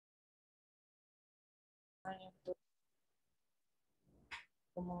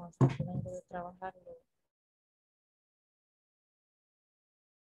como hasta que vengo de trabajar.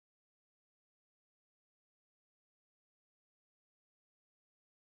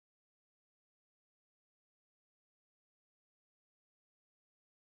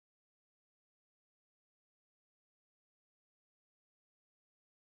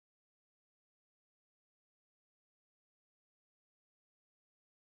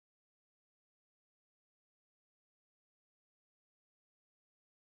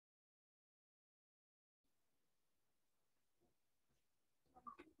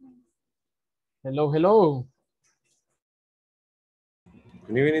 Hello, hello.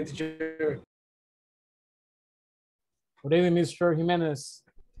 Good evening, teacher. Good evening, Mr. Jimenez.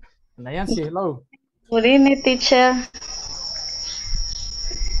 Nancy, hello. Good evening, teacher.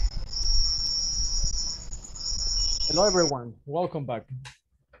 Hello, everyone. Welcome back.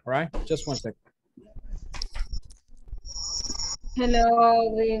 All right, just one second.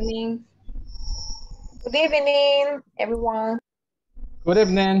 Hello, good evening. Good evening, everyone. Good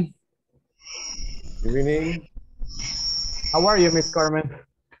evening. Good evening. How are you, Miss Carmen?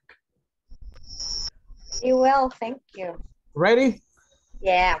 Very well, thank you. Ready?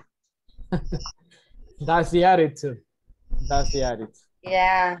 Yeah. That's the attitude. That's the attitude.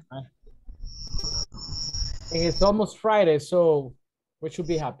 Yeah. Right? And it's almost Friday, so we should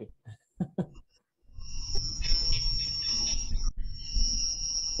be happy.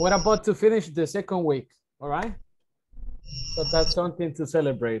 We're about to finish the second week, all right? So that's something to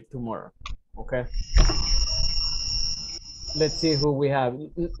celebrate tomorrow, okay? Let's see who we have.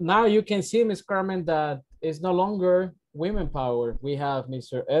 Now you can see, Miss Carmen, that it's no longer women power. We have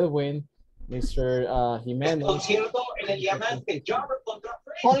Mr. Edwin, Mr. Jimenez.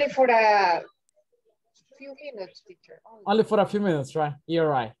 Only for a few minutes, teacher. Only for a few minutes, right? You're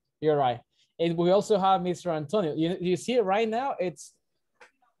right. You're right. And we also have Mr. Antonio. You see it right now? It's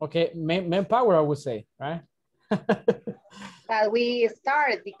okay. Manpower, I would say, right? We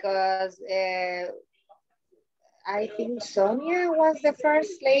started because I think Sonia was the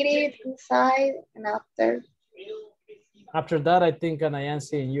first lady inside, and after that, I think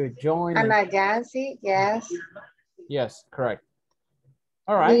Anayansi and you joined. Anayansi, yes. Yes, correct.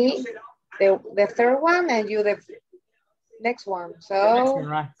 All right. Me, the third one, and you the next one. So one,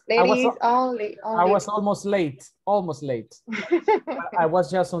 right. ladies only. I was almost late. Almost late. I was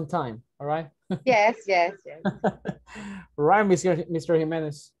just on time. All right. Yes. Right, Mr.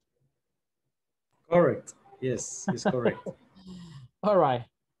 Jimenez. Correct. Yes, it's correct. All right.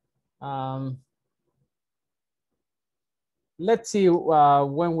 Let's see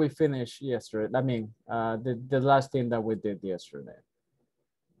when we finished yesterday. I mean, the last thing that we did yesterday.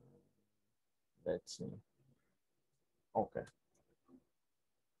 Let's see. Okay.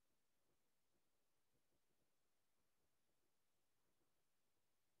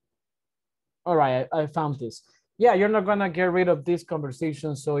 All right, I found this. Yeah, you're not gonna get rid of this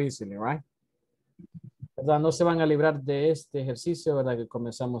conversation so easily, right? ¿Verdad? No se van a librar de este ejercicio, ¿verdad? Que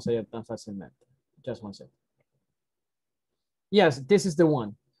comenzamos ayer tan fácilmente. Just one second. Yes, this is the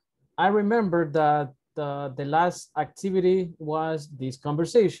one. I remember that the last activity was this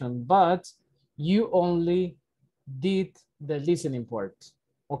conversation, but you only did the listening part,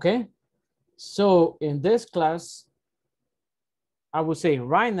 okay? So in this class, I would say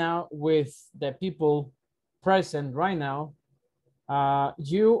right now with the people present right now,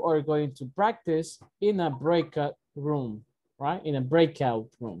 you are going to practice in a breakout room, right? In a breakout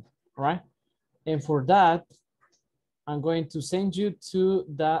room, right? And for that, I'm going to send you to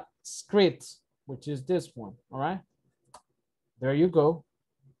the script, which is this one, all right? There you go.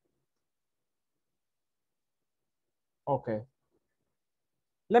 Okay.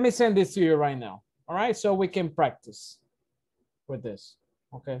 Let me send this to you right now, all right? So we can practice with this,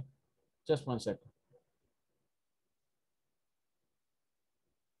 okay? Just one second.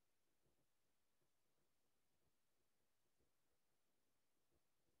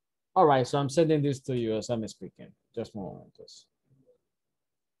 All right, so I'm sending this to you as I'm speaking. Just one moment, please.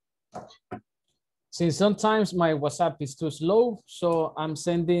 Since sometimes my WhatsApp is too slow, so I'm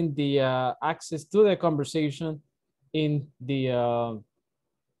sending the access to the conversation in the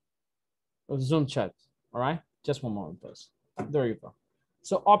Zoom chat. All right, just one moment, please. There you go.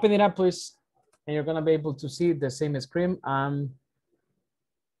 So open it up, please, and you're gonna be able to see the same screen I'm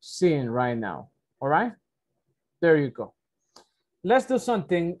seeing right now. All right, there you go. Let's do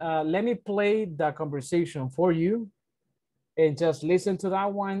something. Let me play the conversation for you and just listen to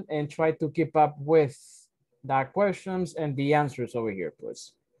that one and try to keep up with the questions and the answers over here,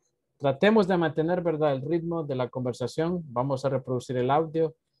 please. Tratemos de mantener, ¿verdad?, el ritmo de la conversación. Vamos a reproducir el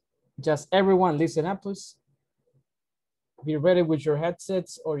audio Just everyone listen up, please. Be ready with your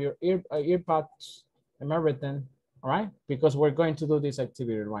headsets or your earpods and everything, all right? Because we're going to do this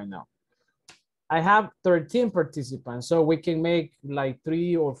activity right now. I have 13 participants, so we can make like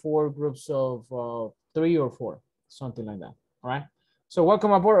 3 or 4 groups of 3 or 4, something like that, all right? So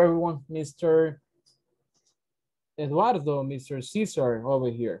welcome aboard, everyone. Mr. Eduardo, Mr. Cesar over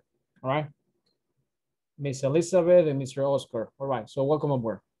here, all right? Miss Elizabeth and Mr. Oscar, all right, so welcome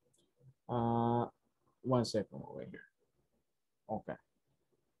aboard. 1 second over here. Okay.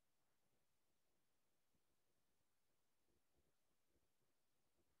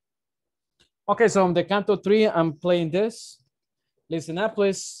 Okay, so on the count of 3, I'm playing this. Listen up,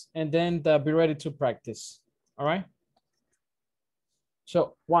 please, and then be ready to practice. All right?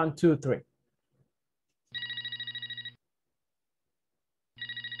 So 1, 2, 3.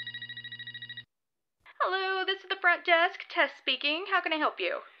 Hello, this is the front desk. Tess speaking. How can I help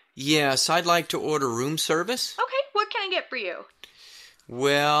you? Yes, I'd like to order room service. Okay, what can I get for you?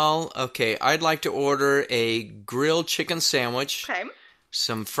 Well, okay, I'd like to order a grilled chicken sandwich, Okay.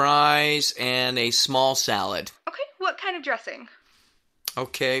 some fries, and a small salad. Okay, what kind of dressing?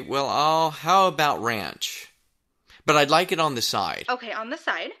 Okay, well, how about ranch? But I'd like it on the side. Okay, on the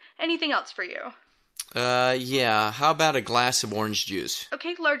side. Anything else for you? Yeah, how about a glass of orange juice?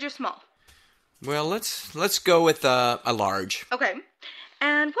 Okay, large or small? Well, let's go with a large. Okay.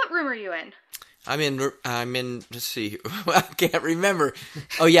 And what room are you in? I'm in, let's see, I can't remember.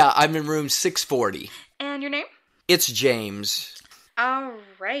 Oh yeah, I'm in room 640. And your name? It's James. All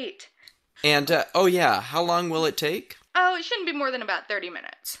right. And, oh yeah, how long will it take? Oh, it shouldn't be more than about 30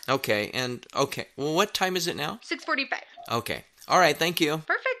 minutes. Okay, well, what time is it now? 6:45. Okay, all right, thank you.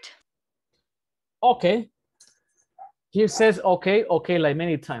 Perfect. Okay. He says okay, okay, like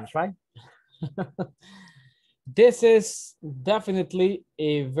many times, right? This is definitely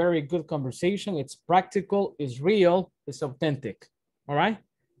a very good conversation. It's practical, it's real, it's authentic. All right.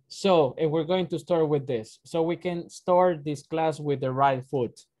 So, and we're going to start with this. So we can start this class with the right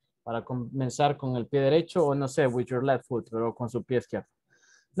foot. Para comenzar con el pie derecho o no sé, with your left foot, pero con su pie izquierdo.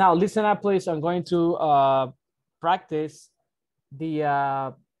 Now, listen up, please. I'm going to practice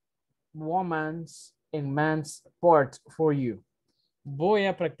the woman's and man's part for you. Voy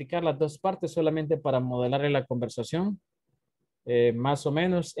a practicar las dos partes solamente para modelarle la conversación, más o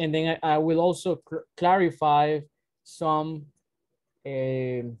menos. And then I will also clarify some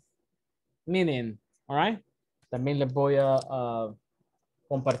meaning, all right? También les voy a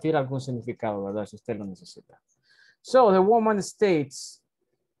compartir algún significado, ¿verdad? Si usted lo necesita. So the woman states,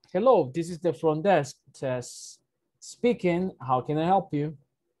 hello, this is the front desk. Says, speaking, how can I help you?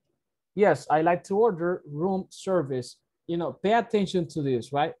 Yes, I like to order room service. You know, pay attention to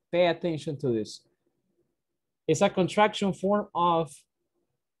this, right? Pay attention to this. It's a contraction form of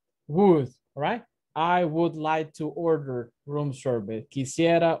would, right? I would like to order room service.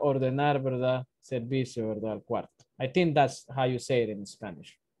 Quisiera ordenar, ¿verdad? Servicio, ¿verdad? Al cuarto. I think that's how you say it in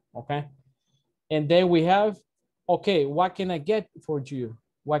Spanish, okay? And then we have, okay, what can I get for you?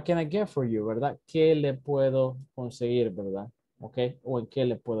 What can I get for you, ¿verdad? ¿Qué le puedo conseguir, verdad? Okay, o en qué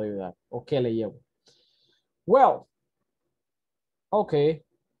le puedo ayudar, o qué le llevo. Well, okay,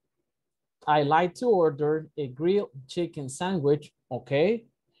 I like to order a grilled chicken sandwich, okay?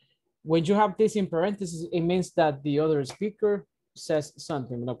 When you have this in parentheses, it means that the other speaker says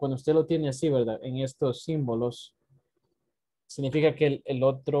something. ¿Verdad? Cuando usted lo tiene así, ¿verdad? En estos símbolos, significa que el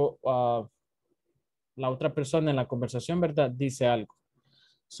otro, la otra persona en la conversación, ¿verdad? Dice algo.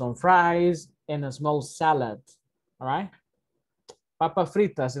 Some fries and a small salad, all right? Papas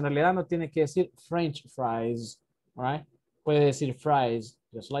fritas, en realidad no tiene que decir French fries, all right? Puede decir fries,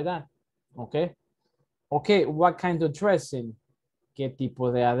 just like that, okay? Okay, what kind of dressing? ¿Qué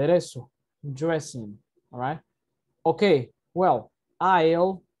tipo de aderezo? Dressing, all right? Okay, well,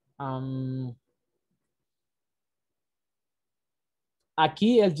 I'll,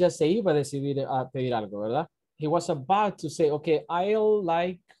 aquí él ya se iba a decidir a pedir algo, ¿verdad? He was about to say, okay, I'll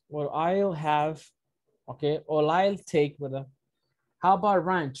like, or I'll have, okay, or I'll take, ¿verdad? How about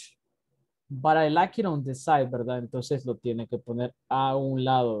ranch? But I like it on the side, ¿verdad? Entonces lo tiene que poner a un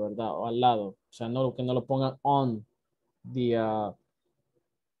lado, ¿verdad? O al lado. O sea, no, que no lo pongan on the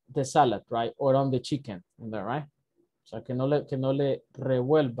salad, right? Or on the chicken, right? O sea, que no le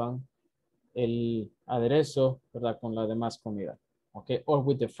revuelvan el aderezo, ¿verdad? Con la demás comida. Okay, or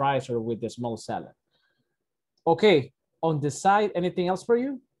with the fries or with the small salad. Okay, on the side, anything else for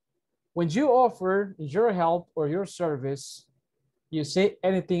you? When you offer your help or your service, you say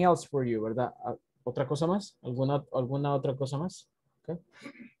anything else for you, ¿verdad? ¿Otra cosa más? ¿Alguna otra cosa más? Okay.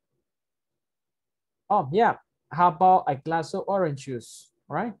 Oh, yeah. How about a glass of orange juice?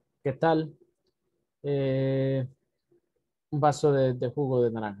 All right. ¿Qué tal? Un vaso de jugo de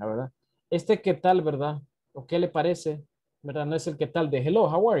naranja, ¿verdad? Este ¿qué tal, verdad? ¿O qué le parece? ¿Verdad? No es el ¿qué tal de hello,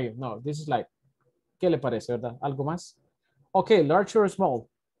 how are you? No, this is like, ¿qué le parece, verdad? ¿Algo más? Ok, large or small.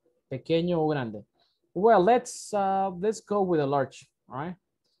 Pequeño o grande. Well, let's go with a large, all right?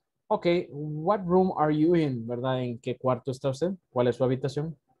 Ok, what room are you in, verdad? ¿En qué cuarto está usted? ¿Cuál es su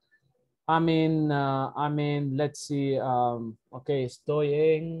habitación? Let's see, ok, estoy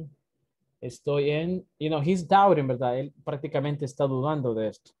en, he's doubting, ¿verdad? Él prácticamente está dudando de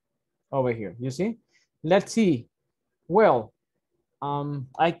esto. Over here, you see? Let's see. Well,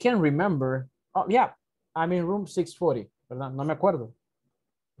 I can remember. Oh, yeah, I'm in room 640, ¿verdad? No me acuerdo.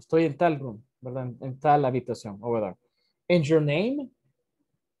 Estoy en tal room, ¿verdad? En tal habitación, over there. And your name?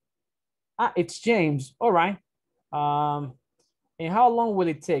 Ah, it's James. All right. And how long will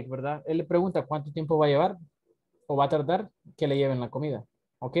it take, ¿verdad? Él le pregunta cuánto tiempo va a llevar o va a tardar que le lleven la comida.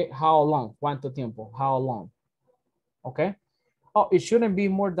 Ok, how long? ¿Cuánto tiempo? How long? Ok. Oh, it shouldn't be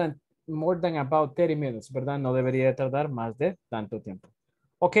more than about 30 minutes, ¿verdad? No debería tardar más de tanto tiempo.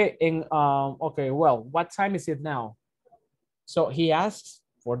 Okay, okay, well, what time is it now? So he asks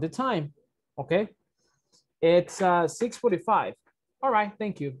for the time, okay? It's 6:45. All right,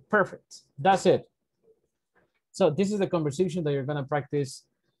 thank you, perfect. That's it. So this is the conversation that you're gonna practice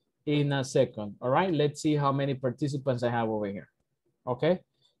in a second, all right? Let's see how many participants I have over here, okay?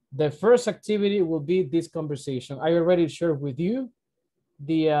 The first activity will be this conversation. I already shared with you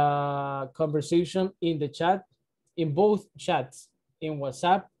the conversation in the chat, in both chats, in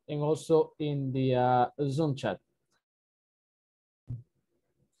WhatsApp and also in the Zoom chat.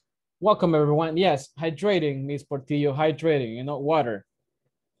 Welcome everyone. Yes, hydrating, Miss Portillo, hydrating, water.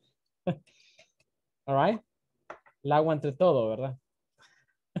 All right. El agua entre todo, ¿verdad?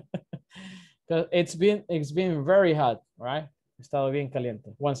 Because it's been very hot, right? Ha estado bien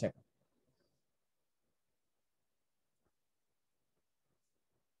caliente. 1 second.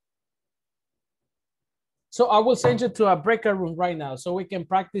 So I will send you to a breakout room right now so we can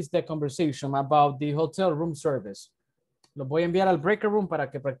practice the conversation about the hotel room service. Los voy a enviar al breakout room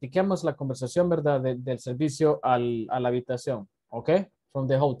para que practiquemos la conversación, ¿verdad? Del servicio a la habitación, okay? From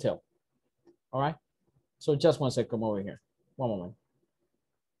the hotel. All right? So just 1 second over here. One moment.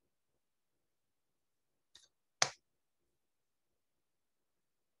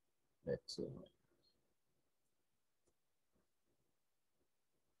 Let's see.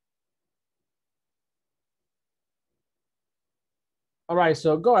 All right,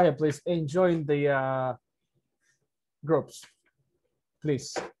 so go ahead, please, and join the groups,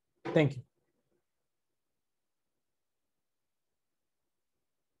 please. Thank you.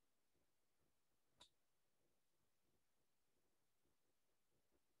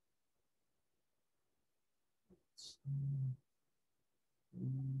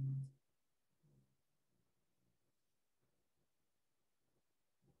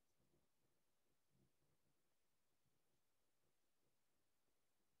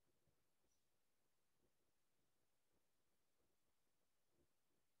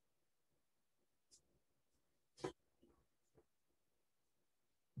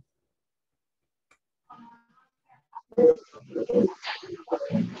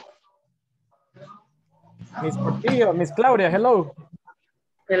 Miss Portillo, Miss Claudia, hello.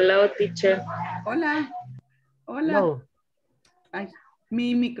 Hello, teacher. Hola. Hola. Hello. Ay,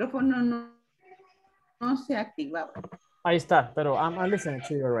 mi micrófono no se activaba. Ahí está, pero I'm listening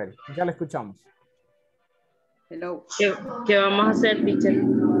to you already. Ya la escuchamos. Hello. ¿Qué vamos a hacer, teacher?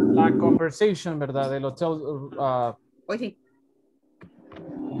 La conversation, ¿verdad? Del hotel. Hoy sí.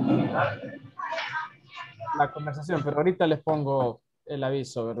 La conversación, pero ahorita les pongo el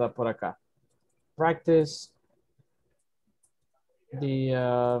aviso, ¿verdad? Por acá. Practice the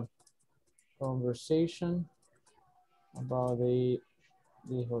conversation about the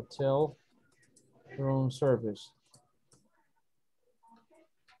hotel room service.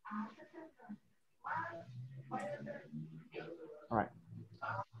 All right.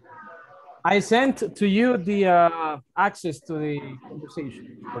 I sent to you the access to the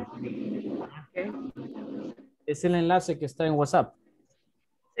conversation. Okay. Es el enlace que está en WhatsApp.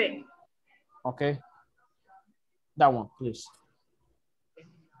 Sí. Okay. That one, please.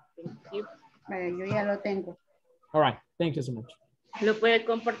 Thank you. Vaya, yo ya lo tengo. All right. Thank you so much. ¿Lo puede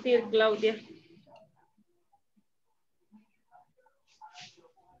compartir, Claudia?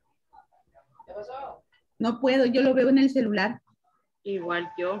 No puedo, yo lo veo en el celular. Igual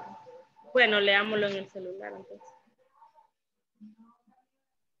yo. Bueno, leámoslo en el celular entonces.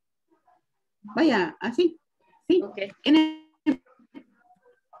 Vaya, así. Sí. Okay.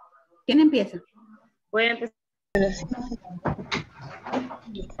 ¿Quién empieza? Voy a empezar.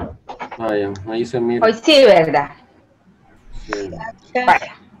 Vaya, ahí se mira. Hoy sí, ¿verdad? Sí.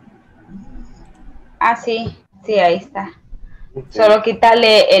 Vaya. Ah, sí. Sí, ahí está. Ok. Solo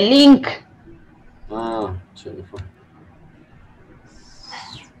quitarle el link. Ah, se me fue.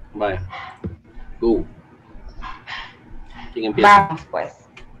 Vaya. Go. ¿Quién empieza? Vamos, pues.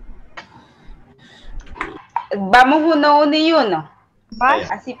 Vamos uno y uno. Vaya.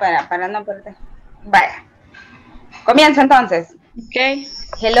 Así para no perder. Vaya. Comienza entonces. Okay.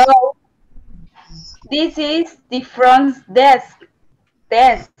 Hello. This is the front desk.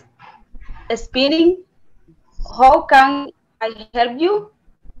 Speaking. How can I help you?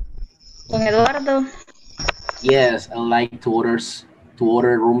 Don Eduardo. Yes, I like to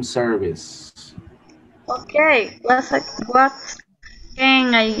order room service. Okay. What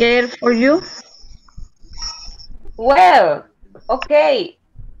can I get for you? Well, okay.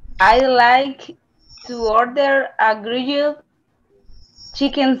 I like to order a grilled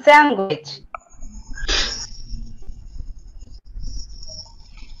chicken sandwich.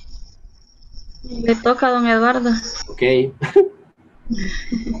 Le toca a don Eduardo. Okay.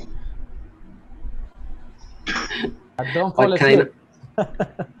 Don't fall What kind asleep.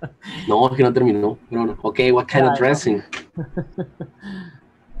 No, es que no terminó. No. Okay, what kind of dressing?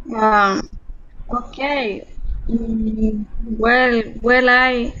 Okay. Well,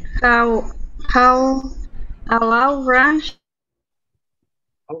 I how allow ranch.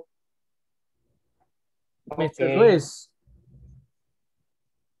 Mr. Luis.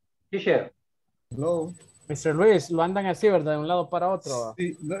 Teacher. Hello. Mr. Luis, lo andan así, ¿verdad? De un lado para otro.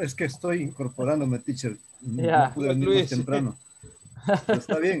 Sí, no, es que estoy incorporándome, teacher. Yeah. No pude venir más temprano. Pero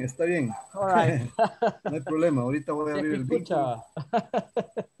está bien, está bien. All right. No hay problema. Ahorita voy a abrir el vínculo.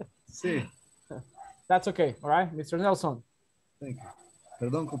 Sí. That's okay. All right, Mr. Nelson. Thank you.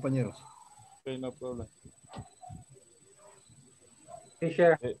 Perdón, compañeros. Okay, no problem.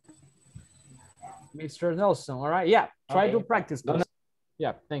 Teacher. Mr. Nelson, all right. Yeah, try Okay. to practice this.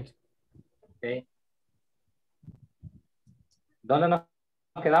 Yeah, thank you. Okay. ¿Dónde nos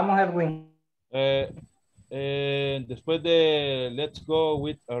quedamos, Edwin? Después de let's go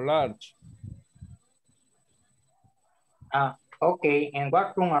with a large. Okay. And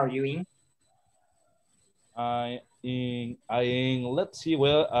what room are you in? I in let's see,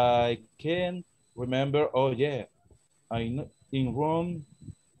 well, I can't remember. Oh yeah, I'm in room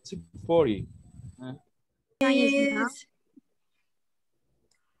 640.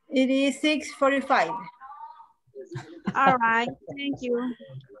 It is 6:45. All right, thank you.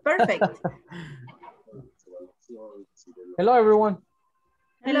 Perfect. Hello, everyone.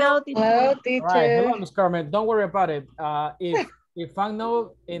 Hello, teacher. Hello, All teacher. right, hello, Ms. Carmen. Don't worry about it. If I'm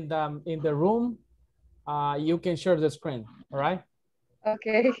not in the room, you can share the screen. All right.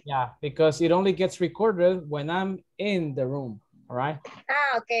 Okay. Yeah, because it only gets recorded when I'm in the room. All right.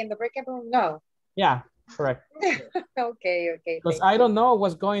 Okay, in the breakout room, no. Yeah, correct. Okay. Because I don't know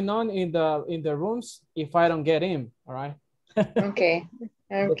what's going on in the rooms if I don't get in. All right. Okay.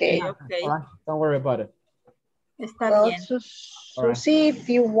 Okay. All right. Don't worry about it. Está Well, bien. Susie, if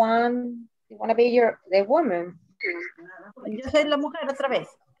you want to be the woman. Yo soy la mujer otra vez.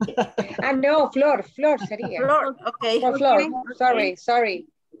 No, Flor sería. Flor, okay. Flor. Sorry.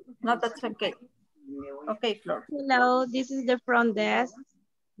 No, that's okay. Okay, Flor. Hello, this is the front desk.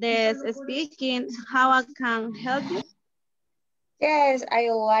 Speaking. How I can help you? Yes, I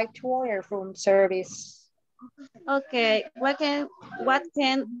like to order room service. Okay, what can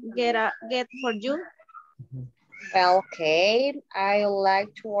get for you? Okay, I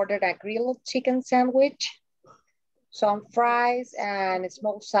like to order a grilled chicken sandwich, some fries, and a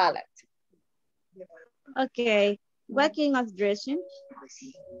small salad. Okay, what kind of dressing?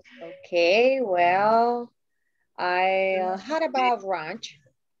 Okay, well, I had about ranch,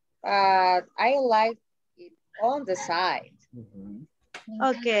 but I like it on the side.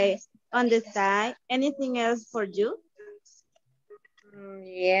 Okay, on the side. Anything else for you?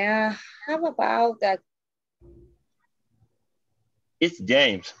 Yeah, how about that? It's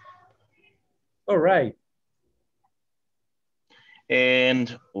James. All right. And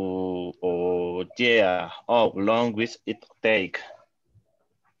yeah, how long will it take?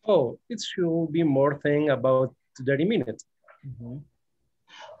 Oh, it should be more than about 30 minutes.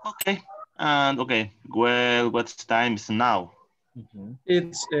 Okay. And okay, well, what time is now?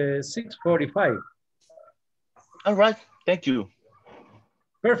 It's 6:45. All right, thank you.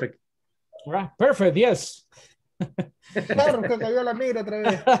 Perfect. All right, perfect, yes. Claro, que cayó la migra otra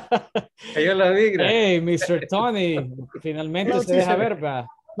vez. Cayó la migra. Hey, Mr. Tony, finalmente Hello, se deja teacher. ver, va.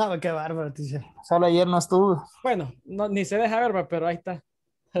 No, qué bárbaro, teacher. Solo ayer no estuve. Bueno, no, ni se deja ver, va, pero ahí está.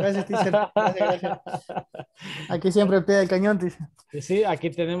 Gracias, teacher. Gracias. Aquí siempre el pie del cañón, teacher. Sí, aquí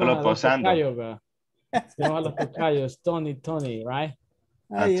tenemos a los tocayos, ¿verdad? Tenemos a los tocayos, Tony, right?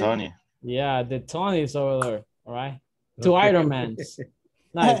 Tony. Yeah, the Tonys over there, all right? Two Ironmans.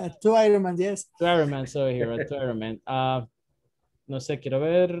 Nice. Two Ironmans, yes. Two Ironmans over here, right? Two Ironman. No sé, quiero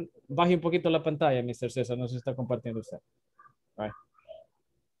ver. Baje un poquito la pantalla, Mr. César. No sé si está compartiendo usted. Right.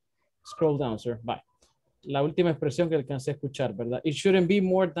 Scroll down, sir. Bye. La última expresión que alcancé a escuchar, ¿verdad? It shouldn't be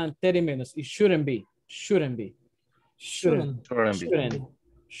more than 30 minutes. It shouldn't be. Shouldn't be.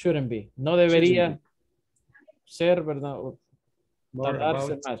 Shouldn't be. No debería ser, ¿verdad?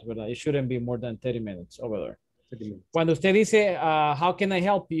 Tardarse más, ¿verdad? It shouldn't be more than 30 minutes over there. Cuando usted dice, how can I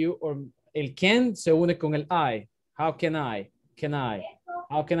help you? O el can se une con el I. How can I?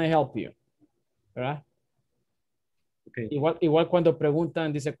 How can I help you? ¿Verdad? Okay. Igual cuando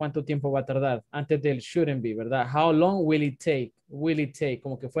preguntan, dice cuánto tiempo va a tardar. Antes del shouldn't be, ¿verdad? How long will it take? Will it take?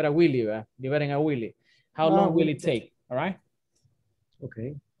 Como que fuera Willy, ¿verdad? Liberen a Willy. How long will it take? All right?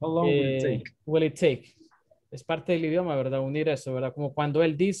 Okay. How long will it take? Will it take? Es parte del idioma, ¿verdad? Unir eso, ¿verdad? Como cuando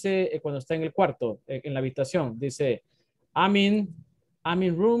él dice, cuando está en el cuarto, en la habitación, dice, I'm in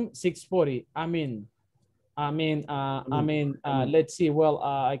room 640. Let's see. Well,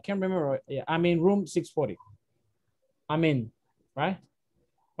 I can't remember. I'm in room 640. I'm in, right?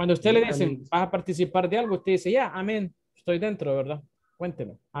 Cuando usted le dicen, vas a participar de algo, usted dice, yeah, I'm in. Estoy dentro, ¿verdad?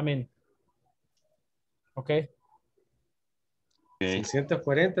 Cuénteme. I'm in. Ok.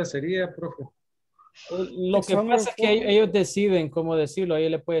 640 sería, profe. Lo que pasa es que ellos deciden cómo decirlo.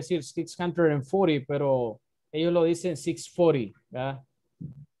 Ellos le pueden decir 640, pero ellos lo dicen 640, ¿verdad?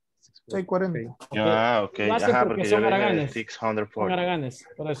 640. Okay. Ah, ok. Ajá, porque son haraganes. 640. Son haraganes,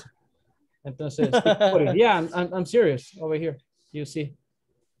 por eso. Entonces, 640. Yeah, I'm serious over here. You see.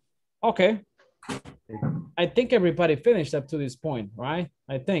 Okay. I think everybody finished up to this point, right?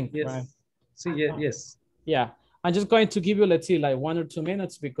 I think, yes. Right? See, yeah, yes. Yeah. I'm just going to give you, let's see, like 1 or 2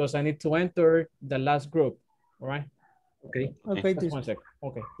 minutes because I need to enter the last group. All right. Okay. Okay. Just 1 second.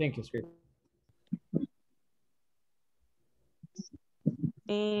 Okay. Thank you.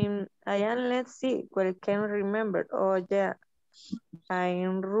 I am, let's see, what I can remember. Oh, yeah. I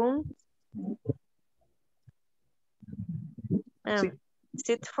am room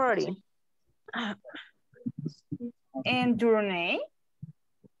 640. And your name?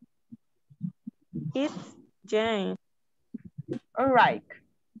 It's Jane. All right.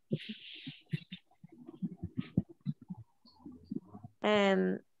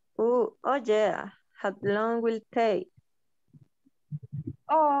 And, oh yeah, how long will it take?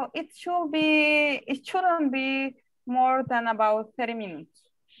 Oh, it shouldn't be more than about 30 minutes.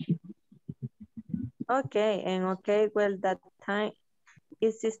 Okay, and okay, well, that time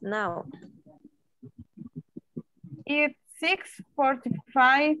is now. It's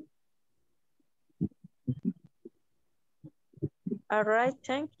 6:45. All right,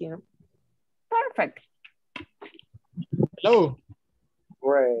 thank you. Perfect. Hello.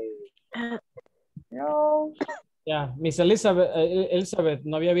 Great. Hello. Yeah, Miss Elizabeth,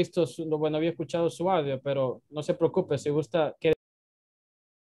 no había visto, no había escuchado su audio, pero no se preocupe, si gusta que...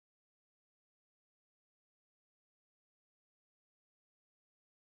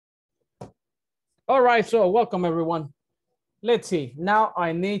 All right, so welcome everyone. Let's see, now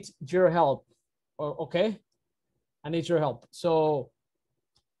I need your help, okay? I need your help. So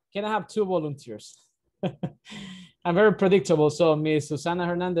can I have 2 volunteers? I'm very predictable, so Miss Susana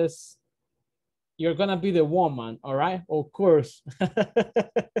Hernandez, you're gonna be the woman, all right? Of course.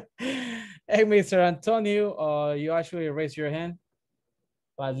 Hey, Mr. Antonio, you actually raised your hand.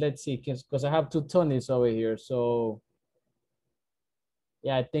 But let's see, because I have 2 Tonys over here. So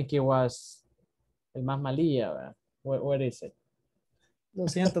yeah, I think it was el más malilla. What is it? Lo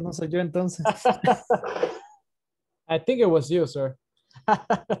siento, no soy yo entonces. I think it was you, sir. All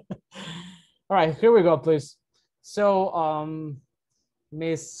right, here we go, please. So,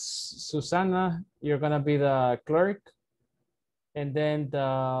 Miss Susana, you're gonna be the clerk, and then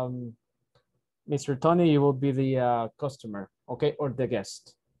Mr. Tony, you will be the customer, okay, or the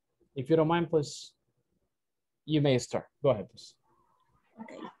guest. If you don't mind, please, you may start. Go ahead, please.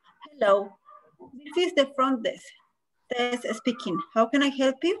 Okay. Hello, this is the front desk. Desk speaking. How can I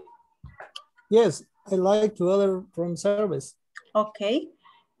help you? Yes, I like to order from service. Okay,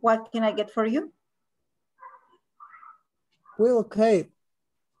 what can I get for you? Well, okay.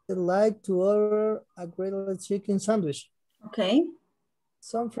 I'd like to order a grilled chicken sandwich. Okay.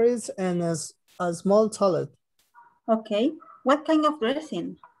 Some fries and a small salad. Okay, what kind of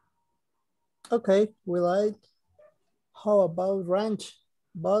dressing? Okay, how about ranch?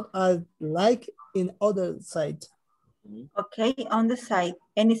 But I like in other side. Okay, on the side.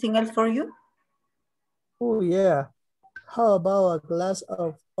 Anything else for you? Oh yeah. How about a glass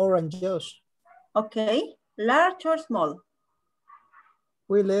of orange juice? Okay, large or small?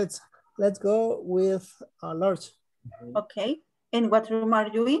 Well, let's go with a large. Okay, and what room are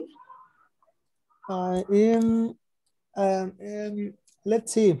you in?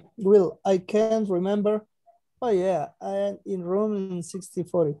 Let's see. Will, I can't remember. Oh yeah, I am in room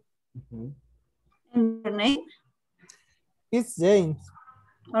 6040. And your name? It's James.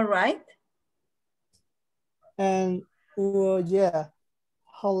 All right. And yeah,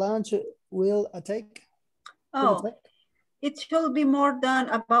 how long will it take? Oh, it should be more than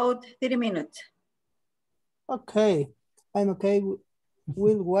about 30 minutes. Okay, I'm okay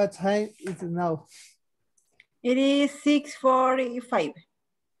with what time is it now? It is 6:45.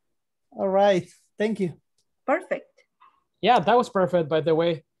 All right, thank you. Perfect. Yeah, that was perfect, by the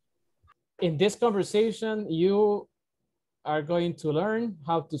way. In this conversation, you are going to learn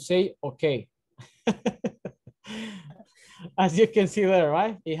how to say okay. As you can see there,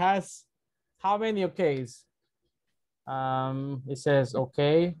 right? It has how many okays? It says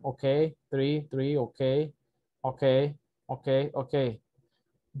okay, okay, three, okay, okay, okay, okay.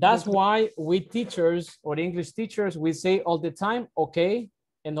 That's why we teachers or English teachers, we say all the time, okay,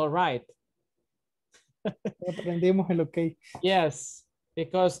 and all right. Aprendimos el okay. Yes,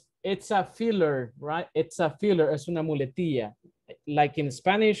 because it's a filler, right? It's a filler, es una muletilla. Like in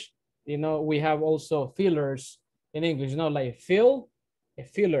Spanish, you know, we have also fillers in English, you know, like fill, a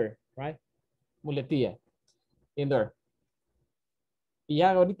filler, right? Muletilla in there. Y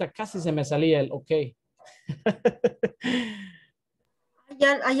ya ahorita casi se me salía el okay.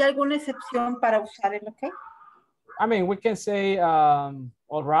 ¿Hay alguna excepción para usar el okay? I mean, we can say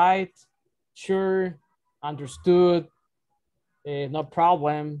all right, sure, understood, no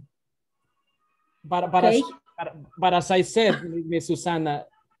problem. But as I said, Miss Susana,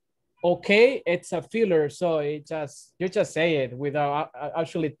 okay, it's a filler, so you just say it without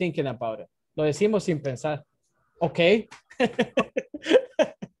actually thinking about it. Lo decimos sin pensar. Okay.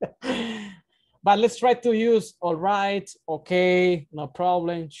 But let's try to use all right, okay, no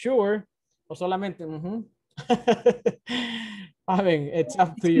problem, sure, o solamente, I mean, it's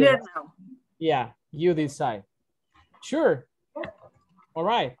up to you. Now. Yeah, you decide. Sure. All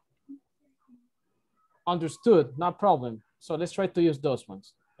right. Understood, no problem. So let's try to use those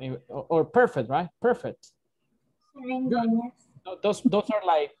ones. Or perfect, right? Perfect. Good. Those are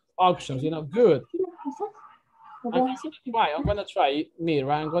like options, you know, good. I'm gonna try me,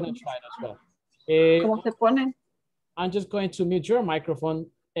 right? I'm gonna try it as well. ¿Cómo se pone? I'm just going to mute your microphone,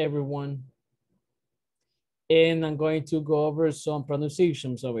 everyone. And I'm going to go over some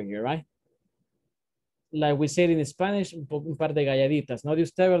pronunciations over here, right? Like we said in Spanish, un par de galladitas. No de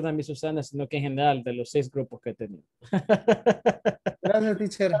usted, ¿verdad, mi Susana? Sino que en general de los 6 grupos que tenía. Gracias,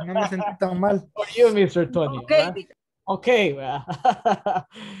 teacher. No me sentí tan mal. For you, Mr. Tony. Okay. Right? Okay.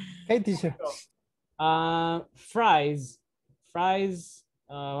 Hey, teacher. Fries. Fries.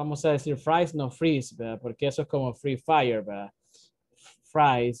 Vamos a decir fries, no freeze, ¿verdad? Porque eso es como free fire, ¿verdad?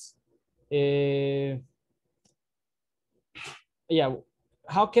 Fries. Yeah.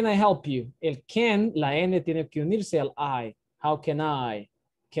 How can I help you? El can, la N tiene que unirse al I. How can I?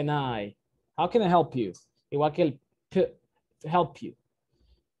 Can I? How can I help you? Igual que el P, help you.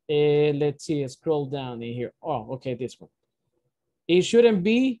 Let's see, scroll down in here. Oh, okay, this one. It shouldn't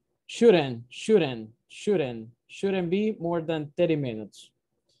be, shouldn't be more than 30 minutes.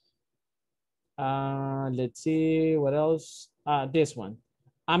 Let's see, what else? This one.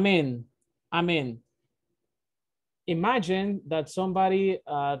 I'm in. Imagine that somebody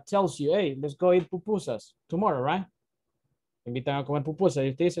tells you, hey, let's go eat pupusas tomorrow, right? Invitan a comer pupusas. Y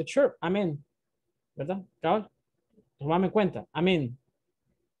usted dice, sure, I'm in. ¿Verdad? Cabal. Tomame en cuenta. I'm in.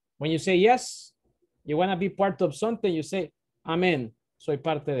 When you say yes, you want to be part of something, you say, I'm in. Soy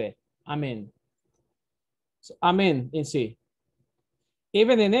parte de. I'm in. So, I'm in C.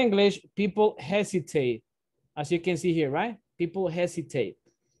 Even in English, people hesitate. As you can see here, right? People hesitate.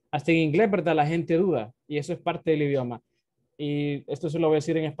 Hasta en inglés, ¿verdad? La gente duda. Y eso es parte del idioma. Y esto se lo voy a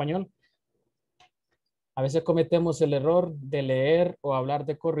decir en español. A veces cometemos el error de leer o hablar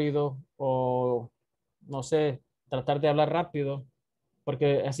de corrido o, no sé, tratar de hablar rápido.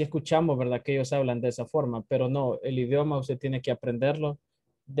 Porque así escuchamos, ¿verdad? Que ellos hablan de esa forma. Pero no, el idioma usted tiene que aprenderlo.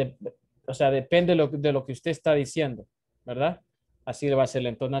 O sea, depende de lo que usted está diciendo, ¿verdad? Así va a ser la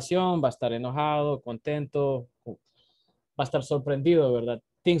entonación, va a estar enojado, contento, va a estar sorprendido, ¿verdad?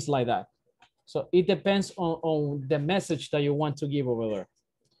 Things like that. So it depends on the message that you want to give over there.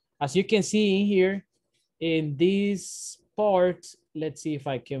 As you can see in here, in this part, let's see if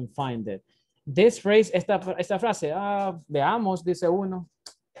I can find it. This phrase, esta frase, veamos, dice uno,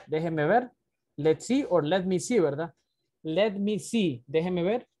 déjeme ver, let's see or let me see, ¿verdad? Let me see, déjeme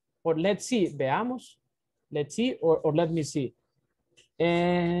ver, or let's see, veamos, let's see or let me see.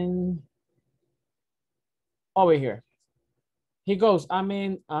 And over here, he goes,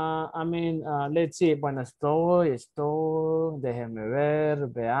 let's see, bueno, estoy, déjeme ver,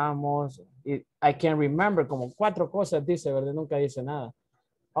 veamos. I can't remember, como 4 cosas dice, ¿verdad? Nunca dice nada.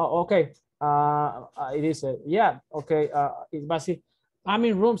 Oh, okay. It is, yeah, okay. It's basic. I'm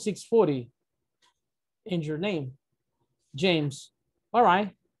in room 640. In your name, James. All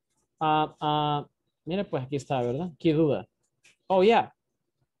right. Mire, pues aquí está, ¿verdad? ¿Qué duda? Oh, yeah.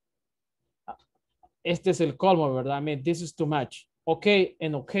 Este es el colmo, ¿verdad? I mean, this is too much. Okay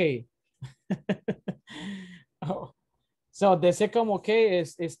and okay. Oh. So the second okay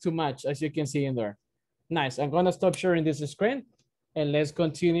is too much, as you can see in there. Nice. I'm going to stop sharing this screen. And let's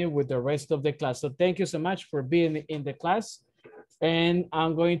continue with the rest of the class. So thank you so much for being in the class. And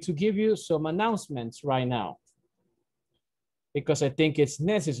I'm going to give you some announcements right now because I think it's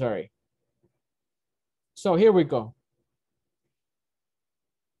necessary. So here we go.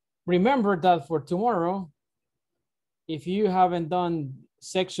 Remember that for tomorrow, if you haven't done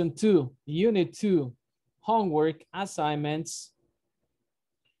section 2, unit 2, homework assignments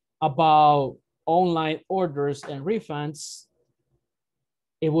about online orders and refunds,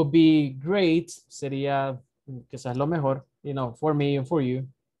 it would be great, sería quizás lo mejor, you know, for me and for you.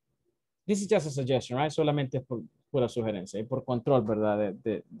 This is just a suggestion, right? Solamente por pura sugerencia y por control, ¿verdad?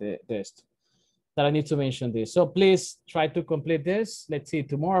 De esto. That I need to mention this. So please try to complete this. Let's see,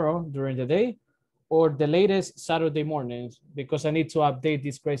 tomorrow during the day or the latest Saturday mornings because I need to update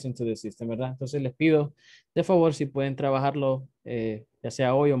this grades into the system, ¿verdad? Entonces les pido, de favor, si pueden trabajarlo, ya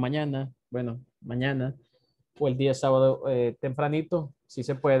sea hoy o mañana, bueno, mañana, o el día sábado tempranito, si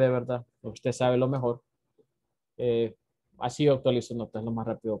se puede, ¿verdad? Usted sabe lo mejor. Así yo actualizo notas lo más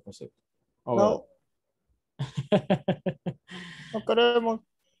rápido posible. No. No queremos.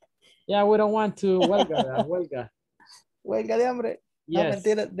 Yeah, we don't want to. Huelga, huelga. Huelga de hambre. Yes. No,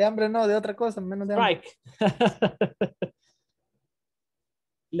 mentira, de hambre no, de otra cosa, menos de hambre. Strike.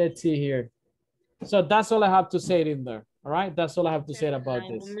 Let's see here. So that's all I have to say in there. All right, that's all I have to say about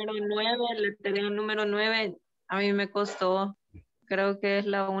this. Número 9, la tarea número 9, a mí me costó. Creo que es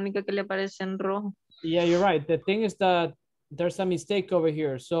la única que le aparece en rojo. Yeah, you're right. The thing is that there's a mistake over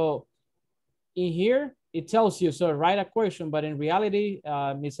here. So in here, it tells you, so write a question, but in reality,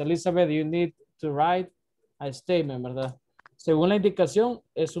 Miss Elizabeth, you need to write a statement, ¿verdad? Según la indicación,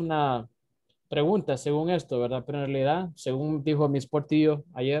 es una pregunta, según esto, ¿verdad? Pero en realidad, según dijo Miss Portillo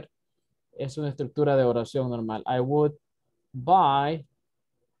ayer, es una estructura de oración normal. I would buy,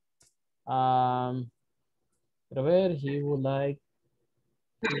 pero a ver, he would like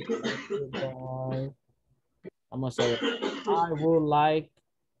to buy, vamos a ver, I would like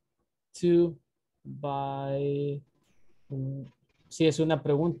to buy, si es una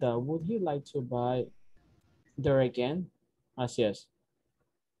pregunta, would you like to buy there again? Así es.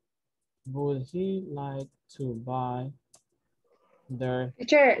 Would he like to buy there?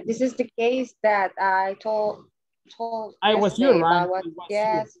 Teacher, this is the case that I told I was you, right?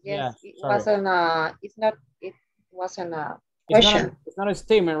 Yes, Yeah, it sorry. wasn't it wasn't a question. It's not a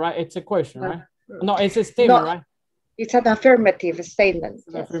statement, right? It's a question, right? No, it's a statement, right? It's an affirmative statement. It's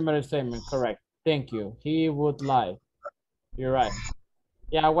an affirmative statement, correct. Thank you. He would like. You're right.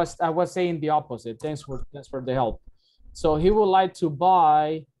 Yeah, I was saying the opposite. Thanks for the help. So he would like to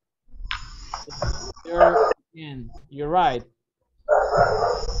buy there again. You're right.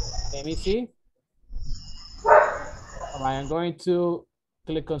 Let me see. All right, I'm going to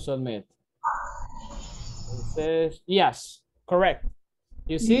click on submit. It says yes, correct.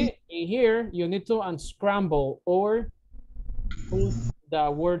 You see, in here, you need to unscramble or put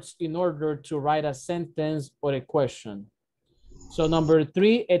the words in order to write a sentence or a question. So number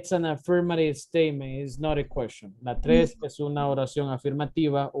 3, it's an affirmative statement, it's not a question. La 3 es una oración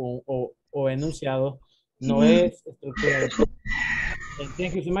afirmativa o enunciado, no es estructura de... And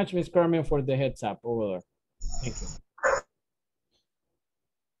thank you so much, Ms. Carmen, for the heads up over there. Thank you.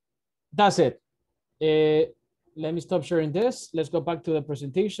 That's it. Let me stop sharing this. Let's go back to the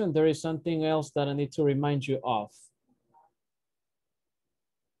presentation. There is something else that I need to remind you of.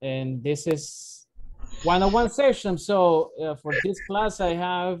 And this is one-on-one session. So for this class, I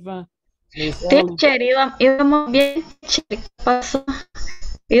have Teacher, íbamos bien, teacher, ¿qué pasó?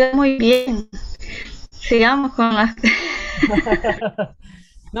 Iba muy bien. Sigamos con las...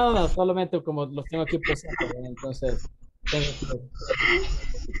 No, solamente como los tengo aquí presentes, entonces tengo que...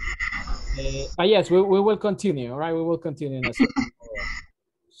 but yes, we will continue, all right? We will continue in a second.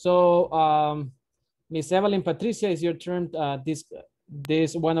 So, Miss Evelyn Patricia, is your turn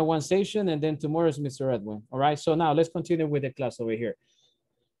this one-on-one session, and then tomorrow is Mr. Edwin. All right, so now let's continue with the class over here.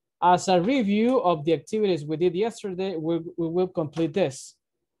 As a review of the activities we did yesterday, we will complete this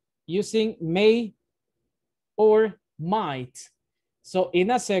using may or might. So in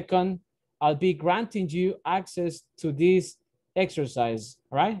a second, I'll be granting you access to this exercise,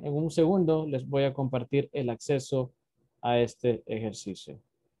 right? En un segundo les voy a compartir el acceso a este ejercicio.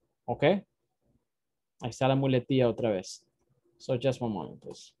 ¿Ok? Ahí está la muletilla otra vez. So just one moment,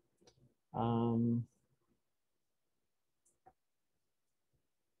 please.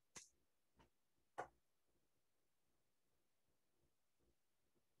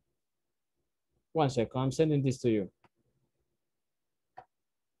 One second, I'm sending this to you.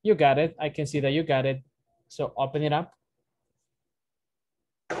 You got it. I can see that you got it. So open it up.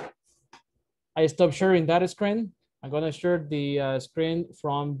 I stopped sharing that screen. I'm going to share the screen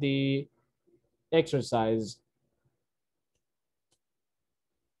from the exercise.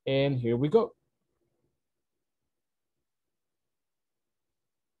 And here we go.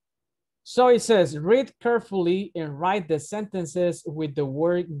 So it says, read carefully and write the sentences with the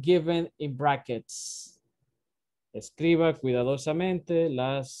word given in brackets. Escriba cuidadosamente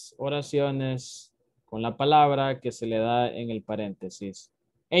las oraciones con la palabra que se le da en el paréntesis.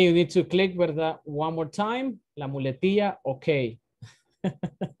 And you need to click, ¿verdad? One more time. La muletilla, okay.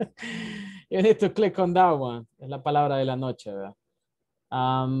 You need to click on that one. Es la palabra de la noche, ¿verdad?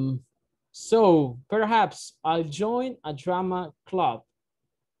 So perhaps I'll join a drama club.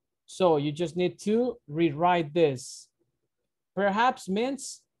 So you just need to rewrite this. Perhaps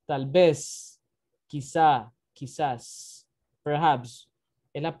means tal vez, quizá, quizás. Perhaps.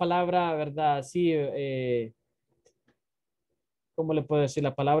 Es la palabra, ¿verdad? Sí, ¿cómo le puedo decir?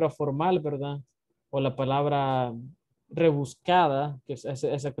 La palabra formal, ¿verdad? O la palabra rebuscada, que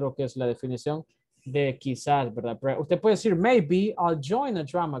esa creo que es la definición de quizás, ¿verdad? Usted puede decir, maybe I'll join a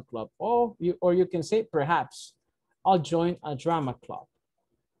drama club. Or you can say, perhaps I'll join a drama club.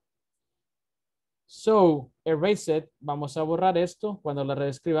 So, erase it. Vamos a borrar esto cuando la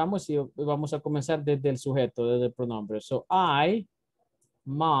reescribamos y vamos a comenzar desde el sujeto, desde el pronombre. So, I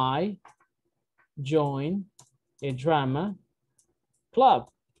might join a drama club,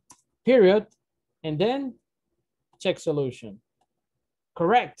 period. And then check solution.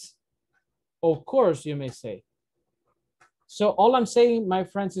 Correct. Of course, you may say. So all I'm saying, my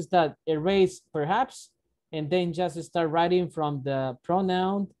friends, is that erase perhaps, and then just start writing from the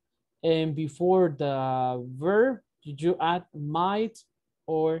pronoun, and before the verb, you add might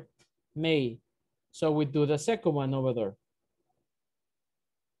or may. So we do the second one over there.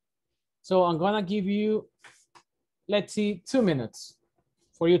 So I'm gonna give you, let's see, 2 minutes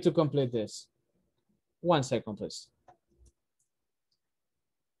for you to complete this. 1 second, please.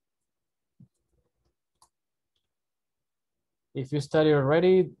 If you study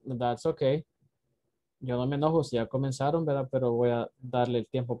already, that's okay. Yo no me enojo si ya comenzaron, ¿verdad? Pero voy a darle el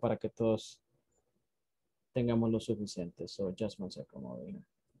tiempo para que todos tengamos lo suficiente. So just 1 second over here.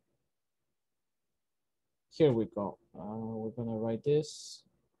 Here we go. We're gonna write this.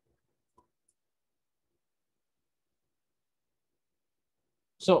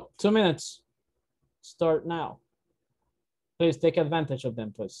 So 2 minutes. Start now. Please take advantage of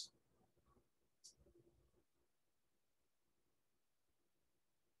them, please.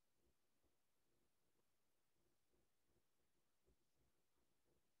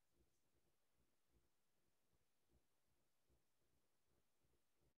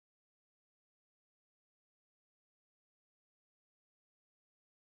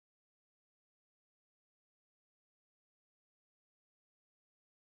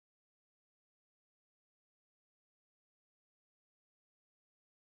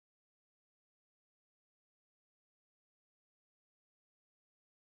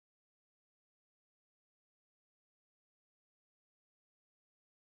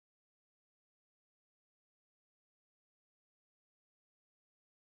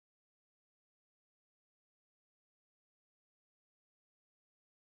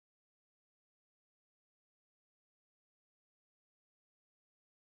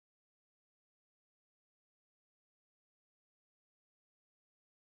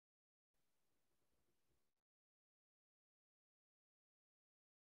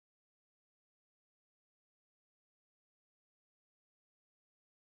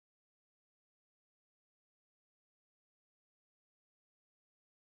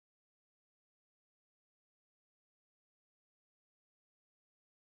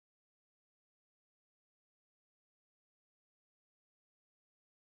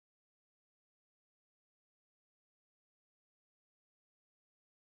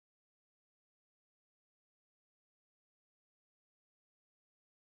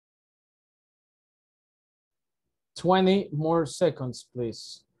 20 more seconds,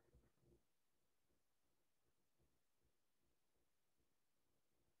 please.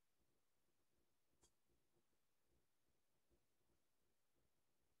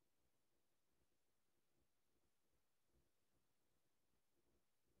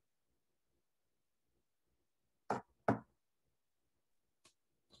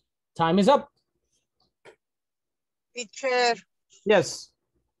 Time is up. Teacher, Yes.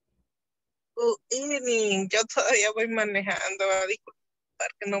 good evening. Yo todavía voy manejando. A disculpar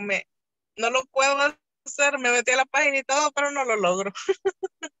que no lo puedo hacer. Me metí a la página y todo, pero no lo logro.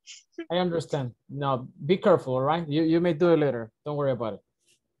 I understand. No, be careful, all right? You may do it later. Don't worry about it.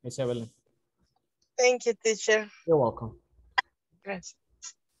 Miss Evelyn. Thank you, teacher. You're welcome. Gracias.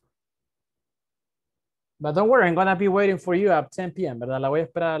 But don't worry, I'm gonna be waiting for you at 10 p.m., ¿verdad? La voy a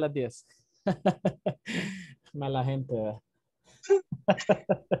esperar a las 10. Mala gente, ¿verdad?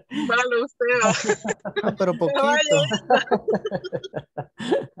 Malo usted va. Pero poquito.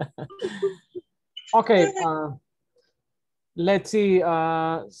 Okay, let's see.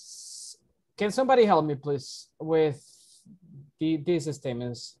 Can somebody help me, please, with these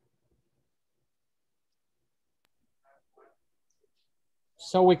statements?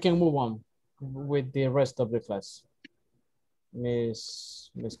 So we can move on with the rest of the class.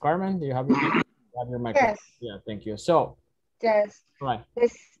 Miss Carmen, do you have your microphone? Yes. Yeah, thank you. So, Yes. right.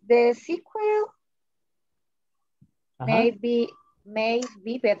 The sequel may be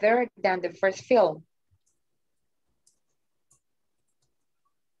better than the first film.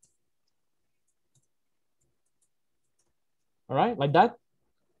 All right, like that?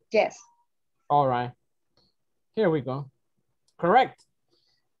 Yes. All right. Here we go. Correct.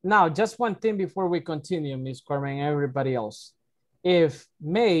 Now, just one thing before we continue, Miss Carmen and everybody else. If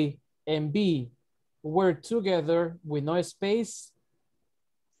may and be were together with no space,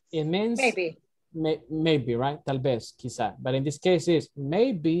 it means maybe, right? Tal vez, quizá. But in this case, it's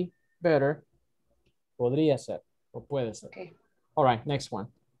maybe better. Podría ser o puede ser. Okay. All right, next one.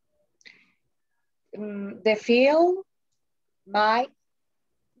 The film might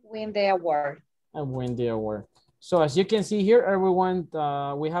win the award. And win the award. So as you can see here, everyone,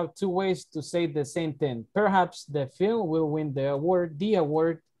 we have two ways to say the same thing. Perhaps the film will win the award,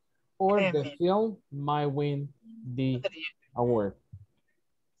 or the film might win the award.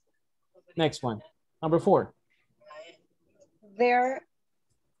 Next one, number 4. There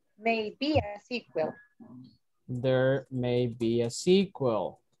may be a sequel. There may be a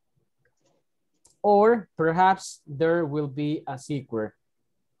sequel. Or perhaps there will be a sequel.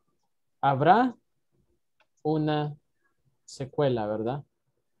 Habrá una secuela, ¿verdad?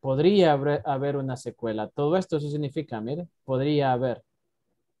 Podría haber una secuela. Todo esto eso significa, mire, podría haber.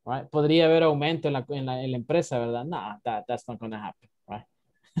 Right? Podría haber aumento en la empresa, ¿verdad? No, that's not going to happen, right?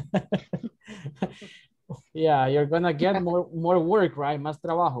 Yeah, you're going to get more work, right? Más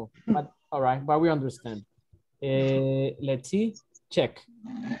trabajo. But, all right, but we understand. Let's see. Check.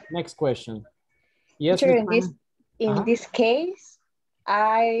 Next question. Yes, Teacher, in this case,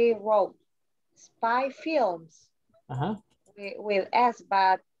 I wrote spy films with S,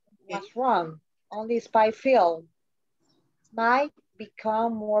 but was wrong. Only spy film might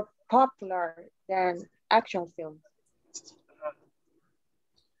become more popular than action films.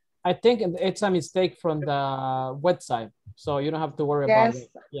 I think it's a mistake from the website, so you don't have to worry about it.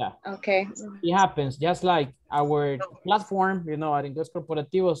 Yeah. Okay. It happens just like our platform, you know, at Ingles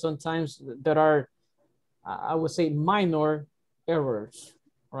Corporativo, sometimes there are, I would say, minor errors,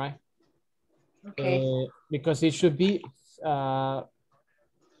 right? Okay. Because it should be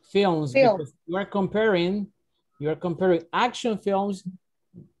films. Because you are comparing action films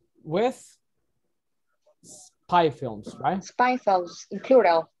with spy films, right? Spy films, in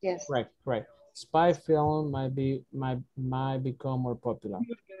plural, yes. Right. Spy film might become more popular.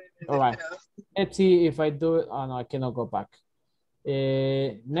 All right. Let's see if I do it. Oh no, I cannot go back.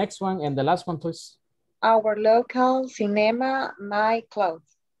 Next one and the last one, please. Our local cinema might close.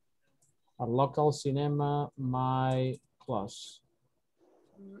 Our local cinema might close.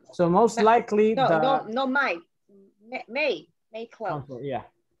 So most likely no might. May close. Yeah.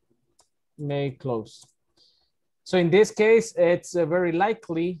 May close. So in this case, it's very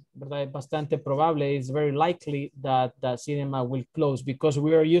likely, bastante probable, it's very likely that the cinema will close because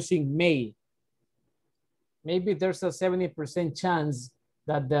we are using may. Maybe there's a 70% chance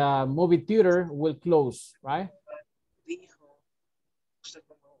that the movie theater will close, right?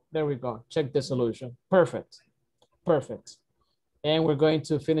 There we go. Check the solution. Perfect. And we're going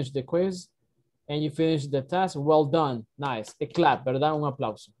to finish the quiz. And you finish the task. Well done. Nice. A clap, ¿verdad? Un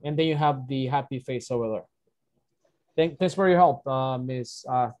aplauso. And then you have the happy face over there. Thanks for your help, Miss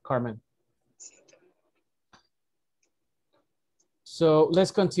Carmen. So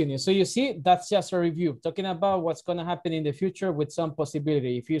let's continue. So you see, that's just a review, talking about what's going to happen in the future with some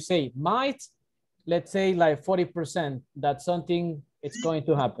possibility. If you say might, let's say like 40%, that's something it's going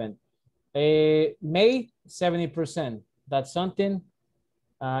to happen. May, 70%, that's something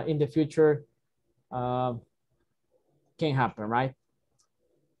in the future can happen, right?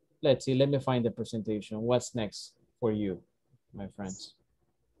 Let's see, let me find the presentation. What's next for you, my friends?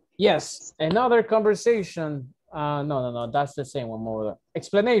 Yes, another conversation. No, that's the same one more.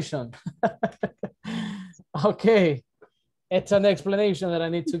 Explanation. Okay, it's an explanation that I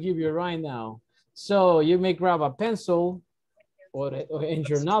need to give you right now. So you may grab a pencil or in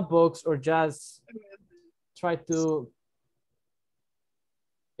your notebooks or just try to,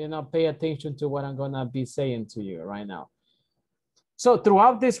 you know, pay attention to what I'm gonna be saying to you right now. So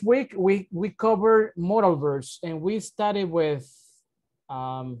throughout this week, we covered modal verbs and we started with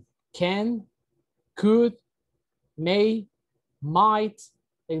can, could, may, might,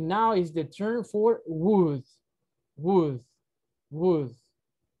 and now is the term for would.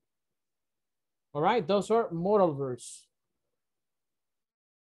 All right, those are modal verbs.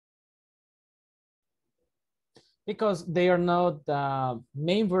 Because they are not the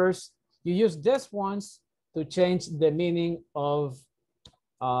main verbs, you use these ones to change the meaning of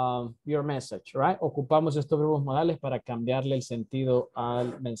your message, right? Ocupamos estos verbos modales para cambiarle el sentido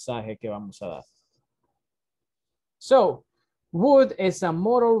al mensaje que vamos a dar. So, would is a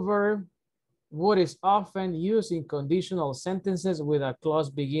modal verb. Would is often used in conditional sentences with a clause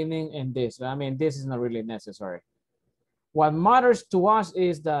beginning in this. I mean, this is not really necessary. What matters to us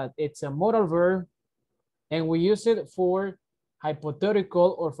is that it's a modal verb and we use it for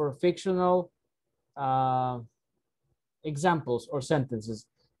hypothetical or for fictional examples or sentences.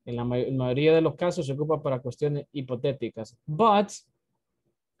 En la mayoría de los casos se ocupa para cuestiones hipotéticas. But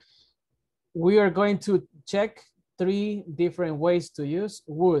we are going to check 3 different ways to use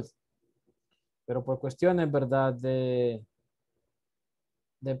would. Pero por cuestiones, ¿verdad? De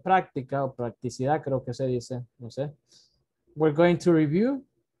práctica o practicidad, creo que se dice, no sé. We're going to review,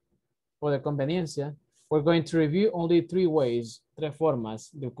 o de conveniencia, we're going to review only 3 ways, 3 formas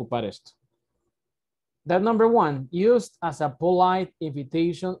de ocupar esto. That number 1, used as a polite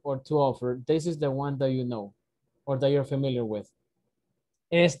invitation or to offer. This is the one that you know or that you're familiar with.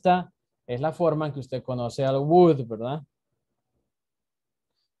 Esta es la forma en que usted conoce al would, ¿verdad?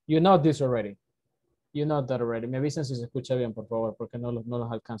 You know this already. You know that already. Me avisan si se escucha bien, por favor, porque no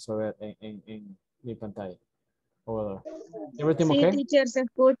los alcanzo a ver en mi pantalla. Everything Sí, okay? teacher, se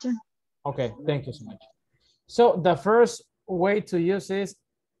escucha. Okay, thank you so much. So the first way to use is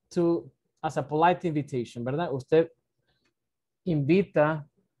to, as a polite invitation, ¿verdad? Usted invita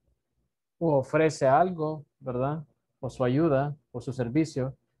o ofrece algo, ¿verdad? O su ayuda o su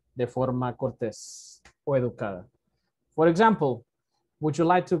servicio de forma cortés o educada. For example, would you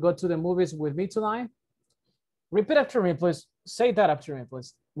like to go to the movies with me tonight? Repeat after me, please. Say that after me,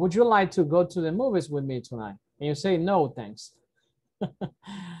 please. Would you like to go to the movies with me tonight? And you say, no, thanks.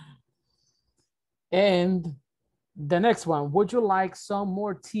 And the next one, would you like some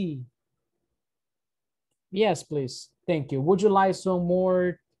more tea? Yes, please. Thank you. Would you like some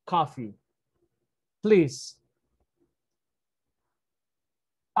more coffee? Please.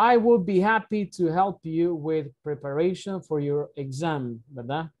 I would be happy to help you with preparation for your exam,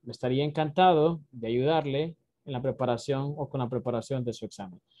 ¿verdad? Me estaría encantado de ayudarle en la preparación o con la preparación de su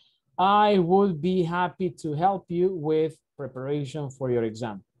examen. I would be happy to help you with preparation for your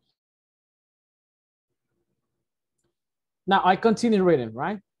exam. Now I continue reading,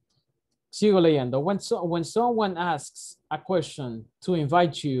 right? Sigo leyendo. When someone asks a question to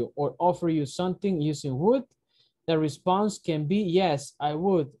invite you or offer you something using would, the response can be yes, I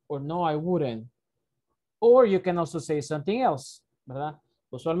would, or no, I wouldn't. Or you can also say something else, ¿verdad?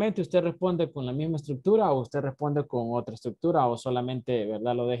 Usualmente usted responde con la misma estructura o usted responde con otra estructura o solamente,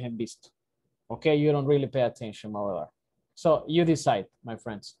 ¿verdad? Lo dejen visto. Okay, you don't really pay attention over there. So you decide, my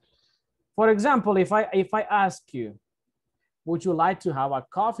friends. For example, if I ask you, would you like to have a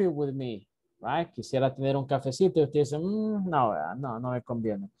coffee with me? Right? Quisiera tener un cafecito y usted dice, no me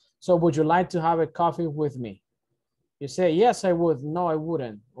conviene. So would you like to have a coffee with me? You say, yes, I would. No, I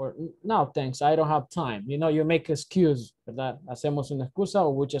wouldn't. Or no, thanks. I don't have time. You know, you make an excuse, ¿verdad? Hacemos una excusa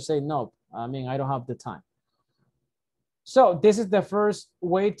or we just say, no, I don't have the time. So this is the first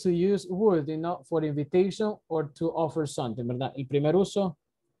way to use would, you know, for invitation or to offer something, ¿verdad? El primer uso,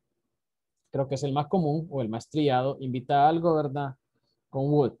 creo que es el más común o el más trillado, invita algo, ¿verdad? Con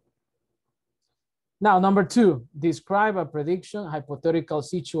would. Now, number 2, describe a prediction, hypothetical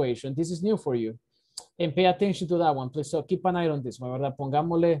situation. This is new for you. And pay attention to that one, please. So keep an eye on this one, ¿verdad?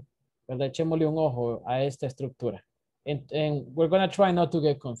 Pongámosle, ¿verdad? Echémosle un ojo a esta estructura. And we're going to try not to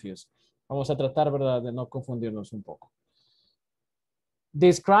get confused. Vamos a tratar, ¿verdad?, de no confundirnos un poco.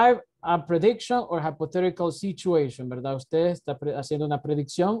 Describe a prediction or hypothetical situation, ¿verdad? Usted está haciendo una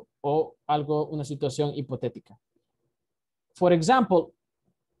predicción o algo, una situación hipotética. For example,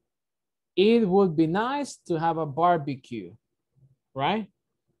 it would be nice to have a barbecue, right?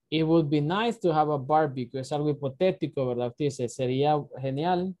 It would be nice to have a barbecue. Es algo hipotético, ¿verdad? Usted dice, sería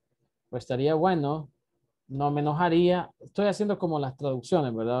genial o estaría bueno, no me enojaría. Estoy haciendo como las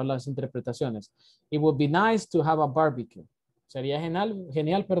traducciones, ¿verdad? Las interpretaciones. It would be nice to have a barbecue. Sería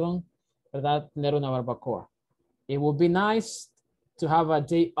genial, perdón, ¿verdad? Tener una barbacoa. It would be nice to have a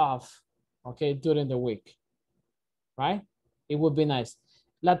day off, okay, during the week, right? It would be nice.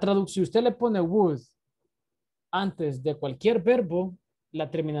 La traducción, usted le pone would antes de cualquier verbo, la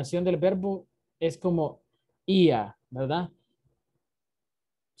terminación del verbo es como ia, ¿verdad?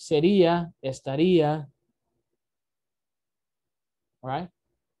 Sería, estaría, right?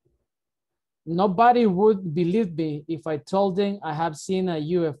 Nobody would believe me if I told them I have seen a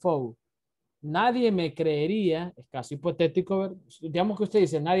UFO. Nadie me creería, es caso hipotético, digamos que usted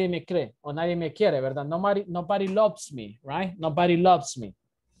dice, nadie me cree o nadie me quiere, ¿verdad? Nobody loves me, right? Nobody loves me,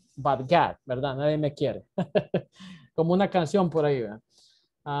 but God, ¿verdad? Nadie me quiere. Como una canción por ahí,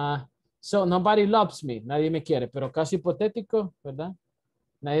 ¿verdad? So, nobody loves me, nadie me quiere, pero caso hipotético, ¿verdad?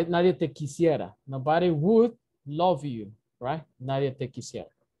 Nadie te quisiera. Nobody would love you, right? Nadie te quisiera.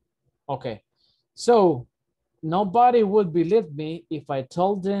 Okay, so, nobody would believe me if I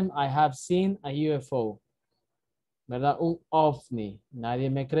told them I have seen a UFO. ¿Verdad? Un ovni. Nadie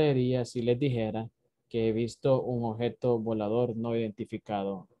me creería si les dijera que he visto un objeto volador no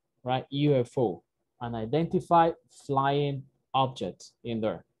identificado. Right? UFO. Unidentified flying object in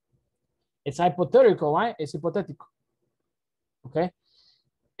there. It's hypothetical, right? It's hypothetical. Okay?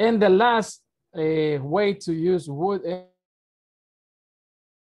 And the last way to use would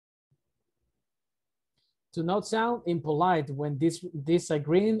to not sound impolite when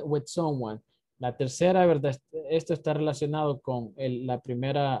disagreeing with someone. La tercera, ¿verdad? Esto está relacionado con el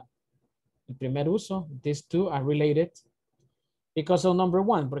primer uso. These two are related. Because of number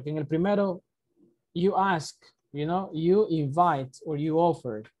one, porque en el primero, you ask, you know, you invite or you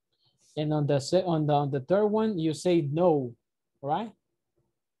offer. And on the third one, you say no, right?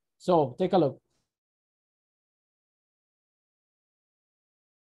 So take a look.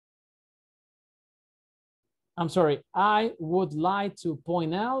 I'm sorry, I would like to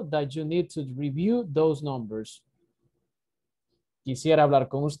point out that you need to review those numbers. Quisiera hablar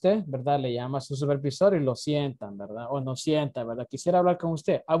con usted, ¿verdad? Le llama a su supervisor y lo sientan, ¿verdad? O no sienta, ¿verdad? Quisiera hablar con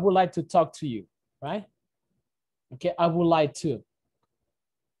usted. I would like to talk to you, right? Okay, I would like to.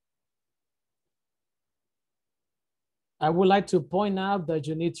 I would like to point out that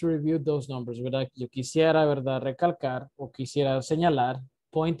you need to review those numbers, ¿verdad? Yo quisiera, ¿verdad? Recalcar o quisiera señalar,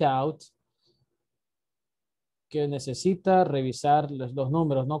 point out, que necesita revisar los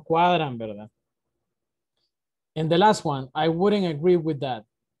números, no cuadran, ¿verdad? And the last one, I wouldn't agree with that.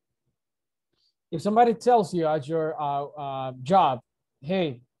 If somebody tells you at your job,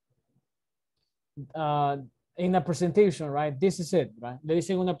 hey, in a presentation, right, this is it, right? Le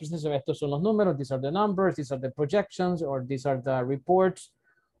dicen una presentación, estos son los números, these are the numbers, these are the projections, or these are the reports,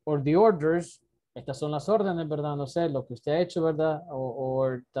 or the orders. Estas son las órdenes, ¿verdad? No sé, lo que usted ha hecho, ¿verdad? O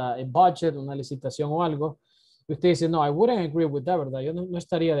a budget, una licitación o algo. Y usted dice, no, I wouldn't agree with that, ¿verdad? Yo no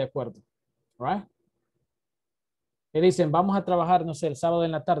estaría de acuerdo, right? Y dicen, vamos a trabajar, no sé, el sábado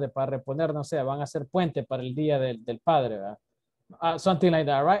en la tarde para reponer, no sé, van a hacer puente para el día del padre, ¿verdad? Something like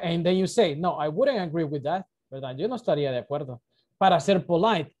that, right? And then you say, no, I wouldn't agree with that, ¿verdad? Yo no estaría de acuerdo. Para ser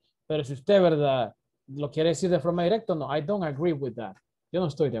polite, pero si usted, ¿verdad? Lo quiere decir de forma directa, no, I don't agree with that. Yo no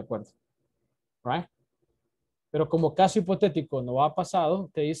estoy de acuerdo, right? Pero como caso hipotético no ha pasado,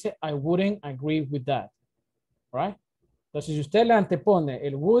 te dice, I wouldn't agree with that, right? Entonces, si usted le antepone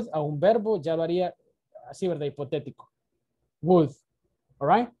el would a un verbo, ya lo haría así, ¿verdad? Hipotético. Would. All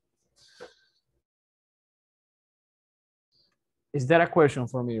right? Is that a question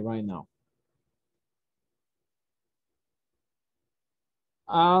for me right now?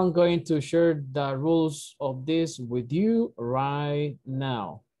 I'm going to share the rules of this with you right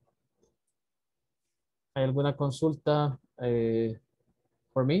now. ¿Hay alguna consulta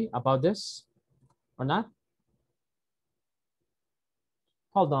for me about this or not?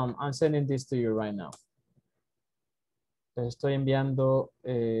 Hold on, I'm sending this to you right now. Les estoy enviando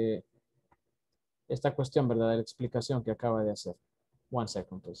esta cuestión, ¿verdad? De la explicación que acaba de hacer. One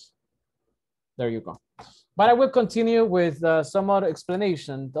second, please. There you go. But I will continue with some other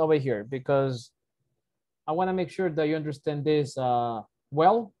explanation over here because I want to make sure that you understand this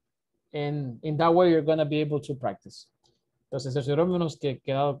well. And in that way, you're going to be able to practice. Entonces, cerciorémonos que ha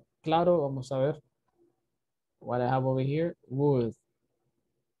quedado claro. Vamos a ver. What I have over here. Would.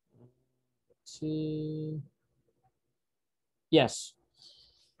 See. Yes.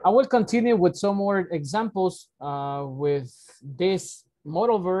 I will continue with some more examples with this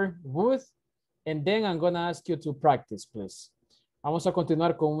modal verb would, and then I'm going to ask you to practice, please. Vamos a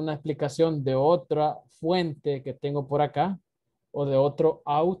continuar con una explicación de otra fuente que tengo por acá, o de otro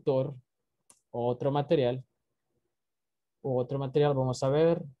autor, o otro material. Vamos a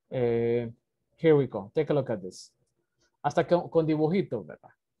ver. Here we go. Take a look at this. Hasta con dibujito,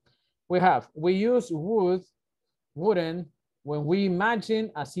 ¿verdad? We use would, wouldn't, when we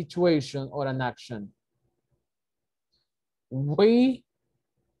imagine a situation or an action. We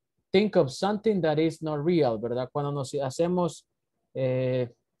think of something that is not real, ¿verdad? Cuando nos hacemos,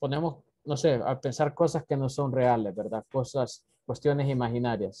 ponemos, no sé, a pensar cosas que no son reales, ¿verdad? Cuestiones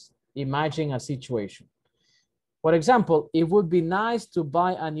imaginarias. Imagine a situation. For example, it would be nice to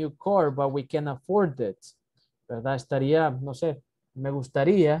buy a new car, but we can't afford it. ¿Verdad? Estaría, no sé, me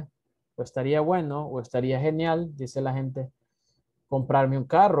gustaría, o estaría bueno, o estaría genial, dice la gente, comprarme un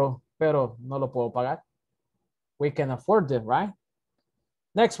carro, pero no lo puedo pagar. We can afford it, right?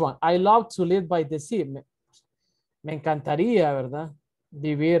 Next one, I love to live by the sea. Me encantaría, ¿verdad?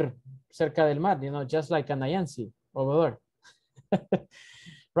 Vivir cerca del mar, you know, just like an Ayansi over there.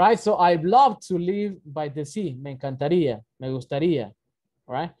 Right? So I love to live by the sea. Me encantaría, me gustaría,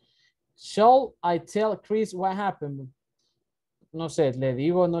 right? Shall I tell Chris what happened? No sé, ¿le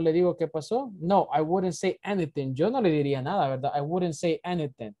digo o no le digo qué pasó? No, I wouldn't say anything. Yo no le diría nada, ¿verdad? I wouldn't say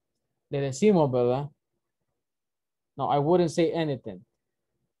anything. Le decimos, ¿verdad? No, I wouldn't say anything.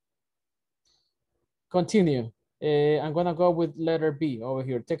 Continue. I'm going to go with letter B over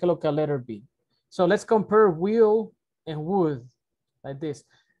here. Take a look at letter B. So let's compare will and would like this.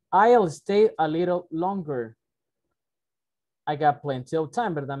 I'll stay a little longer. I got plenty of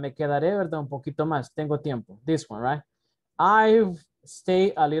time, ¿verdad? Me quedaré, ¿verdad? Un poquito más. Tengo tiempo. This one, right? I've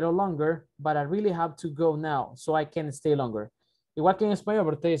stayed a little longer, but I really have to go now, so I can stay longer. Igual que en español,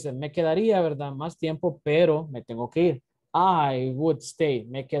 ¿verdad? Dice, me quedaría, ¿verdad? Más tiempo, pero me tengo que ir. I would stay,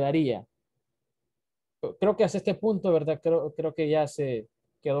 me quedaría. Creo que hasta este punto, ¿verdad? Creo que ya se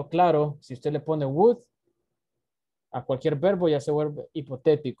quedó claro. Si usted le pone would a cualquier verbo, ya se vuelve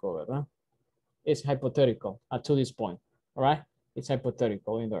hipotético, ¿verdad? It's hypothetical to this point, all right? It's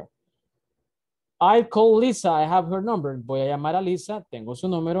hypothetical in there. I call Lisa, I have her number. Voy a llamar a Lisa, tengo su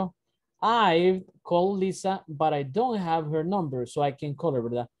número. I call Lisa, but I don't have her number, so I can call her,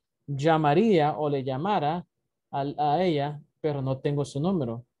 ¿verdad? Llamaría o le llamara a ella, pero no tengo su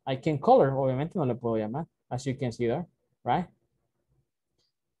número. I can call her, obviamente no le puedo llamar, as you can see there, right?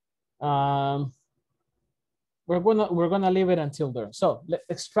 We're gonna leave it until there. So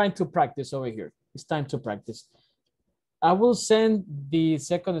let's try to practice over here. It's time to practice. I will send the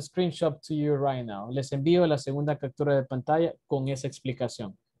second screenshot to you right now. Les envío la segunda captura de pantalla con esa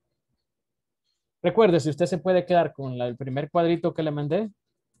explicación. Recuerde, si usted se puede quedar con el primer cuadrito que le mandé,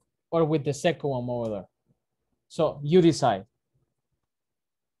 or with the second one over there. So you decide.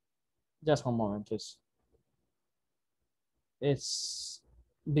 Just one moment, please. It's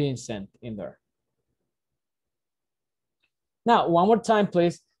being sent in there. Now, one more time,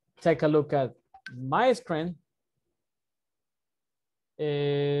 please take a look at my screen.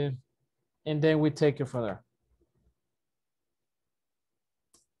 And then we take it further.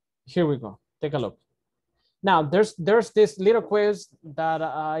 Here we go. Take a look. Now, there's this little quiz that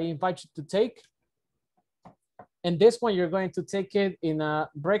I invite you to take. And this one, you're going to take it in a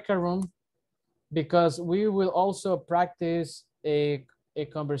breakout room because we will also practice a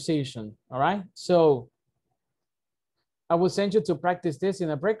conversation, all right? So I will send you to practice this in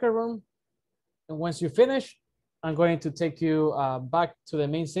a breakout room. And once you finish, I'm going to take you back to the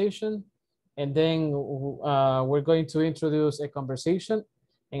main station. And then we're going to introduce a conversation.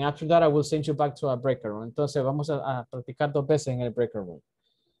 And after that, I will send you back to a breakout room. Entonces, vamos a practicar 2 veces en el breakout room,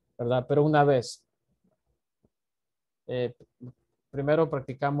 ¿verdad? Pero una vez. Primero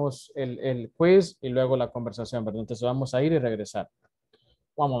practicamos el quiz y luego la conversación, ¿verdad? Entonces, vamos a ir y regresar.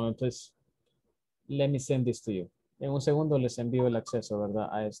 One moment, please. Let me send this to you. En un segundo les envío el acceso, ¿verdad?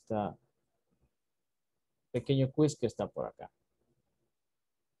 A esta pequeño quiz que está por acá.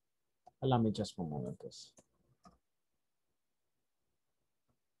 Allow me just one moment, please.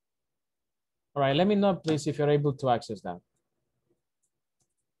 All right, let me know, please, if you're able to access that.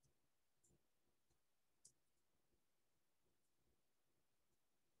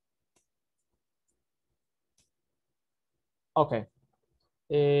 Okay.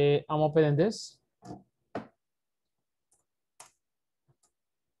 I'm opening this.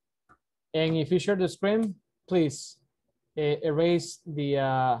 And if you share the screen, please erase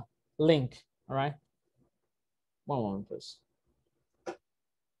the link, all right? One moment, please.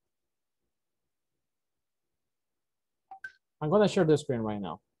 I'm gonna share the screen right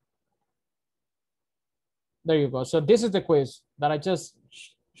now. There you go. So this is the quiz that I just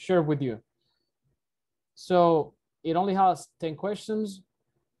shared with you. So it only has 10 questions.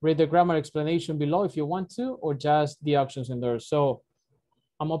 Read the grammar explanation below if you want to, or just the options in there. So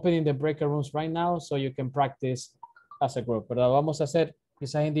I'm opening the breakout rooms right now so you can practice as a group, ¿verdad? Vamos a hacer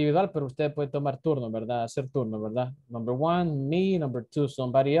quizás individual, pero usted puede tomar turno, ¿verdad? Hacer turno, ¿verdad? Number 1, me. Number 2,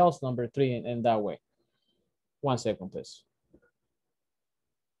 somebody else. Number 3, and that way. 1 second, please.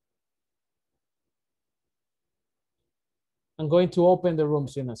 I'm going to open the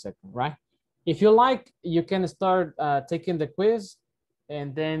rooms in a second, right? If you like, you can start taking the quiz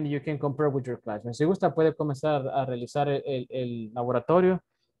and then you can compare with your classmates. Si gusta, puede comenzar a realizar el laboratorio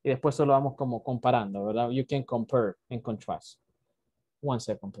y después solo vamos como comparando, ¿verdad? You can compare and contrast. 1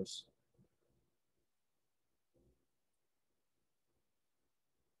 second, please.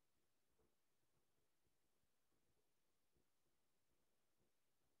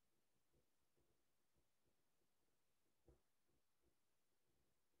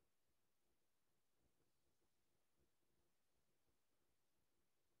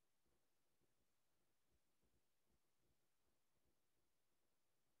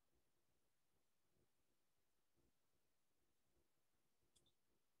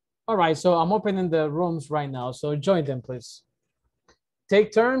 All right, so I'm opening the rooms right now, so join them, please.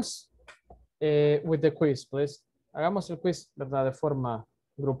 Take turns with the quiz, please. Hagamos el quiz, ¿verdad? De forma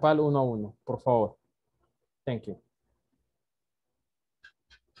grupal 1 a 1, por favor. Thank you.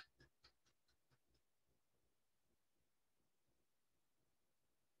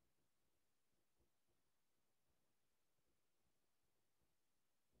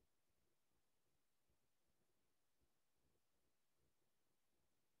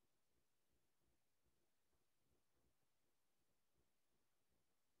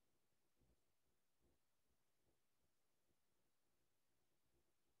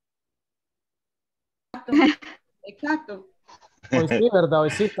 Exacto. Hoy sí, ¿verdad? Hoy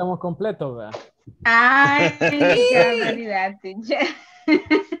sí estamos completos, ¿verdad? Ay, qué realidad, teacher.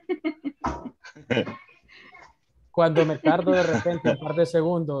 Cuando me tardo de repente un par de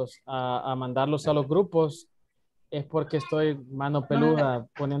segundos a mandarlos a los grupos, es porque estoy mano peluda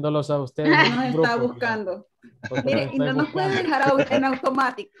poniéndolos a ustedes en Nos el está grupo. buscando. Porque Mire, los y estoy no nos puede buscando. dejar en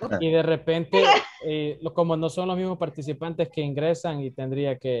automático. Y de repente, como no son los mismos participantes que ingresan, y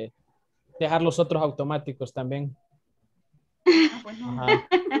tendría que dejar los otros automáticos también.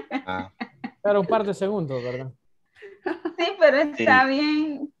 Ajá. Pero un par de segundos, ¿verdad? Sí, pero está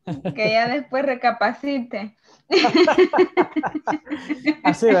bien que ella después recapacite.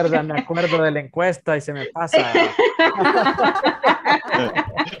 Así, ¿verdad? Me acuerdo de la encuesta y se me pasa.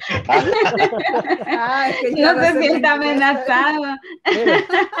 No se sienta amenazado.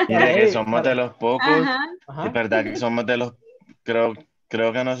 Mire que somos de los pocos, Ajá. es verdad que somos de los, creo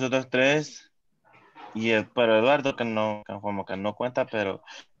que nosotros tres, y pero Eduardo que no, como que no cuenta, pero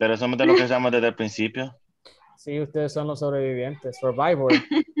somos de los que estamos desde el principio. Sí, ustedes son los sobrevivientes, survivor.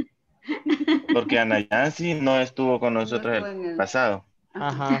 Porque Ana Yancy no estuvo con nosotros el pasado.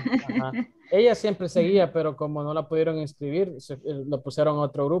 Ajá. Ella siempre seguía, pero como no la pudieron inscribir, lo pusieron a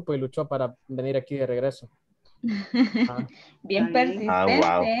otro grupo y luchó para venir aquí de regreso. Bien persistente.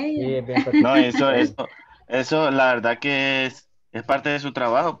 Wow. Ella. Sí, bien persistente. No, eso la verdad que es parte de su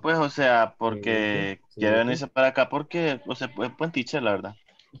trabajo, pues, o sea, porque quiere venirse para acá porque, o sea, es buen teacher, la verdad.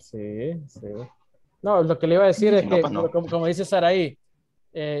 Sí. No, lo que le iba a decir es no, que, pues no. como dice Saraí,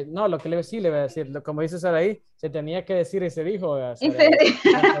 no, lo que le iba a decir, como dice Saraí, se tenía que decir y se dijo. Y se dijo.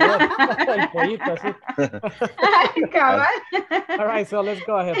 El pollito así. Ay, cabal. All right, so let's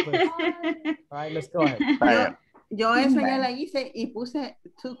go ahead, please. All right, let's go ahead. Yo esa ya la hice y puse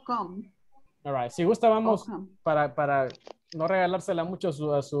to come. All right, si gusta vamos para no regalársela mucho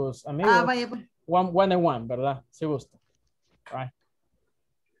a sus amigos. Vaya pues. One and one, ¿verdad? Si gusta. All right.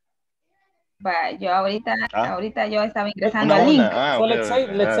 Va, yo ahorita yo estaba ingresando al link. So let's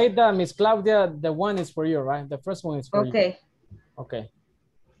say that Miss Claudia, the one is for you, right? The first one is for you. Okay.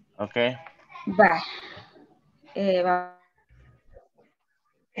 Va.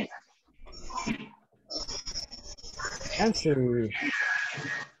 Answer.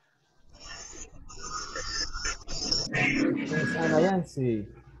 Yancy.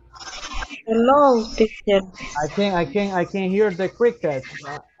 Hello, teacher. I can hear the cricket.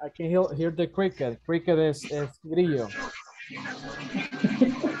 I can hear the cricket. Cricket es grillo.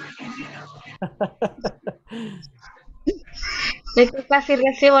 Es que casi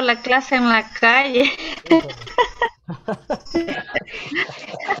recibo la clase en la calle.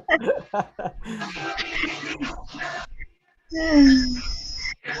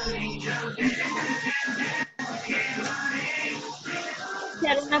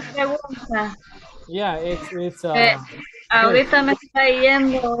 Quiero una pregunta. Yeah, it's Ahorita me está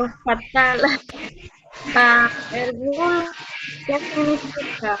yendo fatal. El wool, ¿qué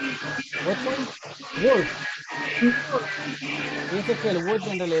significa? Wood. Dice que el wood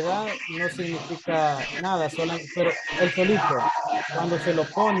en realidad no significa nada, pero el solito, cuando se lo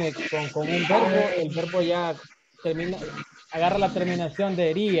pone con un verbo, el verbo ya termina, agarra la terminación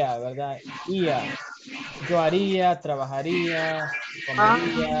de iría, ¿verdad? Iría. Yo haría, trabajaría,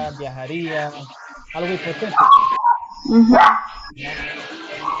 comería, viajaría, algo hipotético.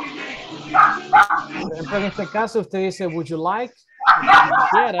 Por ejemplo, en este caso usted dice, would you like?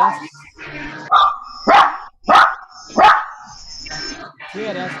 ¿Quieras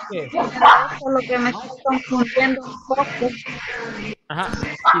qué? Eso es lo que me está confundiendo un poco. Ajá.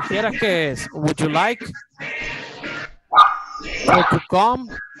 ¿Quisieras qué es? Would you like? Or to come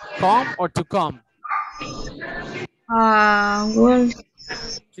or to come? Well,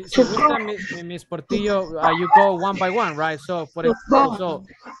 Si gusta Miss Portillo, you go one by one, right? So for example, so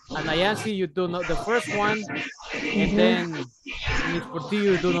Anayansi, you do the first one, and then Miss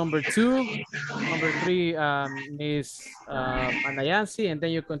Portillo, you do number 2, number 3, Miss Anayansi, and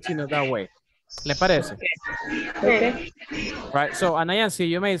then you continue that way. ¿Le parece? Okay. Right. So Anayansi,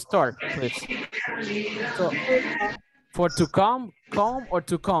 you may start, please. So for to come or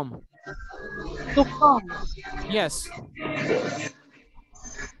to come? To come. Yes.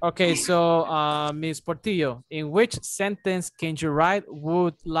 Okay, so Miss Portillo, in which sentence can you write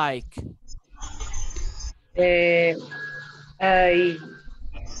would like? I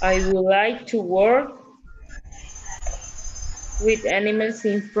would like to work with animals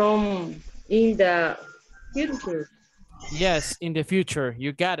in the future. Yes, in the future.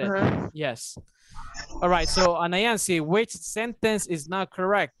 You got it. Yes. All right, so Anayansi, which sentence is not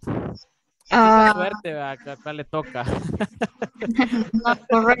correct? Suerte, acá le toca. Not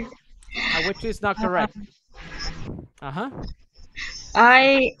correct. Which is not correct?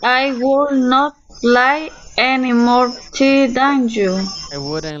 I would not like any more tea than you. I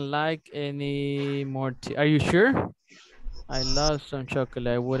wouldn't like any more tea. Are you sure? I love some chocolate.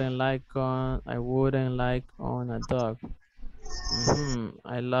 I wouldn't like on a dog.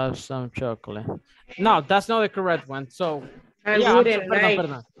 I love some chocolate. No, that's not the correct one. So,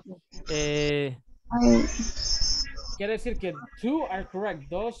 perdón. Quiere decir que two are correct.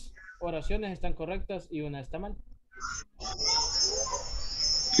 Dos oraciones están correctas y una está mal.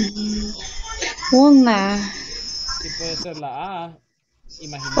 Una. Sí, puede ser la A.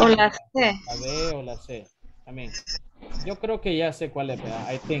 O la C. La B o la C. También. Yo creo que ya sé cuál es.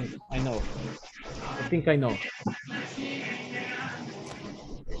 I think I know.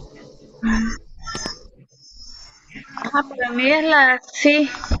 Para mí es la C.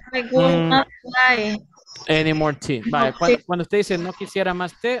 I would not like. Any more tea. Vale, cuando usted dice no quisiera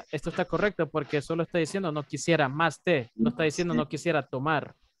más té, esto está correcto porque solo está diciendo no quisiera más té. No está diciendo no quisiera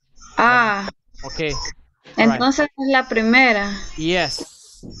tomar. Ok. Entonces es la primera.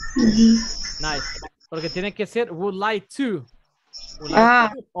 Yes. Nice. Porque tiene que ser would like to.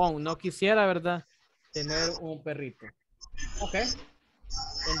 No quisiera, ¿verdad? Tener un perrito. Ok.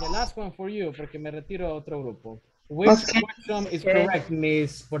 And the last one for you, porque me retiro a otro grupo. Which question is correct,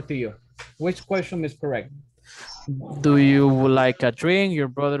 Miss Portillo? Which question is correct? Do you like a drink? Your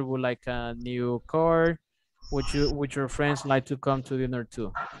brother would like a new car? Would your friends like to come to dinner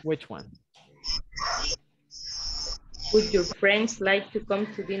too? Which one? Would your friends like to come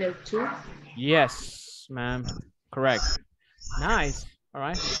to dinner too? Yes, ma'am. Correct. Nice. All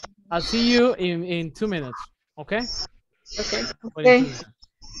right. I'll see you in 2 minutes. Okay? Okay.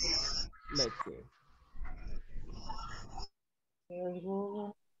 Let's see.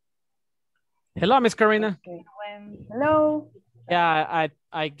 Hello, Miss Karina. Okay. Hello. Yeah,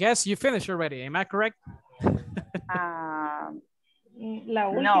 I guess you finished already. Am I correct?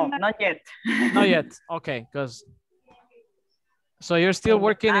 No, not yet. Not yet. Okay, because so you're still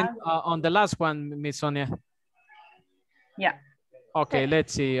working on the last one, Miss Sonia. Yeah. Okay,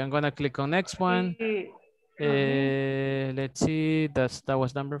 let's see. I'm gonna click on next one. Let's see. That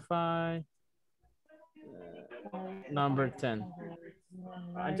was number 5. Number 10.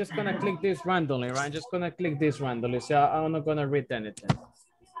 I'm just gonna click this randomly, right? I'm just gonna click this randomly. So I'm not gonna read anything.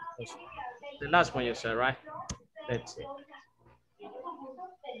 The last one you said, right? Let's see.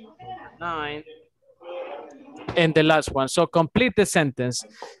 9. And the last one. So complete the sentence.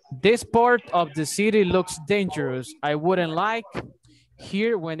 This part of the city looks dangerous. I wouldn't like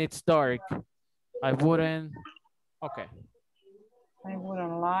here when it's dark. I wouldn't Okay. I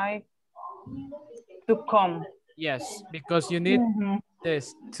wouldn't like to come. Yes, because you need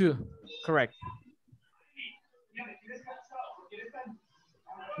this too. Correct.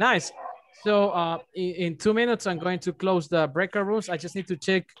 Nice. So in 2 minutes, I'm going to close the breakout rooms. I just need to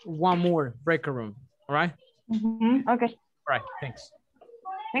check one more breakout room. All right? Okay. All right. Thanks.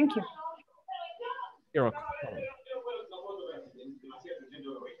 Thank you. You're welcome.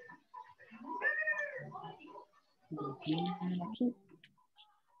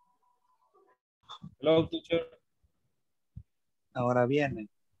 Hello, teacher. Ahora viene.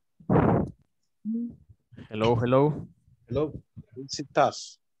 Hello, hello. Hello.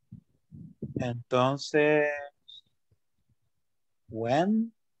 Visitas. Entonces,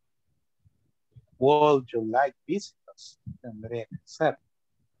 when would you like visitors? Tendría que ser.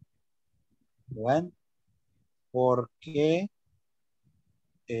 When, ¿por qué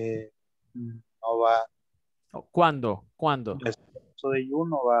no va? ¿Cuándo? ¿Cuándo? Eso de you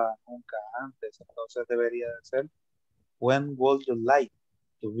no va nunca antes, entonces debería de ser when would you like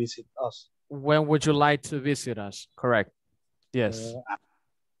to visit us? When would you like to visit us? Correct. Yes.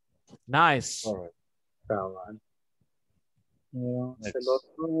 Nice. All right. El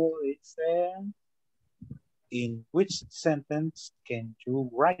otro dice, in which sentence can you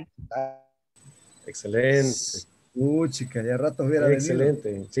write that? Excelente. Chica, ya rato hubiera venido.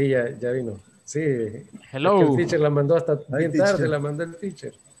 Excelente. Sí, ya vino. Sí. Hello. Es que el teacher la mandó hasta bien teacher. tarde, la mandó el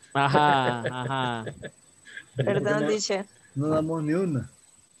teacher. Ajá, ajá. Perdón, teacher. No damos ni una.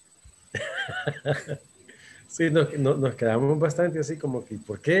 Sí, nos quedamos bastante así como que,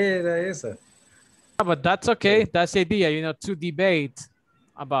 ¿por qué era esa? But that's okay. That's the idea, you know, to debate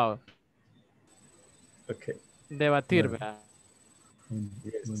about. Okay. Debatir, ¿verdad?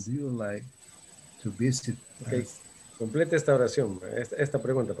 Would you like to visit Okay. us? Completa esta oración, esta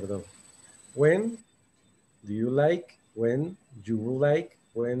pregunta, perdón. When do you like, when you would like,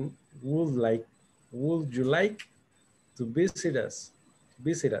 when would you like to visit us?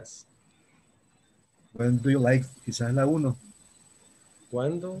 Visit us. When do you like? Quizás la 1.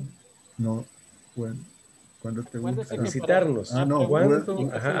 ¿Cuándo? No. Cuando te ¿Cuándo gusta. es que Visitarnos. para- ¿Cuándo?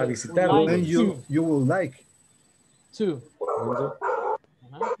 When- Ajá, a visitarnos. When you would like. To. ¿Cuándo?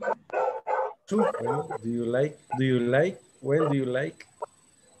 To. When do you like? Do you like? When do you like?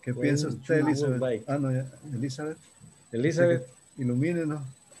 ¿Qué When piensa usted, you would Elizabeth? like. Ah, no, ya. Elizabeth. Elizabeth. Ilumínenos.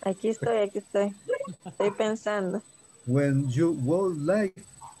 Aquí estoy. Estoy pensando. When you would like.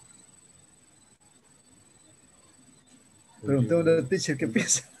 Preguntémosle al teacher qué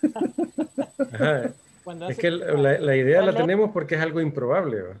piensa. Ajá. Cuando Es hace- que la idea la ¿Cuál es? tenemos porque es algo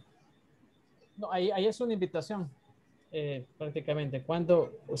improbable, ¿va? No, ahí es una invitación, prácticamente.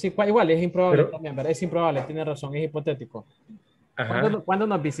 Cuando, sí, igual es improbable Pero- también, ¿verdad? Es improbable, tiene razón, es hipotético. Ajá. ¿Cuándo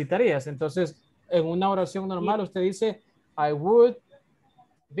nos visitarías? Entonces, en una oración normal, usted dice, I would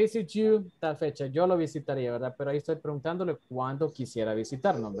visit you tal fecha. Yo lo visitaría, ¿verdad? Pero ahí estoy preguntándole cuándo quisiera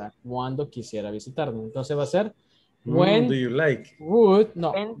visitarnos, ¿verdad? ¿Cuándo quisiera visitarnos? Entonces va a ser, when do you like? would,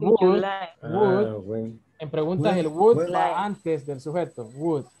 no, When do you would, like? would. When En preguntas, el When- would when- va antes del sujeto.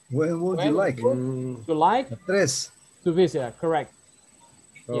 Would. When would When you like? would you like 3. to visit? Correct.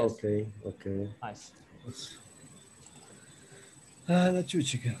 Yes. Okay. Nice. Ah, la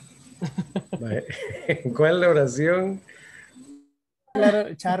chuchica. Vale. ¿Cuál es la oración?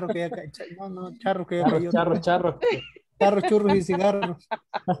 Claro, charro que ya charro que ya cayó. Charro. Charro, churros y cigarros.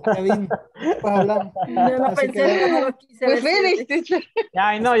 Ya vino. Pues hablamos. Yo lo Así pensé, que- pero no lo quise We decir. finished, teacher.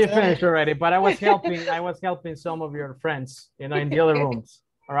 Yeah, I know you finished already, but I was helping some of your friends, you know, in the other rooms.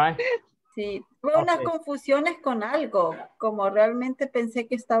 All right. Sí, tuve unas Ok. confusiones con algo. Como realmente pensé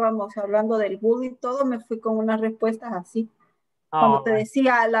que estábamos hablando del would y todo, me fui con unas respuestas así. Cuando te right.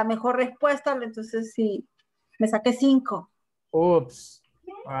 decía la mejor respuesta, entonces sí, me saqué 5. Oops.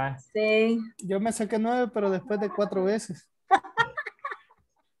 All right. Sí. Yo me saqué 9, pero después de 4 veces.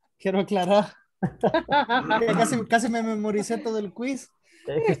 Quiero aclarar. Que casi me memoricé todo el quiz.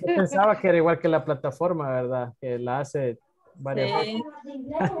 Es que usted pensaba que era igual que la plataforma, ¿verdad? Que la hace varias veces.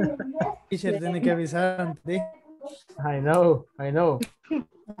 Teacher tiene que avisar antes. I know.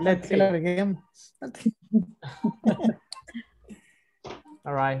 Let's Que la see. reguemos.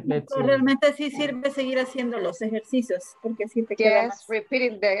 All right, let's see. Realmente sí sirve seguir haciendo los ejercicios, porque sí te queda Yes, más.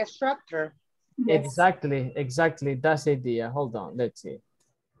 repeating the structure. Yes. Exactly. That's the idea. Hold on, let's see.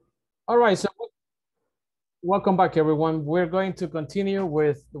 All right, so welcome back, everyone. We're going to continue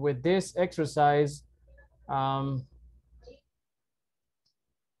with this exercise. And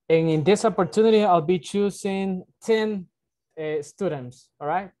in this opportunity, I'll be choosing 10 students, all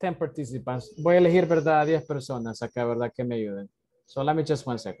right? 10 participants. Voy a elegir, ¿verdad? 10 personas acá, ¿verdad? Que me ayuden. So let me just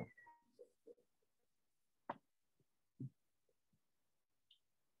 1 second.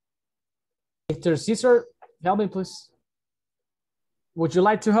 Mr. Caesar, help me, please. Would you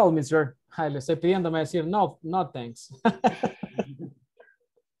like to help me, sir? Ay, le estoy pidiéndome decir no, no thanks.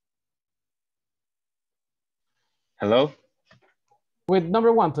 Hello. With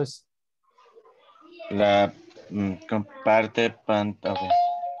number 1, please. La comparte pantalla.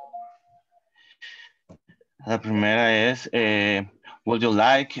 La primera es, would you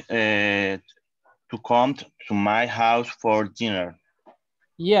like to come to my house for dinner?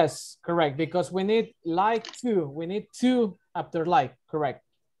 Yes, correct. Because we need like to. We need to after like, correct.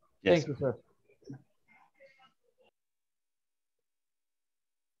 Yes. Thank you, sir.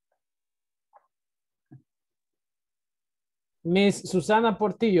 Miss Susana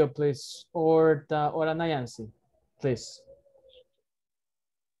Portillo, please, or Ana Yancy, please.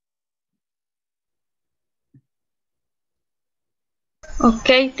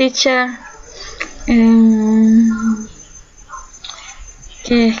 Okay, teacher.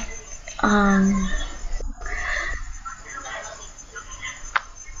 Okay.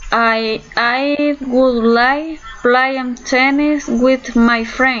 I would like playing tennis with my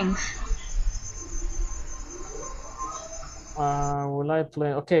friends. Will I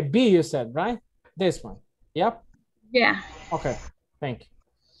play? Okay, B you said, right? This one. Yep. Yeah. Okay, thank you.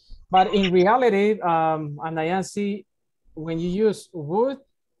 But in reality, Ana Yancy, when you use would,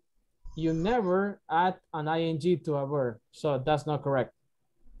 you never add an ing to a verb. So that's not correct.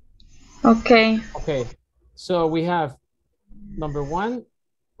 Okay. Okay, so we have number 1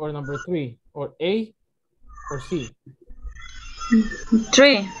 or number 3 or A or C.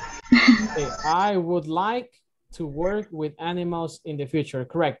 3. Okay, I would like to work with animals in the future.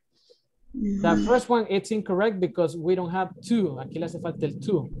 Correct. The first one, it's incorrect because we don't have to. Aquí le hace falta el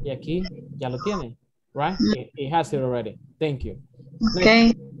to. Y aquí ya lo tiene. Right? It has it already. Thank you.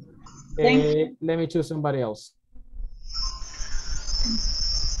 Okay. Let me choose somebody else.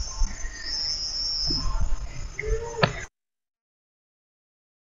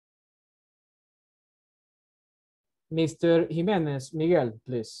 Mr. Jimenez, Miguel,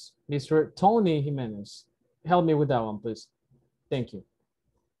 please. Mr. Tony Jimenez, help me with that one, please. Thank you.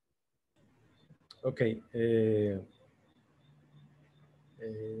 Okay.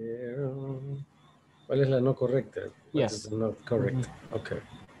 ¿Cuál es la no correcta? What Yes. is not correct? Okay.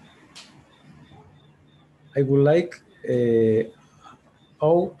 I would like a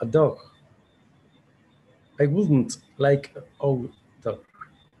dog. I wouldn't like a dog.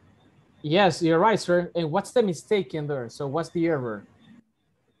 Yes, you're right, sir. And what's the mistake in there? So what's the error?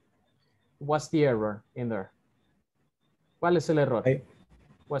 What's the error in there? ¿Cuál es el error?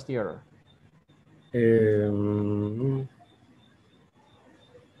 What's the error?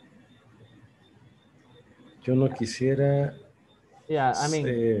 Yo no quisiera. Yeah, I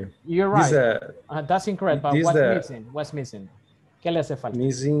mean, you're right. That's incorrect, but what's missing? What's missing? ¿Qué le hace falta?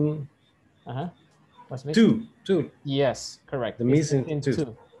 Missing. What's missing? Two. Yes, correct. The missing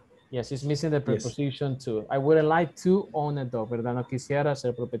two. Yes, it's missing the preposition to. I wouldn't like to own a dog, ¿verdad? No quisiera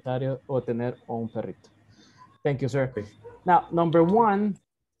ser propietario o tener un perrito. Thank you, sir. Okay. Now, number 1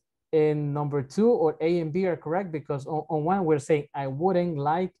 and number 2 or A and B are correct because on 1 we're saying I wouldn't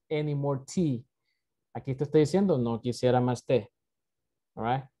like any more tea. Aquí te estoy diciendo no quisiera más té. All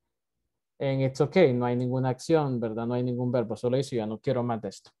right? And it's okay, no hay ninguna acción, ¿verdad? No hay ningún verbo, solo dice ya no quiero más de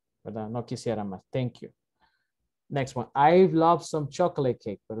esto, ¿verdad? No quisiera más. Thank you. Next one, I love some chocolate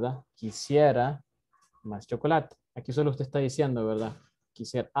cake, ¿verdad? Quisiera más chocolate. Aquí solo usted está diciendo, ¿verdad?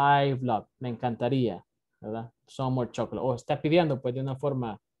 Quisiera, I love, me encantaría, ¿verdad? Some more chocolate. O está pidiendo, pues, de una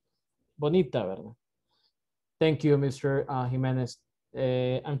forma bonita, ¿verdad? Thank you, Mr. Jimenez.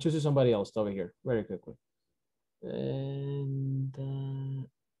 I'm choosing somebody else over here, very quickly. And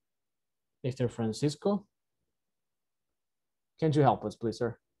Mr. Francisco, can you help us, please,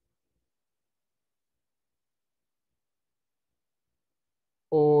 sir?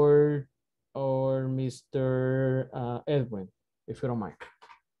 Or Mr. Edwin, if you don't mind.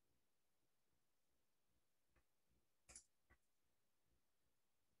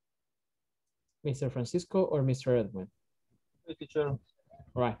 Mr. Francisco or Mr. Edwin? Hey, teacher. All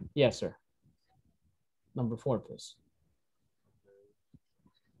right. Yes, sir. Number 4, please.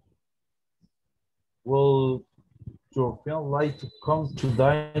 Will your friend like to come to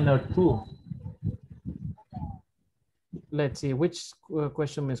dinner too? Let's see, which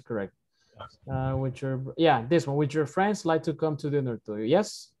question is correct? This one. Would your friends like to come to dinner too?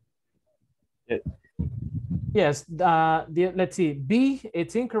 Yes? Yes. Let's see. B,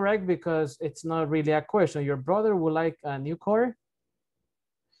 it's incorrect because it's not really a question. Your brother would like a new car?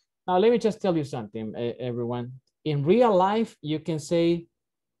 Now, let me just tell you something, everyone. In real life, you can say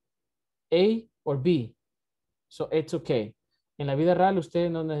A or B. So it's okay. En la vida real usted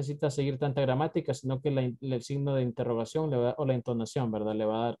no necesita seguir tanta gramática, sino que el signo de interrogación le va, o la entonación, ¿verdad? Le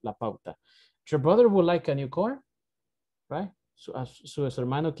va a dar la pauta. Your brother would like a new car, right? Su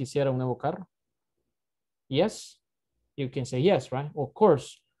hermano quisiera un nuevo carro. Yes, you can say yes, right? Of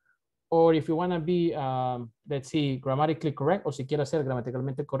course. Or if you want to be, let's see, grammatically correct, o si quiere ser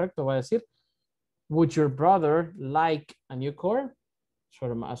gramaticalmente correcto, va a decir, would your brother like a new car?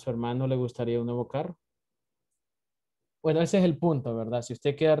 A su hermano le gustaría un nuevo carro. Bueno, ese es el punto, ¿verdad? Si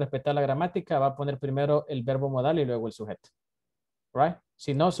usted quiere respetar la gramática, va a poner primero el verbo modal y luego el sujeto. Right?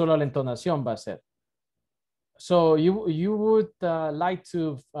 Si no, solo la entonación va a ser. So, you would like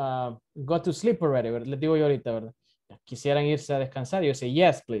to go to sleep already, ¿verdad? Les digo yo ahorita, ¿verdad? Quisieran irse a descansar. Yo say,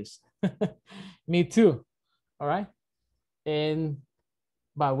 yes, please. Me too. All right?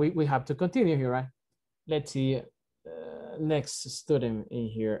 But we have to continue here, right? Let's see. Next student in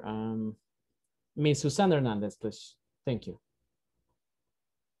here. Miss Susana Hernandez, please. Thank you.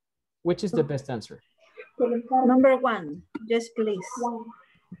 Which is the best answer? Number 1. Yes, please.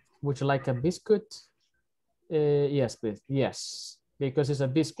 Would you like a biscuit? Yes, please. Yes, because it's a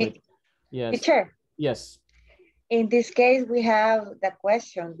biscuit. Yes. Teacher. Yes. In this case, we have the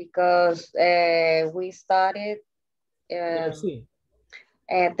question because we started the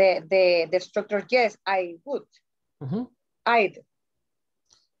structure. Yes, I would. I'd.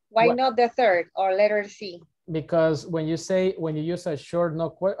 Why not the third or letter C? Because when you use a short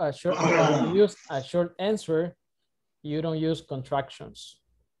answer, you don't use contractions.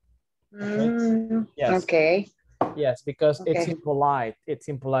 Okay. Yes. Okay. Yes, because it's impolite. It's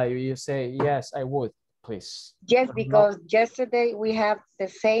impolite. You say, yes, I would, please. Yes, because yesterday we have the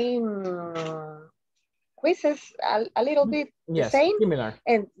same quizzes, a little bit the same. Similar.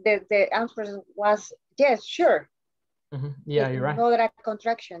 And the answer was, yes, sure. Yeah, you're right. Another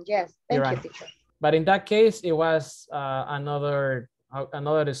contraction, yes. Thank you, teacher. But in that case, it was another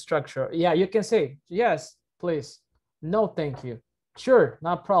structure. Yeah, you can say, yes, please. No, thank you. Sure,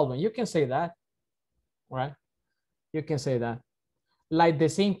 no problem. You can say that, right? You can say that. Like the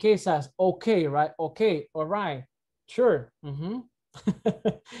same case as okay, right? Okay, all right, sure.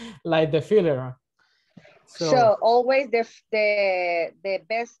 Like the filler. So always the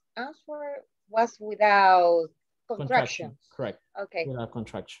best answer was without contraction. Correct. Okay. Without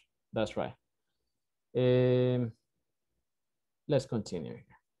contraction. That's right. Let's continue here.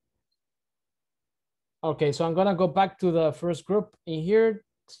 Okay, so I'm gonna go back to the first group in here.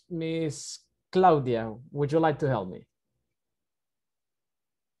 Miss Claudia, would you like to help me?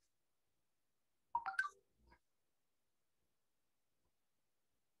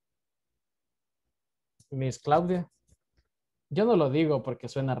 Miss Claudia. Yo no lo digo porque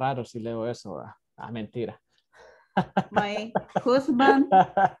suena raro si leo eso. Mentira. My husband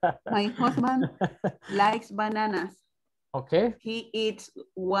likes bananas. Okay. He eats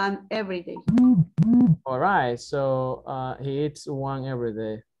one every day. All right. So he eats one every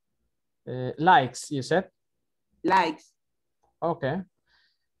day. Likes, you said? Likes. Okay.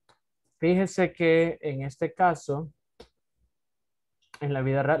 Fíjese que en este caso, en la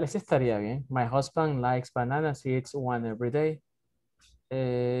vida real, ese estaría bien. My husband likes bananas. He eats one every day.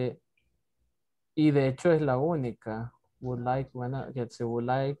 Y de hecho es la única. Would like to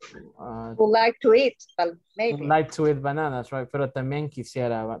eat, maybe. Would like to eat bananas, right? Pero también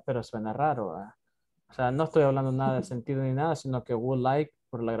quisiera, pero suena raro. O sea, no estoy hablando nada de sentido ni nada, sino que would like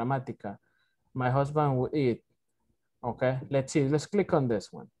por la gramática. My husband would eat. Okay, let's see. Let's click on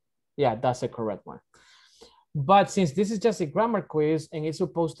this one. Yeah, that's the correct one. But since this is just a grammar quiz and it's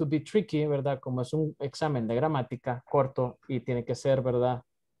supposed to be tricky, ¿verdad? Como es un examen de gramática corto y tiene que ser, ¿verdad?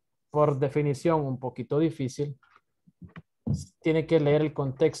 Por definición un poquito difícil, tiene que leer el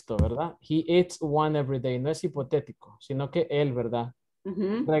contexto, ¿verdad? He eats one every day. No es hipotético, sino que él, ¿verdad?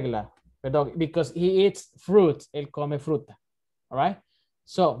 Regla, ¿verdad? Because he eats fruit. Él come fruta. All right?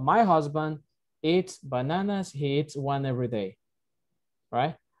 So, my husband eats bananas. He eats one every day. All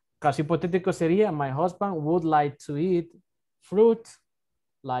right? Caso hipotético sería, my husband would like to eat fruit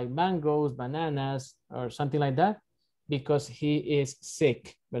like mangoes, bananas, or something like that. Because he is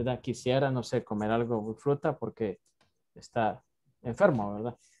sick, ¿verdad? Quisiera, no sé, comer algo de fruta porque está enfermo,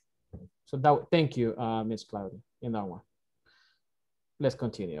 ¿verdad? So thank you, Miss Claudia, in that one. Let's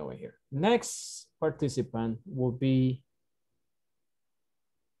continue over here. Next participant will be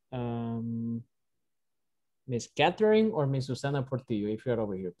Miss Catherine or Miss Susana Portillo, if you're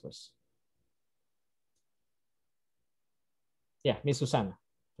over here, please. Yeah, Miss Susana,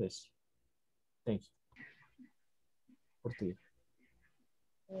 please. Thank you. Portillo.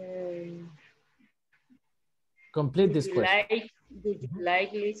 Complete this question. Did you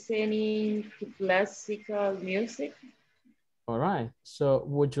like listening to classical music? All right. So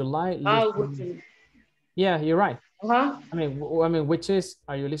would you like Would listen? you? Yeah, you're right. Uh-huh. I mean, which is,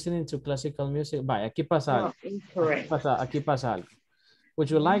 are you listening to classical music? Vaya, aquí pasa algo. No, incorrect. Aquí pasa algo. Would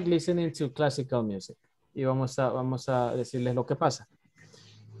you like listening to classical music? Y vamos a decirles lo que pasa.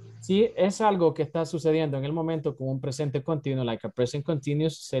 Si es algo que está sucediendo en el momento con un presente continuo, like a present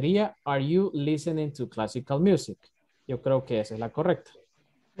continuous, sería, are you listening to classical music? Yo creo que esa es la correcta.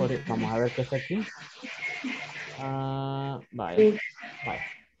 Vamos a ver qué está aquí. Vaya.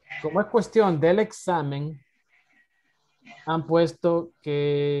 Como es cuestión del examen, han puesto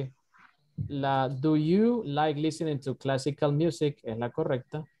que la do you like listening to classical music es la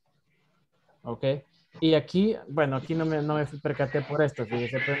correcta. Ok. Y aquí, bueno, aquí no me percaté por esto,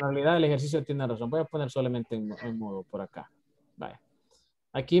 fíjese, pero en realidad el ejercicio tiene razón. Voy a poner solamente en modo por acá. Vaya.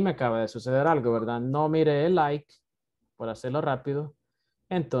 Aquí me acaba de suceder algo, ¿verdad? No mire el like por hacerlo rápido.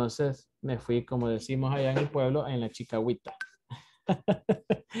 Entonces me fui, como decimos allá en el pueblo, en la chicahuita.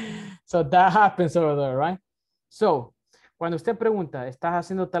 So that happens over there, right? So, cuando usted pregunta, ¿estás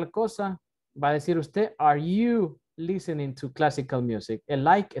haciendo tal cosa? Va a decir usted, are you listening to classical music? El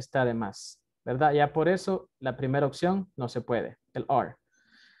like está de más, ¿verdad? Ya por eso la primera opción no se puede, el are.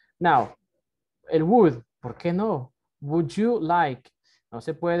 Now, el would, ¿por qué no? Would you like? No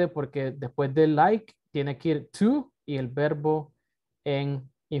se puede porque después del like tiene que ir to y el verbo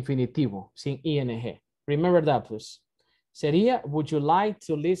en infinitivo, sin ing. Remember that, please. Sería, would you like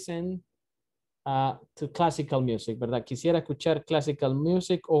to listen to classical music, ¿verdad? Quisiera escuchar classical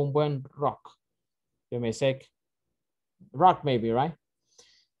music o un buen rock. You may say rock maybe, right?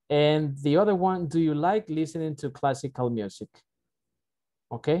 And the other one, do you like listening to classical music?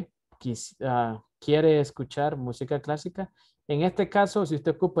 Okay. ¿Quiere escuchar música clásica? En este caso, si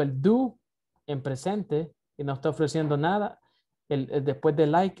usted ocupa el do en presente y no está ofreciendo nada, después de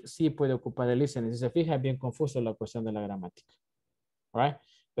like sí puede ocupar el listening. Si se fija, es bien confuso la cuestión de la gramática. Right?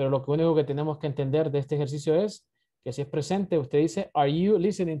 Pero lo único que tenemos que entender de este ejercicio es que si es presente, usted dice, are you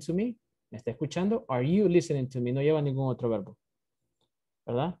listening to me? ¿Me está escuchando? Are you listening to me? No lleva ningún otro verbo.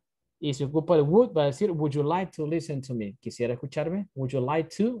 ¿Verdad? Y si ocupa el would, va a decir, would you like to listen to me? ¿Quisiera escucharme? Would you like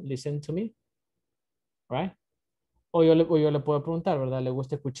to listen to me? Right? O yo le puedo preguntar, ¿verdad? ¿Le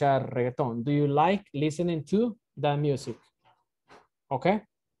gusta escuchar reggaetón? Do you like listening to that music? Okay?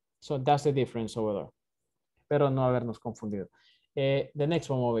 So that's the difference over there. Pero no habernos confundido. The next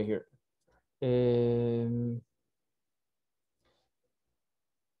one over here.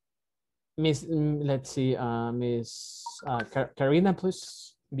 Let's see, Miss Karina,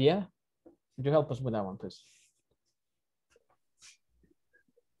 please. Yeah, could you help us with that one, please?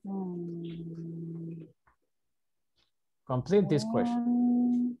 Complete this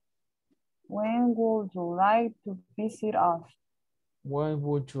question. When would you like to visit us? When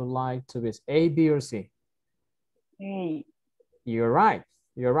would you like to visit? A, B, or C? A. You're right.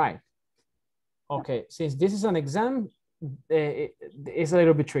 You're right. Okay, since this is an exam, it's a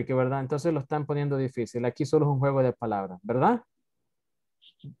little bit tricky, ¿verdad? Entonces lo están poniendo difícil. Aquí solo es un juego de palabras, ¿verdad?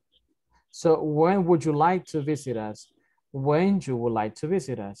 So, when would you like to visit us? When you would like to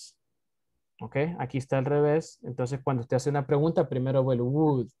visit us. Ok, aquí está al revés. Entonces, cuando usted hace una pregunta, primero va el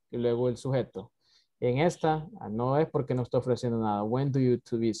would y luego el sujeto. En esta, no es porque no está ofreciendo nada. When do you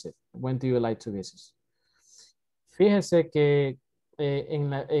to visit? When do you like to visit? Fíjese que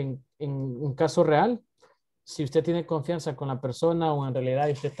en un caso real, si usted tiene confianza con la persona o en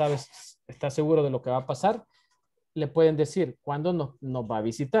realidad usted está seguro de lo que va a pasar, le pueden decir, ¿cuándo nos va a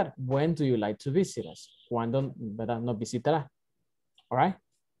visitar? When do you like to visit us? ¿Cuándo, verdad, nos visitará? All right.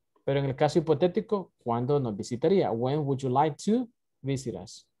 Pero en el caso hipotético, ¿cuándo nos visitaría? When would you like to visit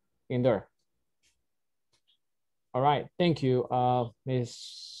us? In there. All right. Thank you,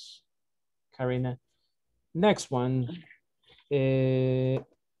 Miss Karina. Next one.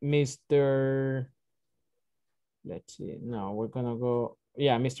 Mr. Let's see. No, we're going to go.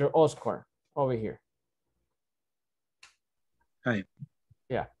 Yeah, Mr. Oscar over here. Hi.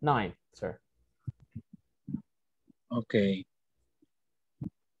 Yeah, 9, sir. Okay.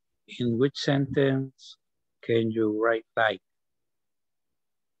 In which sentence can you write like?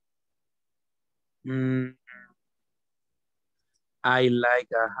 I like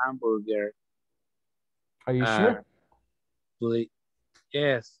a hamburger. Are you sure?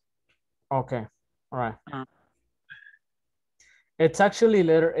 Yes. Okay. All right. It's actually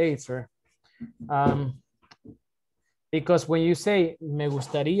letter A, sir. Because when you say me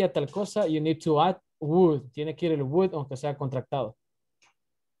gustaría tal cosa, you need to add would. Tiene que ir el would aunque sea contractado.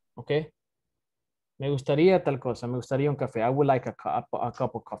 Ok. Me gustaría tal cosa. Me gustaría un café. I would like a cup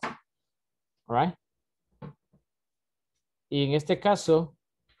of coffee. All right. Y en este caso,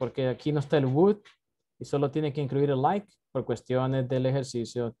 porque aquí no está el would, y solo tiene que incluir el like. Por cuestiones del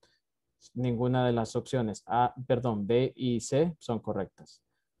ejercicio, ninguna de las opciones B y C son correctas.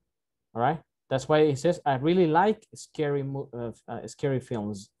 All right? That's why it says, I really like scary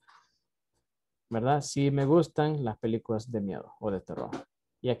films. ¿Verdad? Sí me gustan las películas de miedo o de terror.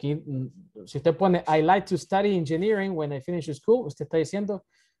 Y aquí, si usted pone, I like to study engineering when I finish school, usted está diciendo,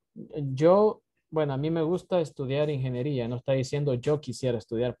 a mí me gusta estudiar ingeniería. No está diciendo, yo quisiera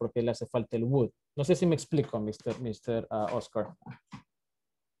estudiar porque le hace falta el would. No sé si me explico, Mr. Oscar.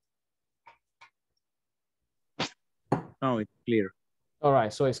 No, it's clear. All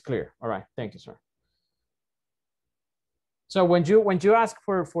right, so it's clear. All right, thank you, sir. So when you ask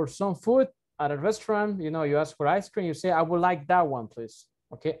for some food at a restaurant, you ask for ice cream, you say, I would like that one, please.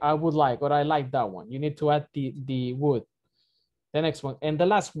 Okay, I would like, or I like that one. You need to add the would. The next one, and the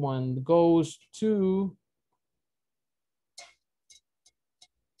last one goes to,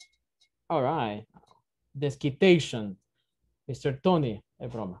 all right, desquitation. Mr. Tony, es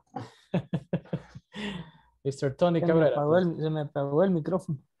broma. Mr. Tony Cabrera. Se me apagó el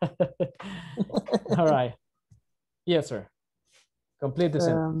micrófono. All right. Yes, sir. Complete the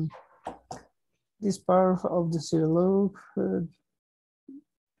sentence. This part of the city look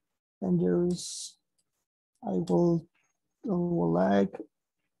dangerous. I would like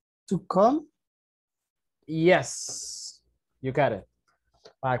to come. Yes, you got it.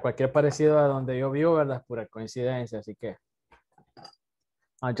 Cualquier parecido a donde yo vivo, ¿verdad? Es pura coincidencia, así que.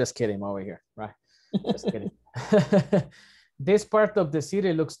 I'm just kidding over here, right? Just kidding. This part of the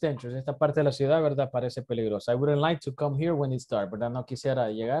city looks dangerous. Esta parte de la ciudad, ¿verdad? Parece peligrosa. I wouldn't like to come here when it's dark, ¿verdad? No quisiera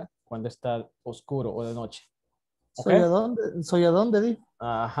llegar cuando está oscuro o de noche. Okay? ¿Soy a dónde, di?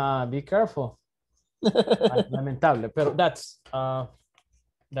 Ajá, be careful. Lamentable, pero that's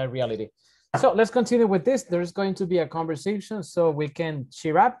the reality. So let's continue with this. There's going to be a conversation so we can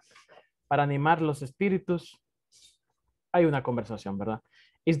cheer up para animar los espíritus. Hay una conversación, ¿verdad?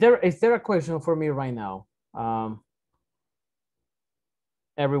 Is there a question for me right now?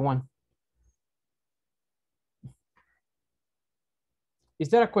 Everyone? Is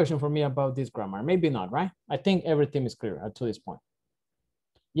there a question for me about this grammar? Maybe not, right? I think everything is clear up to this point.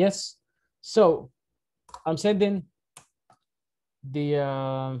 Yes. So I'm sending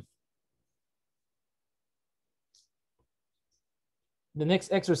the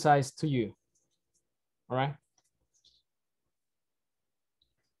next exercise to you. All right.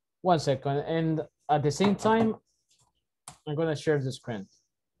 One second. And at the same time, I'm going to share the screen.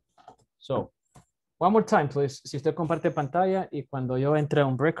 So, one more time, please. Si usted comparte pantalla y cuando yo entre a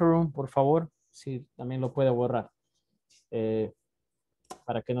un break room, por favor, si también lo puede borrar.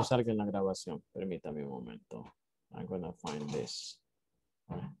 Para que no salga en la grabación. Permítame un momento. I'm going to find this.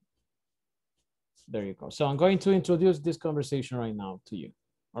 Right. There you go. So I'm going to introduce this conversation right now to you.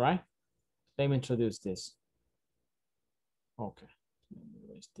 All right? Let me introduce this. Okay. Let me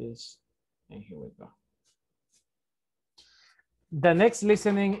erase this. And here we go. The next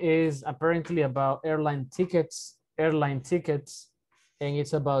listening is apparently about airline tickets, and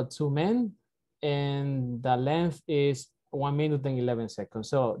it's about 2 men, and the length is 1 minute and 11 seconds.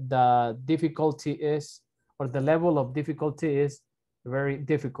 So the difficulty is, or the level of difficulty is very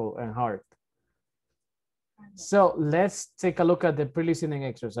difficult and hard. So let's take a look at the pre-listening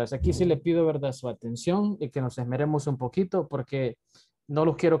exercise. Aquí sí le pido, ¿verdad?, su atención y que nos esmeremos un poquito porque no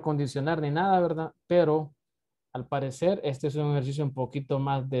los quiero condicionar ni nada, ¿verdad? Pero al parecer, este es un ejercicio un poquito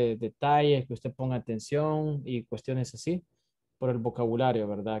más de detalles, que usted ponga atención y cuestiones así, por el vocabulario,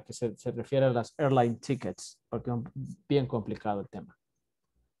 ¿verdad? Que se refiere a las airline tickets, porque es bien complicado el tema.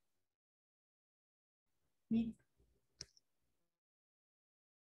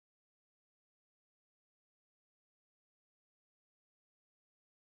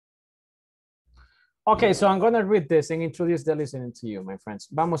 Okay, so I'm going to read this and introduce the listening to you, my friends.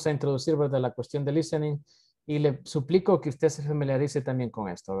 Vamos a introducir, ¿verdad?, la cuestión de listening y le suplico que usted se familiarice también con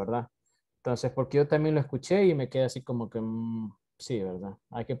esto, ¿verdad? Entonces, porque yo también lo escuché y me quedé así como que, sí, ¿verdad?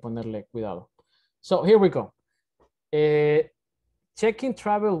 Hay que ponerle cuidado. So, here we go. Checking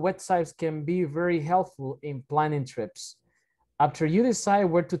travel websites can be very helpful in planning trips. After you decide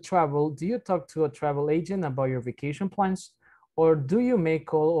where to travel, do you talk to a travel agent about your vacation plans? Or do you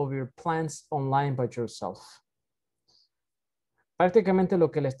make all of your plans online by yourself? Prácticamente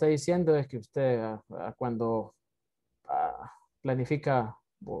lo que le está diciendo es que usted cuando planifica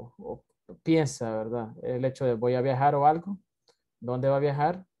o piensa, ¿verdad?, el hecho de voy a viajar o algo, ¿dónde va a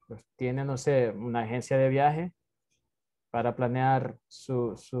viajar? Pues tiene, no sé, una agencia de viaje para planear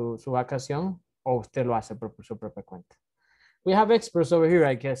su vacación, o usted lo hace por su propia cuenta. We have experts over here,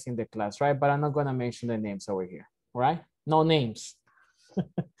 I guess, in the class, right? But I'm not going to mention the names over here, all right? No names.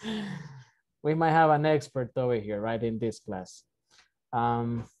 we might have an expert over here, right, in this class.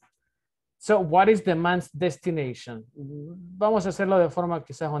 So what is the man's destination? Vamos a hacerlo de forma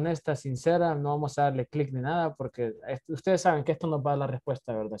quizás honesta, sincera. No vamos a darle clic ni nada porque ustedes saben que esto nos va a dar la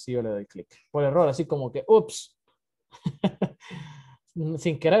respuesta, ¿verdad? Si yo le doy clic. Por error, así como que, ups.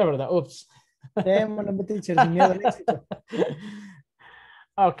 Sin querer, ¿verdad? Ups.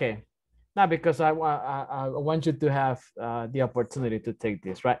 Okay. Now, because I want you to have the opportunity to take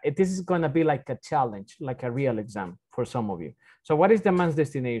this, right? This is going to be like a challenge, like a real exam for some of you. So what is the man's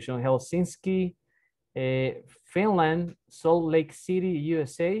destination? Helsinki, Finland, Salt Lake City,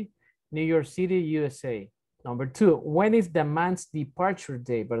 USA, New York City, USA. Number 2, when is the man's departure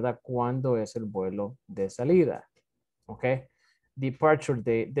day, ¿verdad? ¿Cuándo es el vuelo de salida? Okay. Departure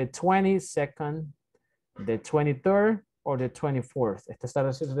day, the 22nd, the 23rd, or the 24th. Este está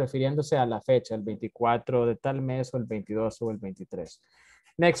refiriéndose a la fecha, el 24 de tal mes, o el 22 o el 23.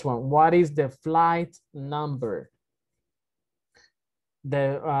 Next one, what is the flight number?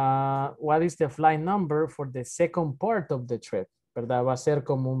 What is the flight number for the second part of the trip? ¿Verdad? Va a ser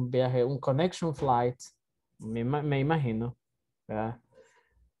como un viaje, un connection flight, me imagino, ¿verdad?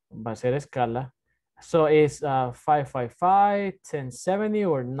 Va a ser escala. So it's 555, 1070,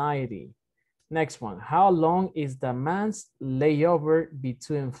 or 90. Next one, how long is the man's layover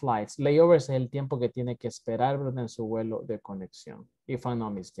between flights? Layover es el tiempo que tiene que esperar, ¿verdad? En su vuelo de conexión. If I'm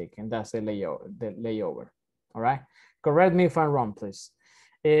not mistaken, that's the layover. All right. Correct me if I'm wrong, please.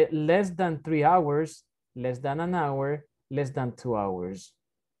 Less than 3 hours, less than an hour, less than 2 hours.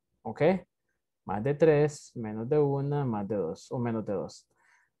 Okay. Más de 3, menos de 1, más de 2, o menos de 2.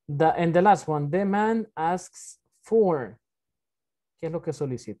 And the last one, the man asks for. ¿Qué es lo que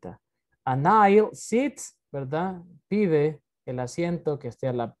solicita? An aisle seat, ¿verdad? Pide el asiento que esté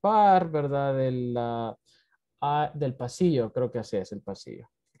a la par, ¿verdad? Del pasillo, creo que así es el pasillo.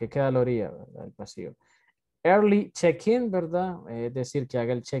 Que queda a la orilla, ¿verdad? El pasillo. Early check-in, ¿verdad? Es decir, que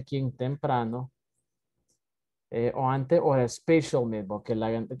haga el check-in temprano. O antes, o el special mismo, que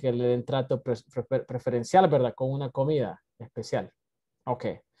le den trato preferencial, ¿verdad? Con una comida especial.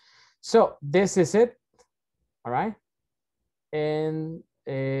 Okay. So, this is it. All right. And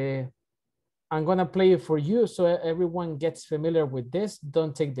I'm going to play it for you so everyone gets familiar with this.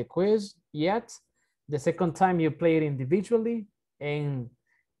 Don't take the quiz yet. The second time you play it individually. And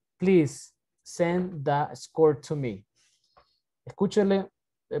please send the score to me. Escúchele,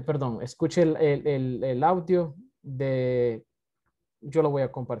 escuche el audio de... Yo lo voy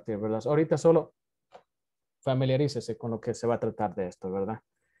a compartir, ¿verdad? Ahorita solo familiarícese con lo que se va a tratar de esto, ¿verdad?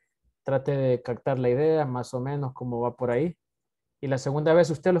 Trate de captar la idea, más o menos cómo va por ahí. Y la segunda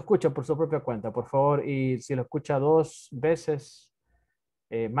vez usted lo escucha por su propia cuenta, por favor. Y si lo escucha 2 veces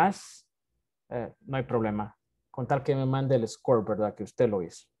más, no hay problema. Con tal que me mande el score, ¿verdad? Que usted lo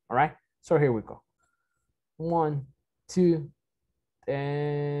hizo. All right? So here we go. 1, 2,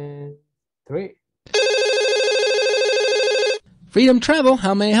 and 3. Freedom Travel,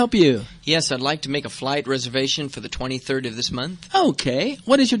 how may I help you? Yes, I'd like to make a flight reservation for the 23rd of this month. Okay,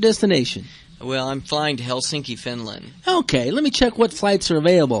 what is your destination? Well, I'm flying to Helsinki, Finland. Okay, let me check what flights are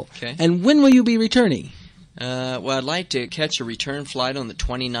available. Okay. And when will you be returning? Well, I'd like to catch a return flight on the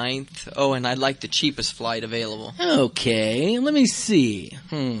 29th. Oh, and I'd like the cheapest flight available. Okay, let me see.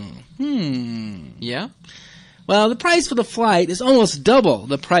 Yeah? Well, the price for the flight is almost double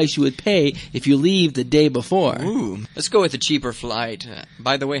the price you would pay if you leave the day before. Ooh, let's go with the cheaper flight.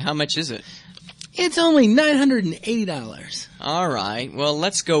 By the way, how much is it? It's only $980. All right, well,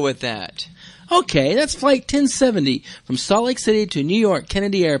 let's go with that. Okay, that's flight 1070 from Salt Lake City to New York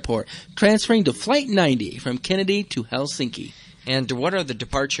Kennedy Airport, transferring to flight 90 from Kennedy to Helsinki. And what are the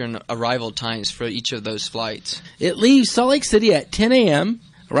departure and arrival times for each of those flights? It leaves Salt Lake City at 10 a.m.,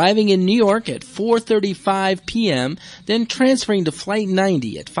 arriving in New York at 4:35 p.m., then transferring to flight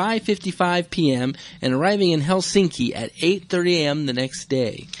 90 at 5:55 p.m., and arriving in Helsinki at 8:30 a.m. the next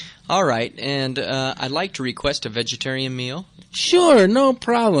day. All right, and I'd like to request a vegetarian meal. Sure, no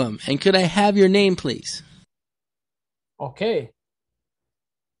problem. And could I have your name, please? Okay.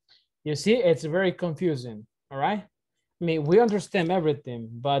 You see, it's very confusing, all right? I mean, we understand everything,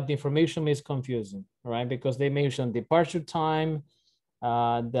 but the information is confusing, all right? Because they mentioned departure time,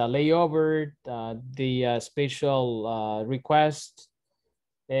 the layover, the special request,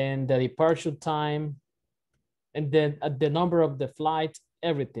 and the departure time, and then the number of the flight,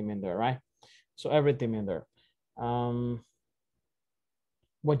 everything in there, right? So everything in there.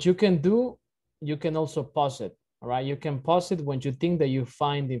 What you can do, you can also pause it, all right? You can pause it when you think that you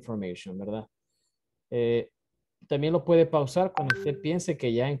find the information, ¿verdad? También lo puede pausar cuando usted piense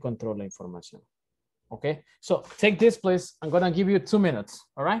que ya encontró la información. Okay, so take this, please. I'm going to give you 2 minutes,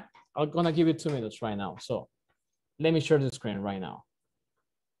 all right? I'm gonna give you 2 minutes right now. So let me share the screen right now.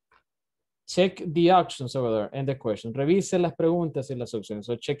 Check the options over there and the question. Revise las preguntas y las opciones.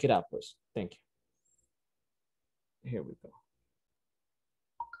 So check it out, please. Thank you. Here we go.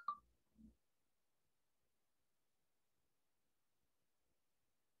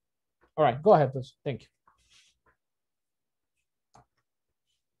 All right, go ahead, please. Thank you.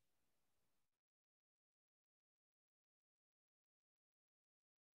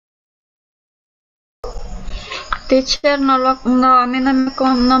 Teacher, no, a mí no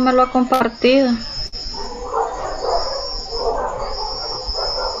me lo ha compartido.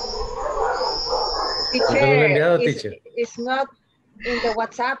 Teacher, it's not in the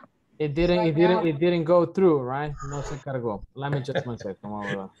WhatsApp. It didn't go through, right? No se cargó. Let me just one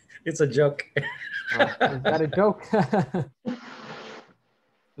second. It's a joke. Is that a joke?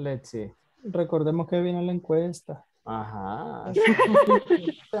 Let's see. Recordemos que viene la encuesta. Ajá.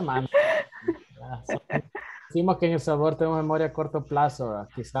 Decimos que en El Salvador tenemos memoria a corto plazo,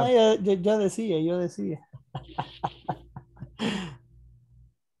 quizás. Yo decía.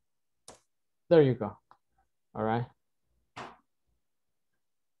 There you go. All right.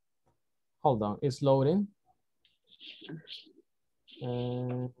 Hold on, it's loading.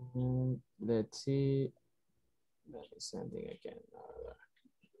 Let's see. Let me send it again.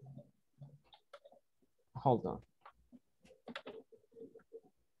 Hold on.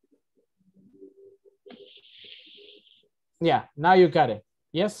 Yeah, now you got it.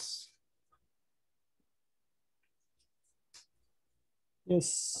 Yes.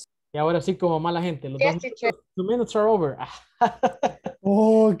 Yes. Y ahora sí, como mala gente. Los Yes, 2 minutes are over.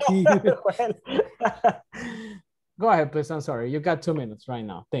 Okay. Go ahead, please. I'm sorry. You got 2 minutes right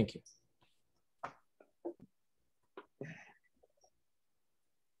now. Thank you.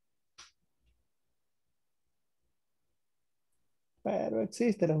 Pero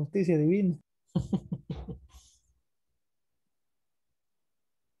existe la justicia divina.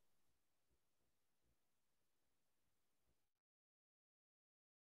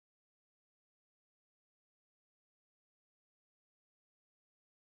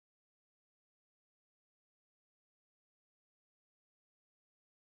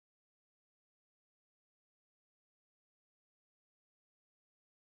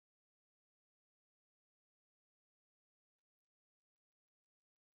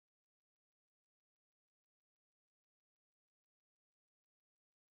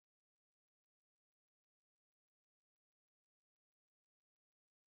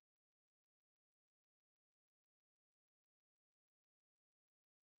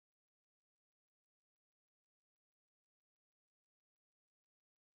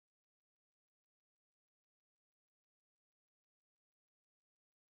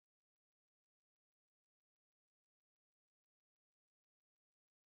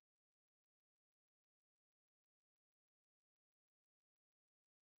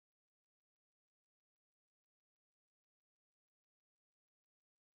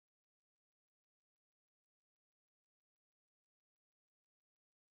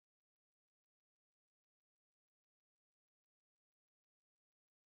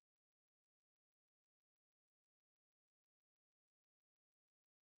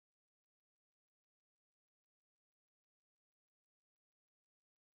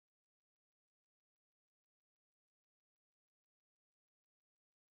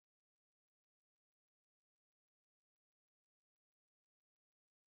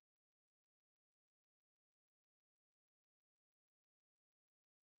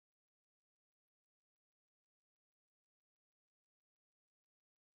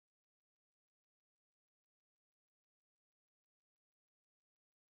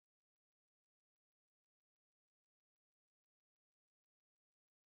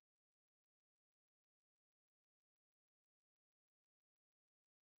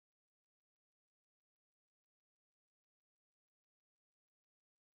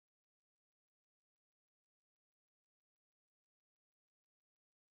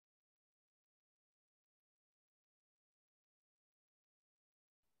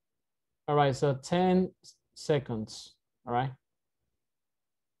 All right, so 10 seconds. All right.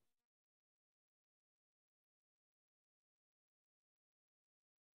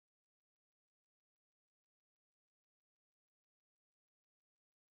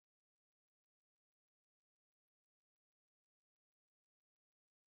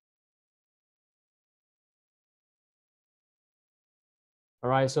 All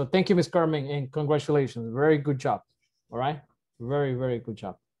right, so thank you, Ms. Carmen, and congratulations. Very good job. All right, very, very good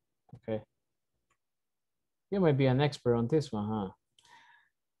job. Okay. You might be an expert on this one, huh?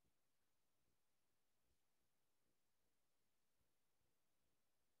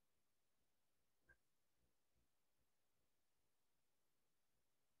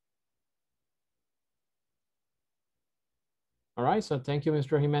 All right, so thank you,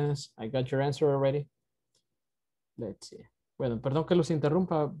 Mr. Jimenez. I got your answer already. Let's see. Bueno, perdón que los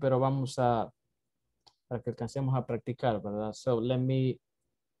interrumpa, pero vamos a, para que alcancemos a practicar, ¿verdad? So let me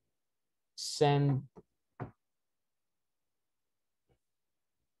send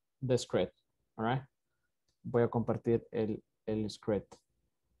the script, all right? Voy a compartir el script.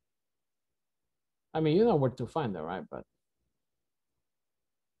 I mean, you know where to find it, right? But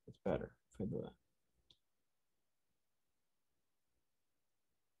it's better if I do that.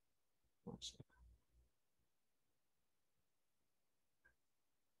 One second.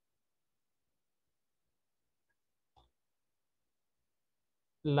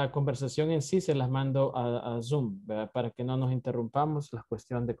 La conversación en sí se las mando a Zoom, ¿verdad? Para que no nos interrumpamos la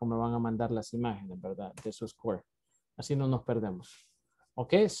cuestión de cómo van a mandar las imágenes, ¿verdad? De su score. Así no nos perdemos.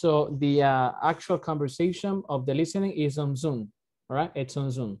 Okay, so the actual conversation of the listening is on Zoom. All right, it's on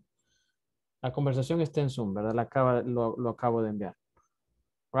Zoom. La conversación está en Zoom, ¿verdad? Lo acabo de enviar.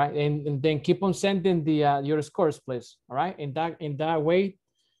 All right, and then keep on sending the your scores, please. All right, in that way,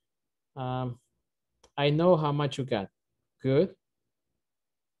 I know how much you got. Good.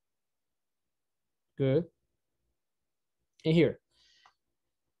 Good. And here,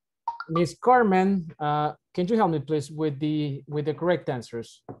 Miss Carmen, can you help me, please, with the correct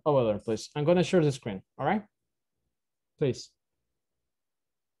answers over there, please? I'm going to share the screen. All right, please.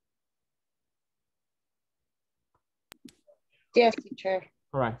 Yes, teacher.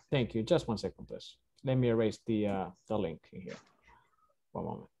 All right, thank you. Just one second, please. Let me erase the link in here. One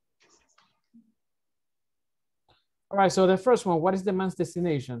moment. All right, so the first one, what is the man's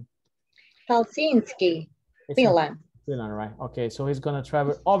destination? Helsinki, Finland. Finland, right? Okay, so he's gonna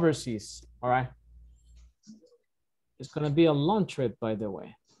travel overseas. All right. It's gonna be a long trip, by the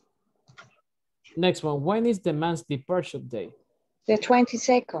way. Next one, when is the man's departure date? The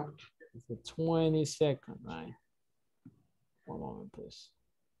 22nd. It's the 22nd, right? One moment, please.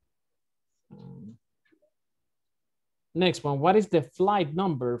 Next one, what is the flight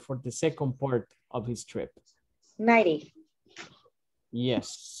number for the second part of his trip? 90.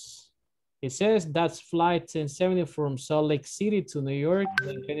 Yes. It says that's flight 1070 from Salt Lake City to New York,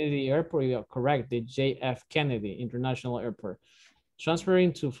 Kennedy Airport. You are correct, the JF Kennedy International Airport.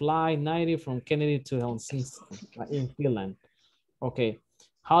 Transferring to fly 90 from Kennedy to Helsinki in Finland. Okay.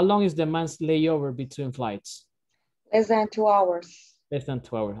 How long is the man's layover between flights? Less than 2 hours. Less than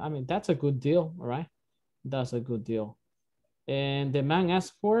 2 hours. I mean, that's a good deal, all right? That's a good deal. And the man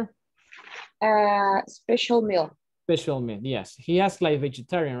asked for? Special meal. Special meal, yes. He asked like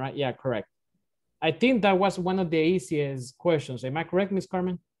vegetarian, right? Yeah, correct. I think that was one of the easiest questions. Am I correct, Miss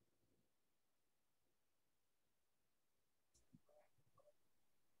Carmen?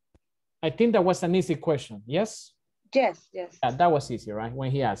 I think that was an easy question, yes? Yes, yes. Yeah, that was easy, right? When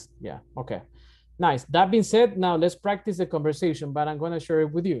he asked, yeah, okay. Nice. That being said, now let's practice the conversation, but I'm going to share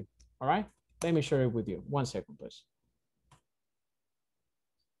it with you, all right? Let me share it with you. 1 second, please.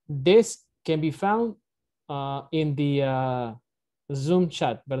 This can be found in the Zoom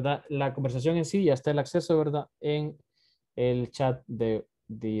chat, ¿verdad? La conversación en sí ya está el acceso, ¿verdad? En el chat de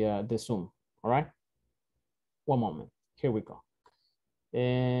Zoom, all right? One moment. Here we go.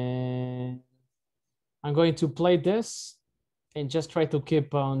 And I'm going to play this and just try to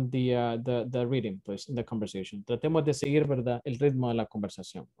keep on the reading, please, in the conversation. Tratemos de seguir, ¿verdad? El ritmo de la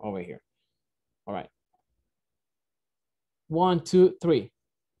conversación over here. All right. 1, 2, 3.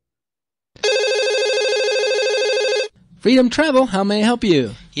 Freedom Travel, how may I help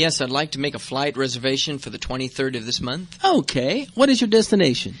you? Yes, I'd like to make a flight reservation for the 23rd of this month. Okay, what is your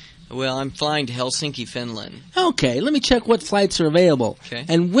destination? Well, I'm flying to Helsinki, Finland. Okay, let me check what flights are available. Okay.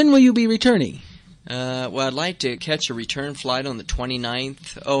 And when will you be returning? Well, I'd like to catch a return flight on the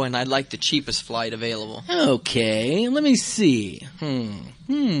 29th. Oh, and I'd like the cheapest flight available. Okay, let me see.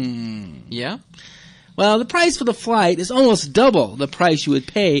 Yeah? Well, the price for the flight is almost double the price you would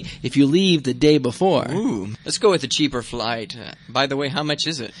pay if you leave the day before. Ooh, let's go with the cheaper flight. By the way, how much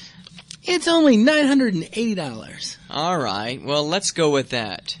is it? It's only $980. All right, well, let's go with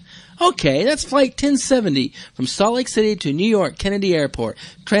that. Okay, that's flight 1070 from Salt Lake City to New York Kennedy Airport,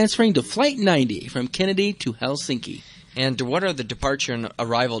 transferring to flight 90 from Kennedy to Helsinki. And what are the departure and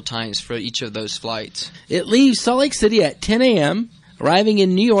arrival times for each of those flights? It leaves Salt Lake City at 10 a.m., arriving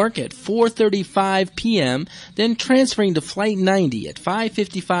in New York at 4:35 p.m., then transferring to flight 90 at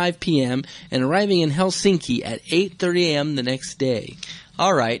 5:55 p.m., and arriving in Helsinki at 8:30 a.m. the next day.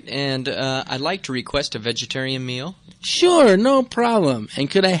 All right, and I'd like to request a vegetarian meal. Sure, no problem.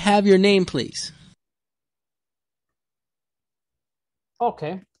 And could I have your name, please?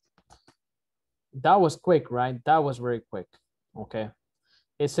 Okay. That was quick, right? That was very quick. Okay.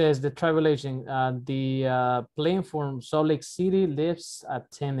 It says the travel agent, the plane from Salt Lake City leaves at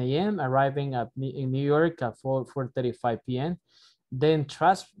 10 a.m., arriving in New York at 4:35 p.m., then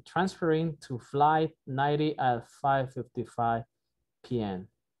transferring to flight 90 at 5:55 p.m.,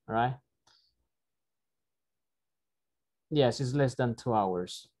 all right? Yes, it's less than 2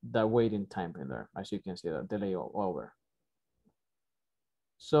 hours, the waiting time in there, as you can see, the delay over.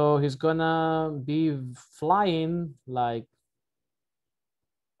 So he's gonna be flying like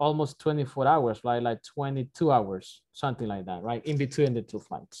almost 24 hours, right? Like 22 hours, something like that, right? In between the two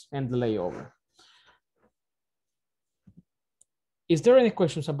flights and the layover. Is there any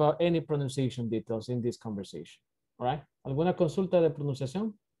questions about any pronunciation details in this conversation? All right. ¿Alguna consulta de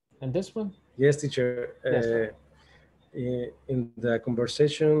pronunciación in this one? Yes, teacher. Yes, in the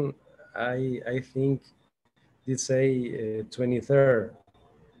conversation, I think did say 23rd,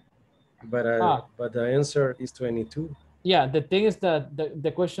 but the answer is 22. Yeah, the thing is that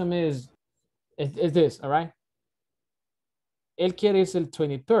the question is this, all right? Él quiere irse el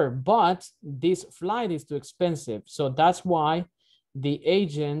 23rd, but this flight is too expensive. So that's why the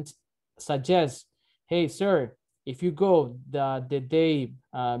agent suggests, hey, sir, if you go the day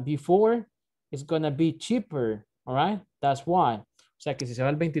before, it's going to be cheaper, all right? That's why. O sea, que si se va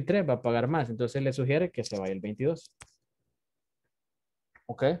el 23 va a pagar más. Entonces le sugiere que se vaya el 22.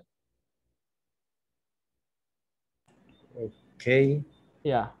 Okay. Ok.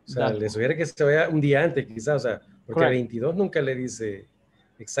 Yeah. O sea, le sugiere que se vaya un día antes, quizás, o sea, porque Correct. 22 nunca le dice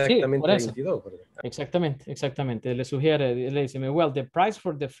exactamente Sí, 22. Exactamente, exactamente. Le sugiere, le dice, well, the price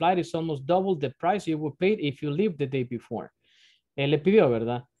for the flight is almost double the price you would pay if you leave the day before. Él le pidió,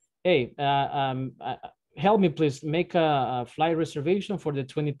 ¿verdad? Hey, help me please make a flight reservation for the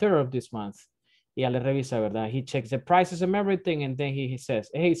 23rd of this month. Y ya le revisa, ¿verdad? He checks the prices and everything, and then he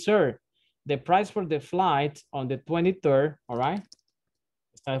says, hey, sir, the price for the flight on the 23rd, all right?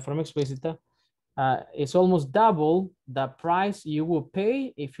 Está de forma explícita. It's almost double the price you will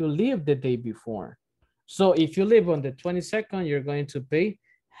pay if you leave the day before. So if you leave on the 22nd, you're going to pay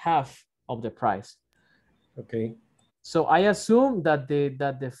half of the price. Okay. So I assume that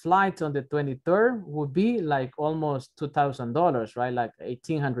the flight on the 23rd would be like almost $2,000, right? Like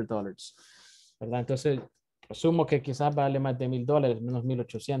 $1,800, ¿verdad? Entonces, asumo que quizás vale más de $1,000, menos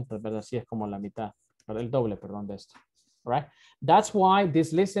 1,800, ¿verdad? Así es como la mitad, el doble, perdón, de esto. All right. That's why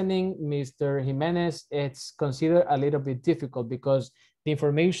this listening, Mr. Jimenez, it's considered a little bit difficult because the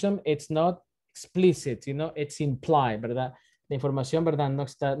information, it's not explicit, you know, it's implied, ¿verdad? La información, ¿verdad? No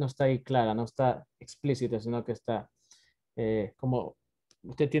está ahí clara, no está explícita, sino que está como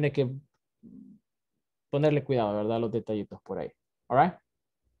usted tiene que ponerle cuidado, ¿verdad? Los detallitos por ahí. All right?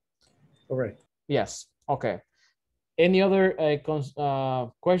 All right. Yes. Okay. Any other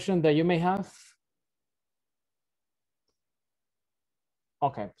question that you may have?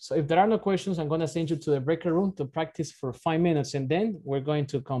 Okay, so if there are no questions, I'm going to send you to the breaker room to practice for 5 minutes, and then we're going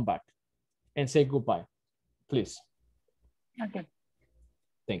to come back and say goodbye, please. Okay.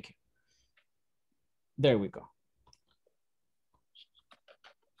 Thank you. There we go.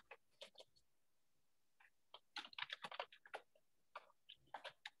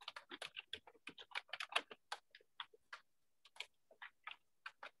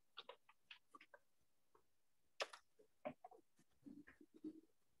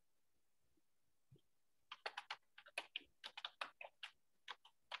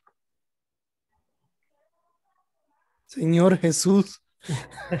 Señor Jesús.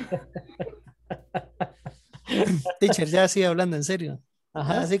 Teacher, ya sigue hablando en serio.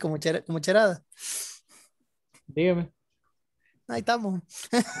 Ajá. Así como charada. Dígame. Ahí estamos.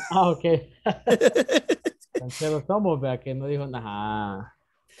 Ah, ok. Pero somos, vea, que no dijo nada.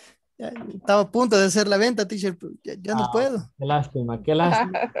 Estaba a punto de hacer la venta, teacher, pero ya no puedo. Qué lástima, qué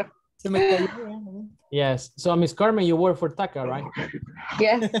lástima. Se me cayó. Yes. So, Miss Carmen, you work for TACA, right?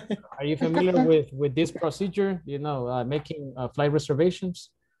 Yes. Are you familiar with this procedure? You know, making flight reservations?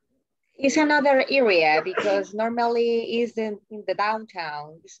 It's another area because normally is in the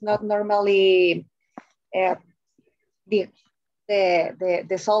downtown. It's not normally the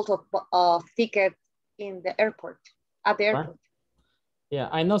salt of ticket in the airport, at the airport. Right. Yeah,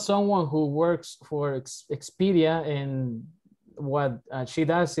 I know someone who works for Expedia, and what she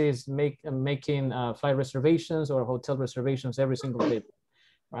does is making flight reservations or hotel reservations every single day,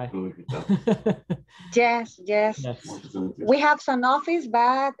 right? Yes. We have some office,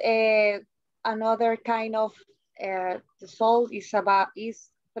 but another kind of the salt is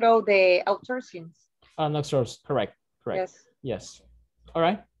through the outsourcing. Outsource, correct. Yes. All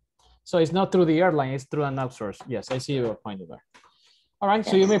right. So it's not through the airline, it's through an outsource. Yes, I see your point there. All right,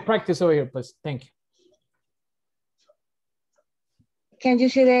 so you may practice over here, please. Thank you. can you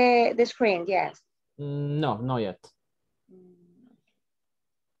see the screen? Yes. No, not yet.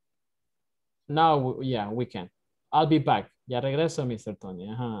 Now, yeah, we can. I'll be back. Ya regreso, Mr. Tony.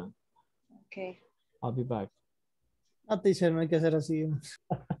 Ajá. Okay. I'll be back. No, teacher, no hay que hacer así.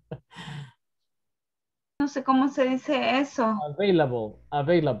 No sé cómo se dice eso. Available.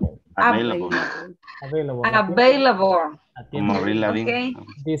 Available. Available. Como abrir la Okay.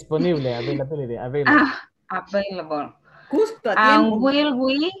 Disponible. Availability. Available. Available. Justo a And tiempo.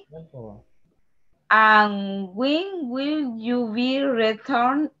 when will you be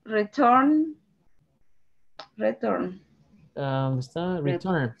return? Está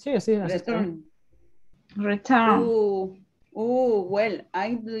return. Sí, sí. Return. Return. Well,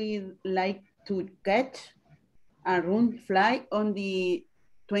 I would like to catch a round flight on the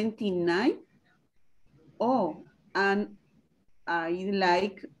 29th. Oh, and I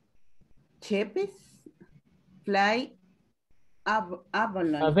like cheapest flight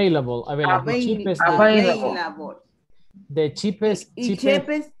avalanche. Available. The cheapest.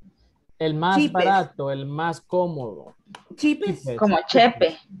 Cheapest. El más cheapest. Barato, el más cómodo. Cheapest. Como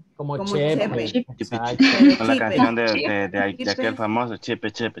chepe. Como chepe. Exacto. Con la canción de aquel famoso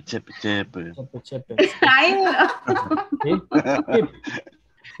chepe. Ay, no.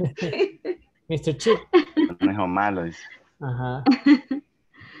 Mr. Chip. Conejo malo, dice. Ajá.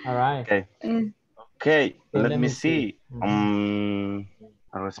 All right. Okay. Let me see.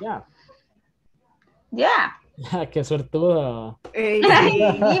 Yeah. Qué suertudo. Sí,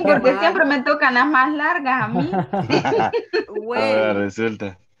 porque siempre me tocan las más largas a mí. Well,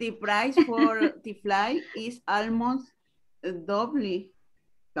 resulta. the price for the flight is almost double.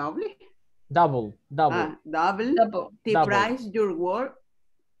 Double. The price your work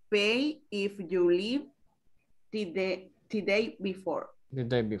pay if you leave the day before. The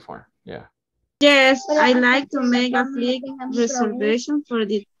day before, yeah. Yes, I like to make a flight reservation for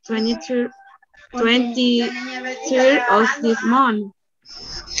the 23rd of this month.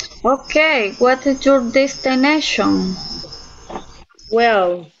 Okay, what is your destination?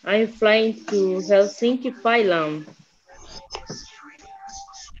 Well, I'm flying to Helsinki, Finland.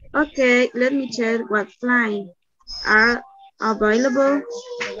 Okay, let me check what flights are available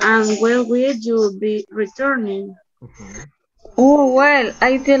and where will you be returning? Oh, well,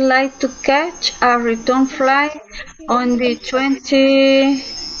 I would like to catch a return flight on the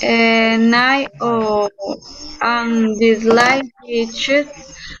 29th and this like the cheap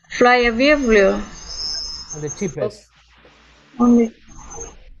fly available. On the cheapest.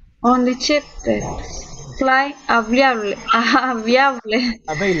 On the cheapest fly available.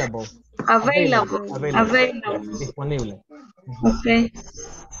 Disponible. Okay.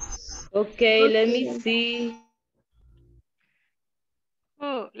 Okay, let me see.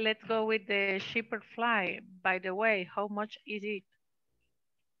 Oh, let's go with the cheaper flight. By the way, how much is it?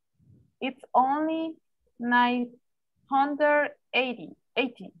 It's only 980.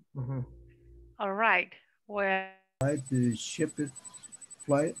 All right. Well, Like the cheapest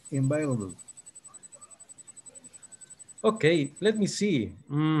flight available. Okay, let me see.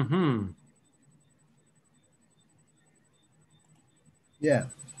 Yeah.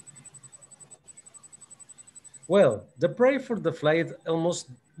 Well, the price for the flight almost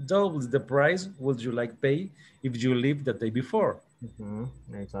doubles the price would you like pay if you leave the day before.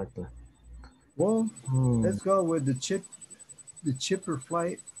 Exactly. Well, let's go with the cheaper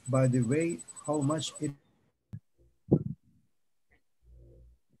flight. By the way, how much it?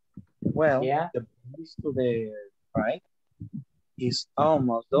 Well, Yeah. the price to the flight is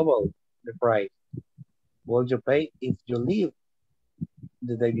almost double the price. Will you pay if you leave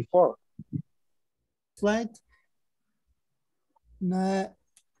the day before? Flight 90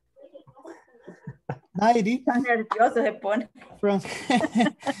 Tan nervioso se pone. from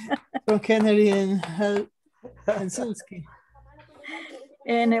Kennedy and Helsinki.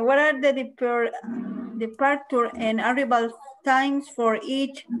 And what are the departure and arrival times for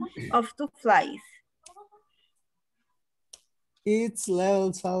each of two flights? It's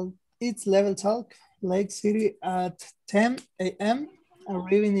level talk, Lake City at 10 a.m.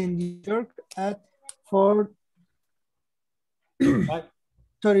 arriving in New York at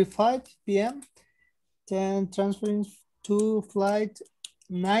 4:35 p.m. Then transferring to flight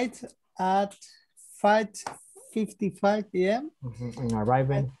night at 5:55 p.m. And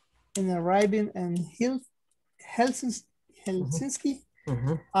arriving in Helsinki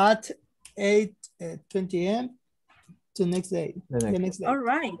at 8:20 a.m. the next day. All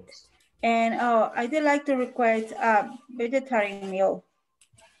right. And I would like to request a vegetarian meal.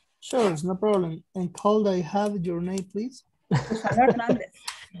 Sure, it's no problem. And could I have your name, please? Susana Hernandez.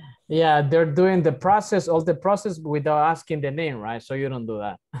 Yeah, they're doing the process, all the process without asking the name, right? So you don't do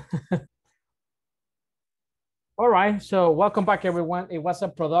that. All right, so welcome back, everyone. It was a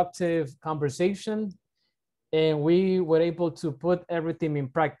productive conversation, and we were able to put everything in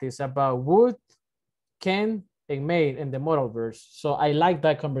practice about would, can, and may in the modal verse. So I like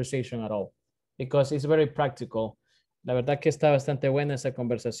that conversation at all, because it's very practical. La verdad que está bastante buena esa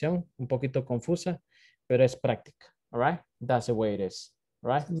conversación, un poquito confusa, pero es práctica. All right, that's the way it is.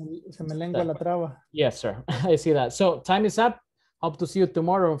 Right? Se me lengua la traba. Yes, sir. I see that. So time is up. Hope to see you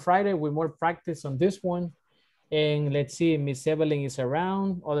tomorrow on Friday with more practice on this one. And let's see, Miss Evelyn is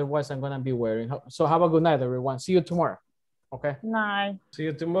around. Otherwise, I'm going to be wearing. So have a good night, everyone. See you tomorrow. Okay. Night. See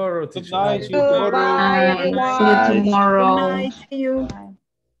you tomorrow, teacher. Good night. See you tomorrow. Bye. See you tomorrow. Good night. See you.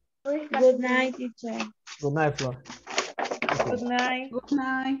 Good night, teacher. Good night, Flor. Good night. Good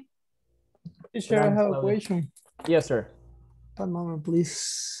night. Teacher, I have a question. Yes, sir. One moment,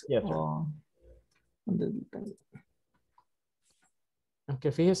 please. Yes, sir.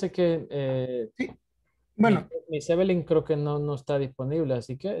 Aunque fíjese que sí. Bueno, Miss Evelyn creo que no está disponible,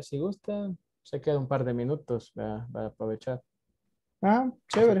 así que si gusta, se queda un par de minutos para aprovechar. Ah,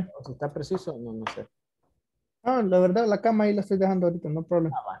 chévere. Si está preciso, no sé. Ah, la verdad, la cama ahí la estoy dejando ahorita, no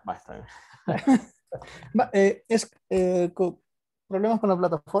problema. Va, está bien. Problemas con la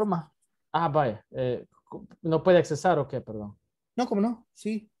plataforma. Ah, vaya. ¿No puede accesar o qué? Perdón. No, ¿cómo no?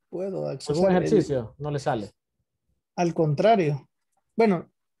 Sí, puedo accesar. ¿Algún ejercicio? No le sale. Al contrario. Bueno,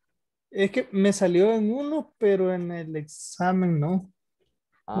 es que me salió en uno, pero en el examen no.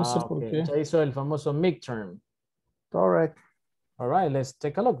 No sé por qué. Ya hizo el famoso midterm. Correct. All right, let's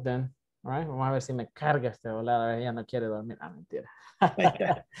take a look then. All right, vamos a ver si me carga este volado. Ella no quiere dormir. Ah, mentira.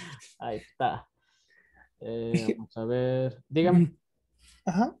 Ahí está. Vamos a ver. Dígame.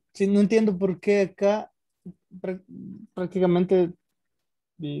 Ajá. Sí, no entiendo por qué acá prácticamente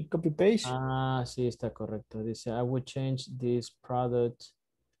copy-paste. Ah, sí, está correcto. Dice, I would change this product.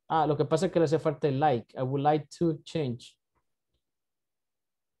 Ah, lo que pasa es que le hace falta el like. I would like to change.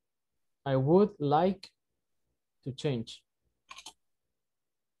 I would like to change.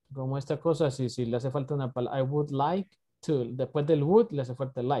 Como esta cosa, si le hace falta una palabra. I would like to. Después del would le hace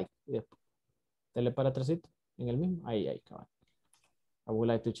falta el like. Dele para atrásito. En el mismo. Ahí, cabrón. I would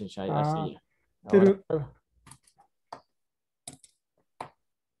like to change. Ahí, así ya. Pero...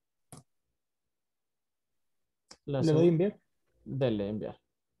 ¿Le doy enviar? Dele enviar.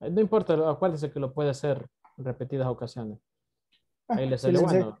 No importa, acuérdese que lo puede hacer en repetidas ocasiones. Ahí le sale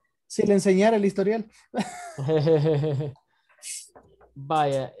bueno. Si le enseñara el historial.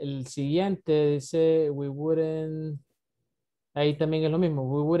 Vaya, el siguiente dice, we wouldn't, ahí también es lo mismo,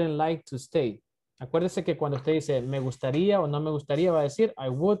 we wouldn't like to stay. Acuérdese que cuando usted dice me gustaría o no me gustaría, va a decir I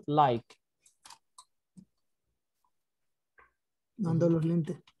would like. Ando los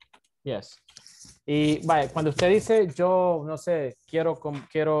lentes. Yes. Y vaya, cuando usted dice yo, no sé, quiero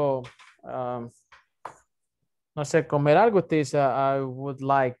no sé, comer algo, usted dice I would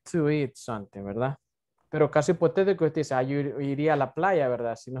like to eat something, ¿verdad? Pero caso hipotético, usted dice, yo iría a la playa,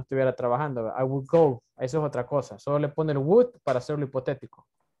 ¿verdad? Si no estuviera trabajando, I would go. Eso es otra cosa. Solo le pone el would para hacerlo hipotético,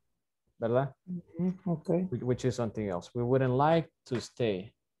 ¿verdad? Okay. Which is something else. We wouldn't like to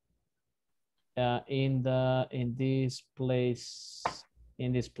stay in this place.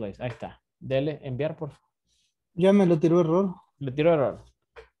 In this place. Ahí está. Dele, enviar, por favor. Ya me lo tiró error. Le tiró error.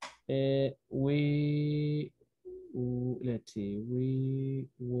 Let's see. We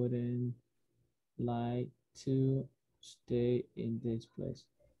wouldn't like to stay in this place.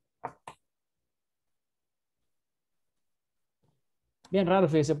 Bien raro,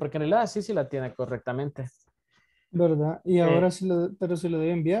 fíjese, porque en realidad sí la tiene correctamente. ¿Verdad? Y ahora sí pero se lo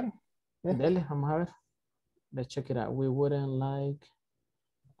debe enviar. Dele, vamos a ver. Let's check it out. We wouldn't like.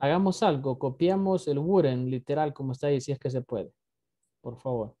 Hagamos algo, copiamos el wouldn't literal como está ahí, si es que se puede. Por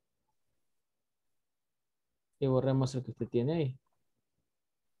favor. Y borremos el que usted tiene ahí.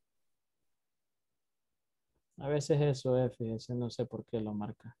 A veces eso es, fíjese, no sé por qué lo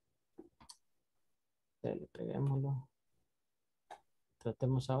marca. Dele, peguémoslo.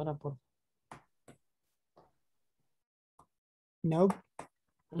 Tratemos ahora, por Nope.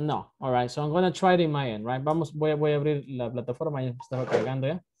 No. All right. So I'm going to try it in my end, right? Voy a abrir la plataforma. Ya estaba cargando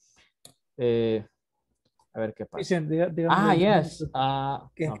ya. A ver qué pasa. Dígame, yes.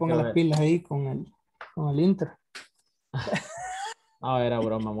 Que ponga las pilas ahí con el Inter. Era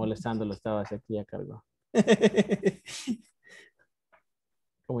broma, molestándolo. Estaba así aquí, ya cargó.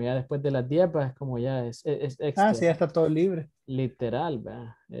 Como ya después de las 10, pues como ya es extra. Sí, ya está todo libre. Literal,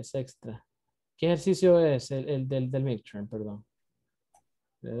 ¿verdad? Es extra. ¿Qué ejercicio es el del midterm, perdón?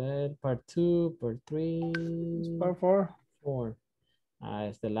 Part 2, part 3. Part 4. 4. Ah,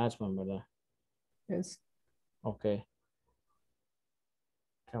 es the last one, ¿verdad? Yes. Ok.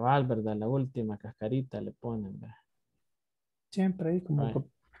 Cabal, ¿verdad? La última cascarita le ponen, ¿verdad? Siempre ahí como Right.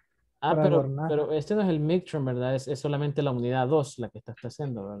 para adornar. Pero este no es el midterm, ¿verdad? Es solamente la unidad 2 la que está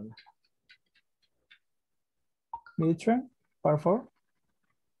haciendo, ¿verdad? Midterm, part 4.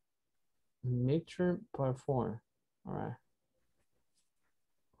 Midterm part 4. All right.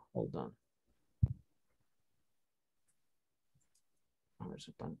 Hold on. A ver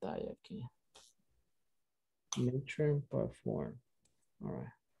su pantalla aquí. Midterm part 4. All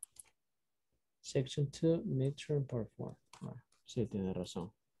right. Section 2, midterm part 4. All right. Sí, tiene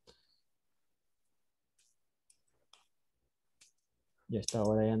razón. Y esta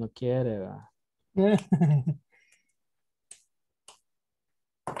hora ya no quiere, ¿verdad?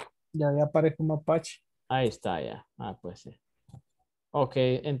 Ya aparezco mapache. Ahí está ya. Ah, pues sí. Ok,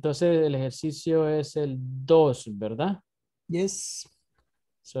 entonces el ejercicio es el 2, ¿verdad? Yes.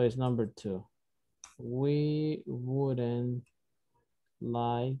 So it's number 2. We wouldn't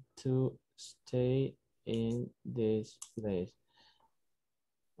like to stay in this place.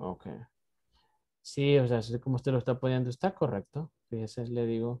 Ok. Sí, o sea, así como usted lo está poniendo, está correcto. Fíjese, le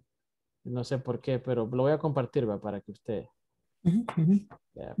digo, no sé por qué, pero lo voy a compartir, ¿va? Para que usted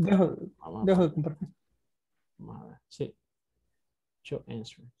vea. Dejo de compartir. Vamos a ver. Sí. Show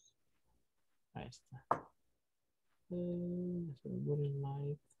answers. Ahí está. So we wouldn't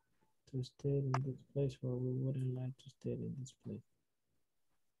like to stay in this place, or we wouldn't like to stay in this place.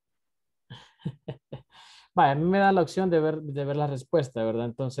 Vaya, a mí me da la opción de ver la respuesta, ¿verdad?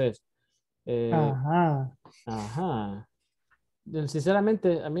 Entonces, Ajá. ajá.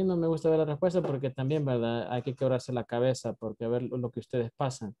 Sinceramente, a mí no me gusta ver la respuesta porque también, ¿verdad? Hay que quebrarse la cabeza porque a ver lo que ustedes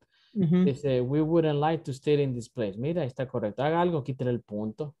pasan. Dice, we wouldn't like to stay in this place. Mira, está correcto. Haga algo, quítale el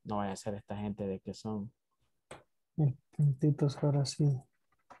punto. No vaya a ser esta gente de que son. Puntitos ahora sí.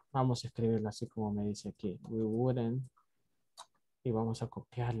 Vamos a escribirlo así como me dice aquí. We wouldn't. Y vamos a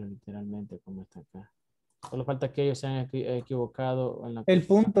copiarlo literalmente como está acá. Solo falta que ellos se hayan equivocado en la El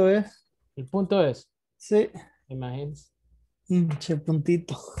punto es. El punto es. Sí. Imagínense. Pinche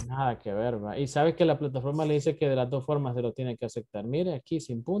puntito. Nada que ver, va. Y sabe que la plataforma le dice que de las dos formas se lo tiene que aceptar. Mire, aquí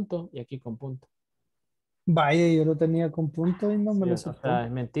sin punto y aquí con punto. Vaya, yo lo tenía con punto y no me Sí, lo o aceptó. sea,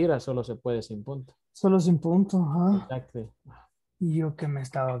 es mentira, solo se puede sin punto. Solo sin punto, ajá. Exacto. Y yo que me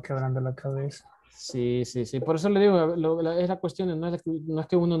estaba quebrando la cabeza. Sí, sí, sí. Por eso le digo, es la cuestión, no es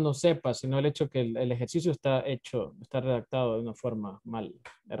que uno no sepa, sino el hecho que el ejercicio está hecho, está redactado de una forma mal,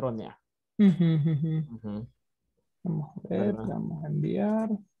 errónea. Ujú. Vamos a ver, ¿Verdad? vamos a enviar.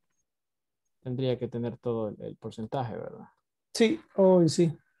 Tendría que tener todo el porcentaje, ¿verdad? Sí, hoy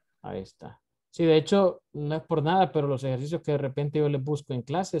sí. Ahí está. Sí, de hecho, no es por nada, pero los ejercicios que de repente yo les busco en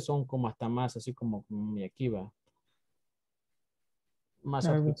clase son como hasta más, así como mi aquí va. Más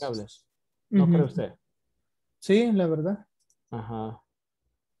aplicables. ¿No cree usted? Sí, la verdad. Ajá.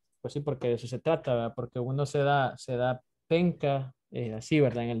 Pues sí, porque de eso se trata, ¿verdad? Porque uno se da penca, así,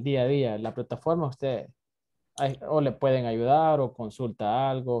 ¿verdad? En el día a día. La plataforma usted o le pueden ayudar o consulta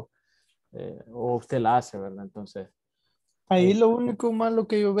algo o usted la hace, ¿verdad? Entonces. Ahí lo único malo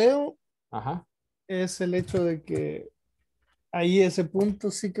que yo veo Ajá. es el hecho de que ahí ese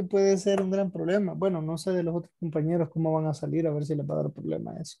punto sí que puede ser un gran problema. Bueno, no sé de los otros compañeros cómo van a salir, a ver si les va a dar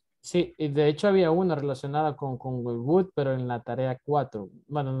problema eso. Sí, y de hecho había una relacionada con Wood, pero en la tarea 4.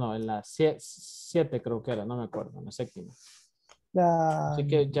 Bueno, no, en la 7 creo que era, no me acuerdo, en la séptima. La Así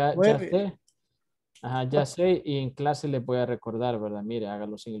que ya 9. sé. Ajá, ya sé y en clase les voy a recordar, ¿verdad? Mire,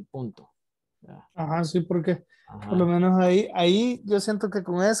 hágalo sin el punto. Ya. Ajá, sí, porque por lo Ajá, menos ahí yo siento que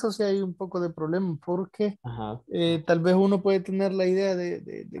con eso sí hay un poco de problema, porque ajá. tal vez uno puede tener la idea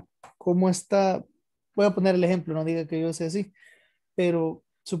de cómo está. Voy a poner el ejemplo, no diga que yo sé así, pero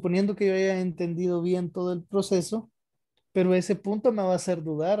suponiendo que yo haya entendido bien todo el proceso, pero ese punto me va a hacer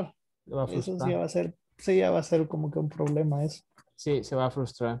dudar. Se va a Eso frustrar. sí ya va a ser como que un problema eso. Sí, se va a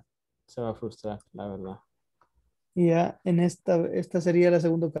frustrar. Se va a frustrar, la verdad. Y ya en esta sería la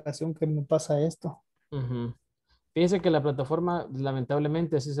segunda ocasión que me pasa esto. Ujú. Fíjense que la plataforma,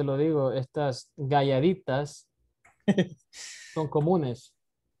 lamentablemente, así se lo digo, estas galladitas son comunes.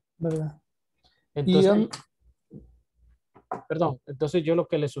 ¿Verdad? Y Entonces, perdón, entonces yo lo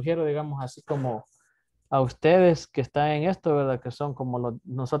que les sugiero, digamos, así como a ustedes que están en esto, ¿verdad? Que son como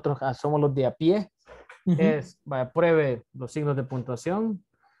nosotros somos los de a pie, es, vaya, pruebe los signos de puntuación,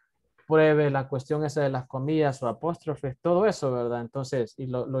 pruebe la cuestión esa de las comillas o apóstrofes, todo eso, ¿verdad? Entonces, y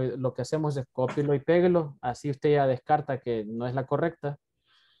lo que hacemos es cópielo y péguelo, así usted ya descarta que no es la correcta,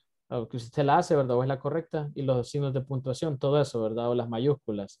 o que usted la hace, ¿verdad? O es la correcta, y los signos de puntuación, todo eso, ¿verdad? O las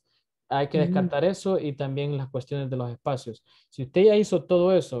mayúsculas. hay que descartar eso y también las cuestiones de los espacios. Si usted ya hizo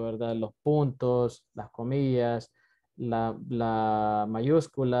todo eso, ¿verdad? Los puntos, las comillas, la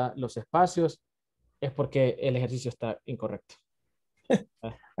mayúscula, los espacios, es porque el ejercicio está incorrecto.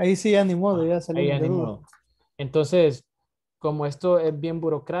 Ahí sí, ya ni modo, ya Ahí salimos ya de ni duda. modo. Entonces, como esto es bien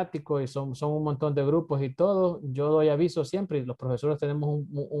burocrático y son un montón de grupos y todo, yo doy aviso siempre y los profesores tenemos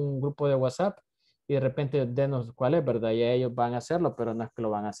un grupo de WhatsApp y de repente denos cuál es, ¿verdad? Y ellos van a hacerlo, pero no es que lo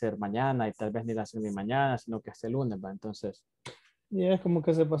van a hacer mañana y tal vez ni lo hacen ni mañana, sino que hasta el lunes, ¿va? Entonces, Ya es como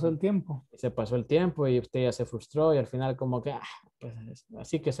que se pasó el tiempo. se pasó el tiempo y usted ya se frustró y al final como que, pues,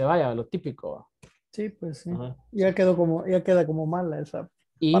 así que se vaya, lo típico, ¿va? Sí, pues sí. Ajá. Ya queda como mala esa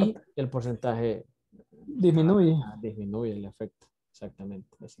Y parte. el porcentaje Disminuye. disminuye el efecto,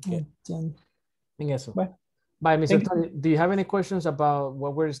 exactamente. Así que Entiendo. en eso. Bueno, Bye, Mr. thank you. Tony. Do you have any questions about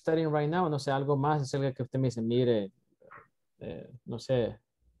what we're studying right now? No sé, algo más, es algo que usted me dice, mire, no sé,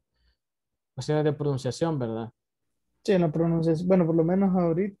 cuestiones de pronunciación, ¿verdad? Sí, en la pronunciación. Bueno, por lo menos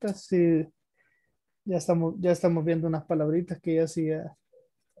ahorita sí, ya estamos viendo unas palabritas que ya sí,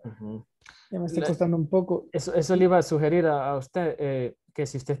 Ujú. ya me está costando un poco. Eso le iba a sugerir a usted, que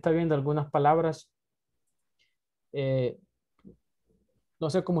si usted está viendo algunas palabras, no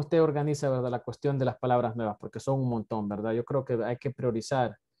sé cómo usted organiza, ¿verdad? La cuestión de las palabras nuevas, porque son un montón, ¿verdad? Yo creo que hay que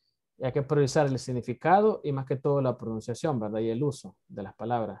priorizar el significado y más que todo la pronunciación, ¿verdad? Y el uso de las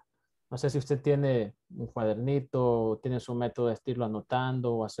palabras. No sé si usted tiene un cuadernito, tiene su método de estilo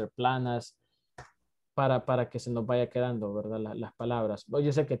anotando o hacer planas para que se nos vaya quedando, ¿verdad? Las palabras.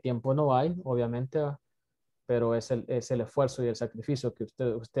 Yo sé que tiempo no hay, obviamente, ¿va? Pero es el esfuerzo y el sacrificio que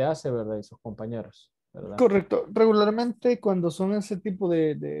usted hace, ¿verdad? Y sus compañeros, ¿verdad? Correcto. Regularmente cuando son ese tipo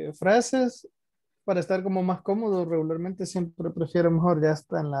de frases, para estar como más cómodo, regularmente siempre prefiero mejor ya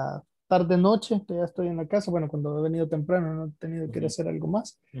hasta en la tarde noche, que ya estoy en la casa. Bueno, cuando he venido temprano no he tenido que ir a hacer algo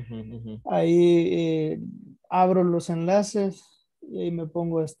más. Ahí abro los enlaces y ahí me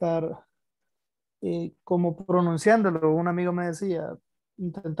pongo a estar como pronunciándolo. Un amigo me decía,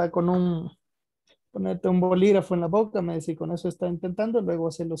 intenta ponerte un bolígrafo en la boca, me decía, con eso está intentando, luego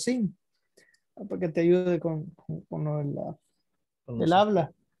hacerlo sin, para que te ayude con lo de del habla.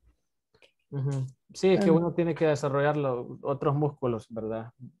 Ujú. Sí, es que uno tiene que desarrollar otros músculos,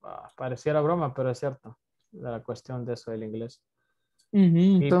 ¿verdad? Pareciera broma, pero es cierto, la cuestión de eso del inglés.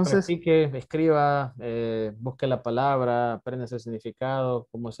 Y Entonces, practique, escriba, busque la palabra, aprenda ese significado,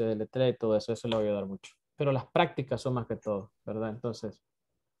 cómo se deletrea y todo eso, eso le va a ayudar mucho. Pero las prácticas son más que todo, ¿verdad? Entonces,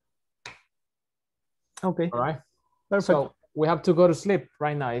 okay, all right. perfect. So we have to go to sleep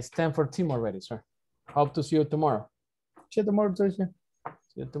right now. It's 10:14 already, sir. Hope to see you tomorrow. See you tomorrow, Tricia.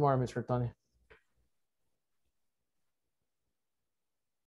 See you tomorrow, Mr. Tony.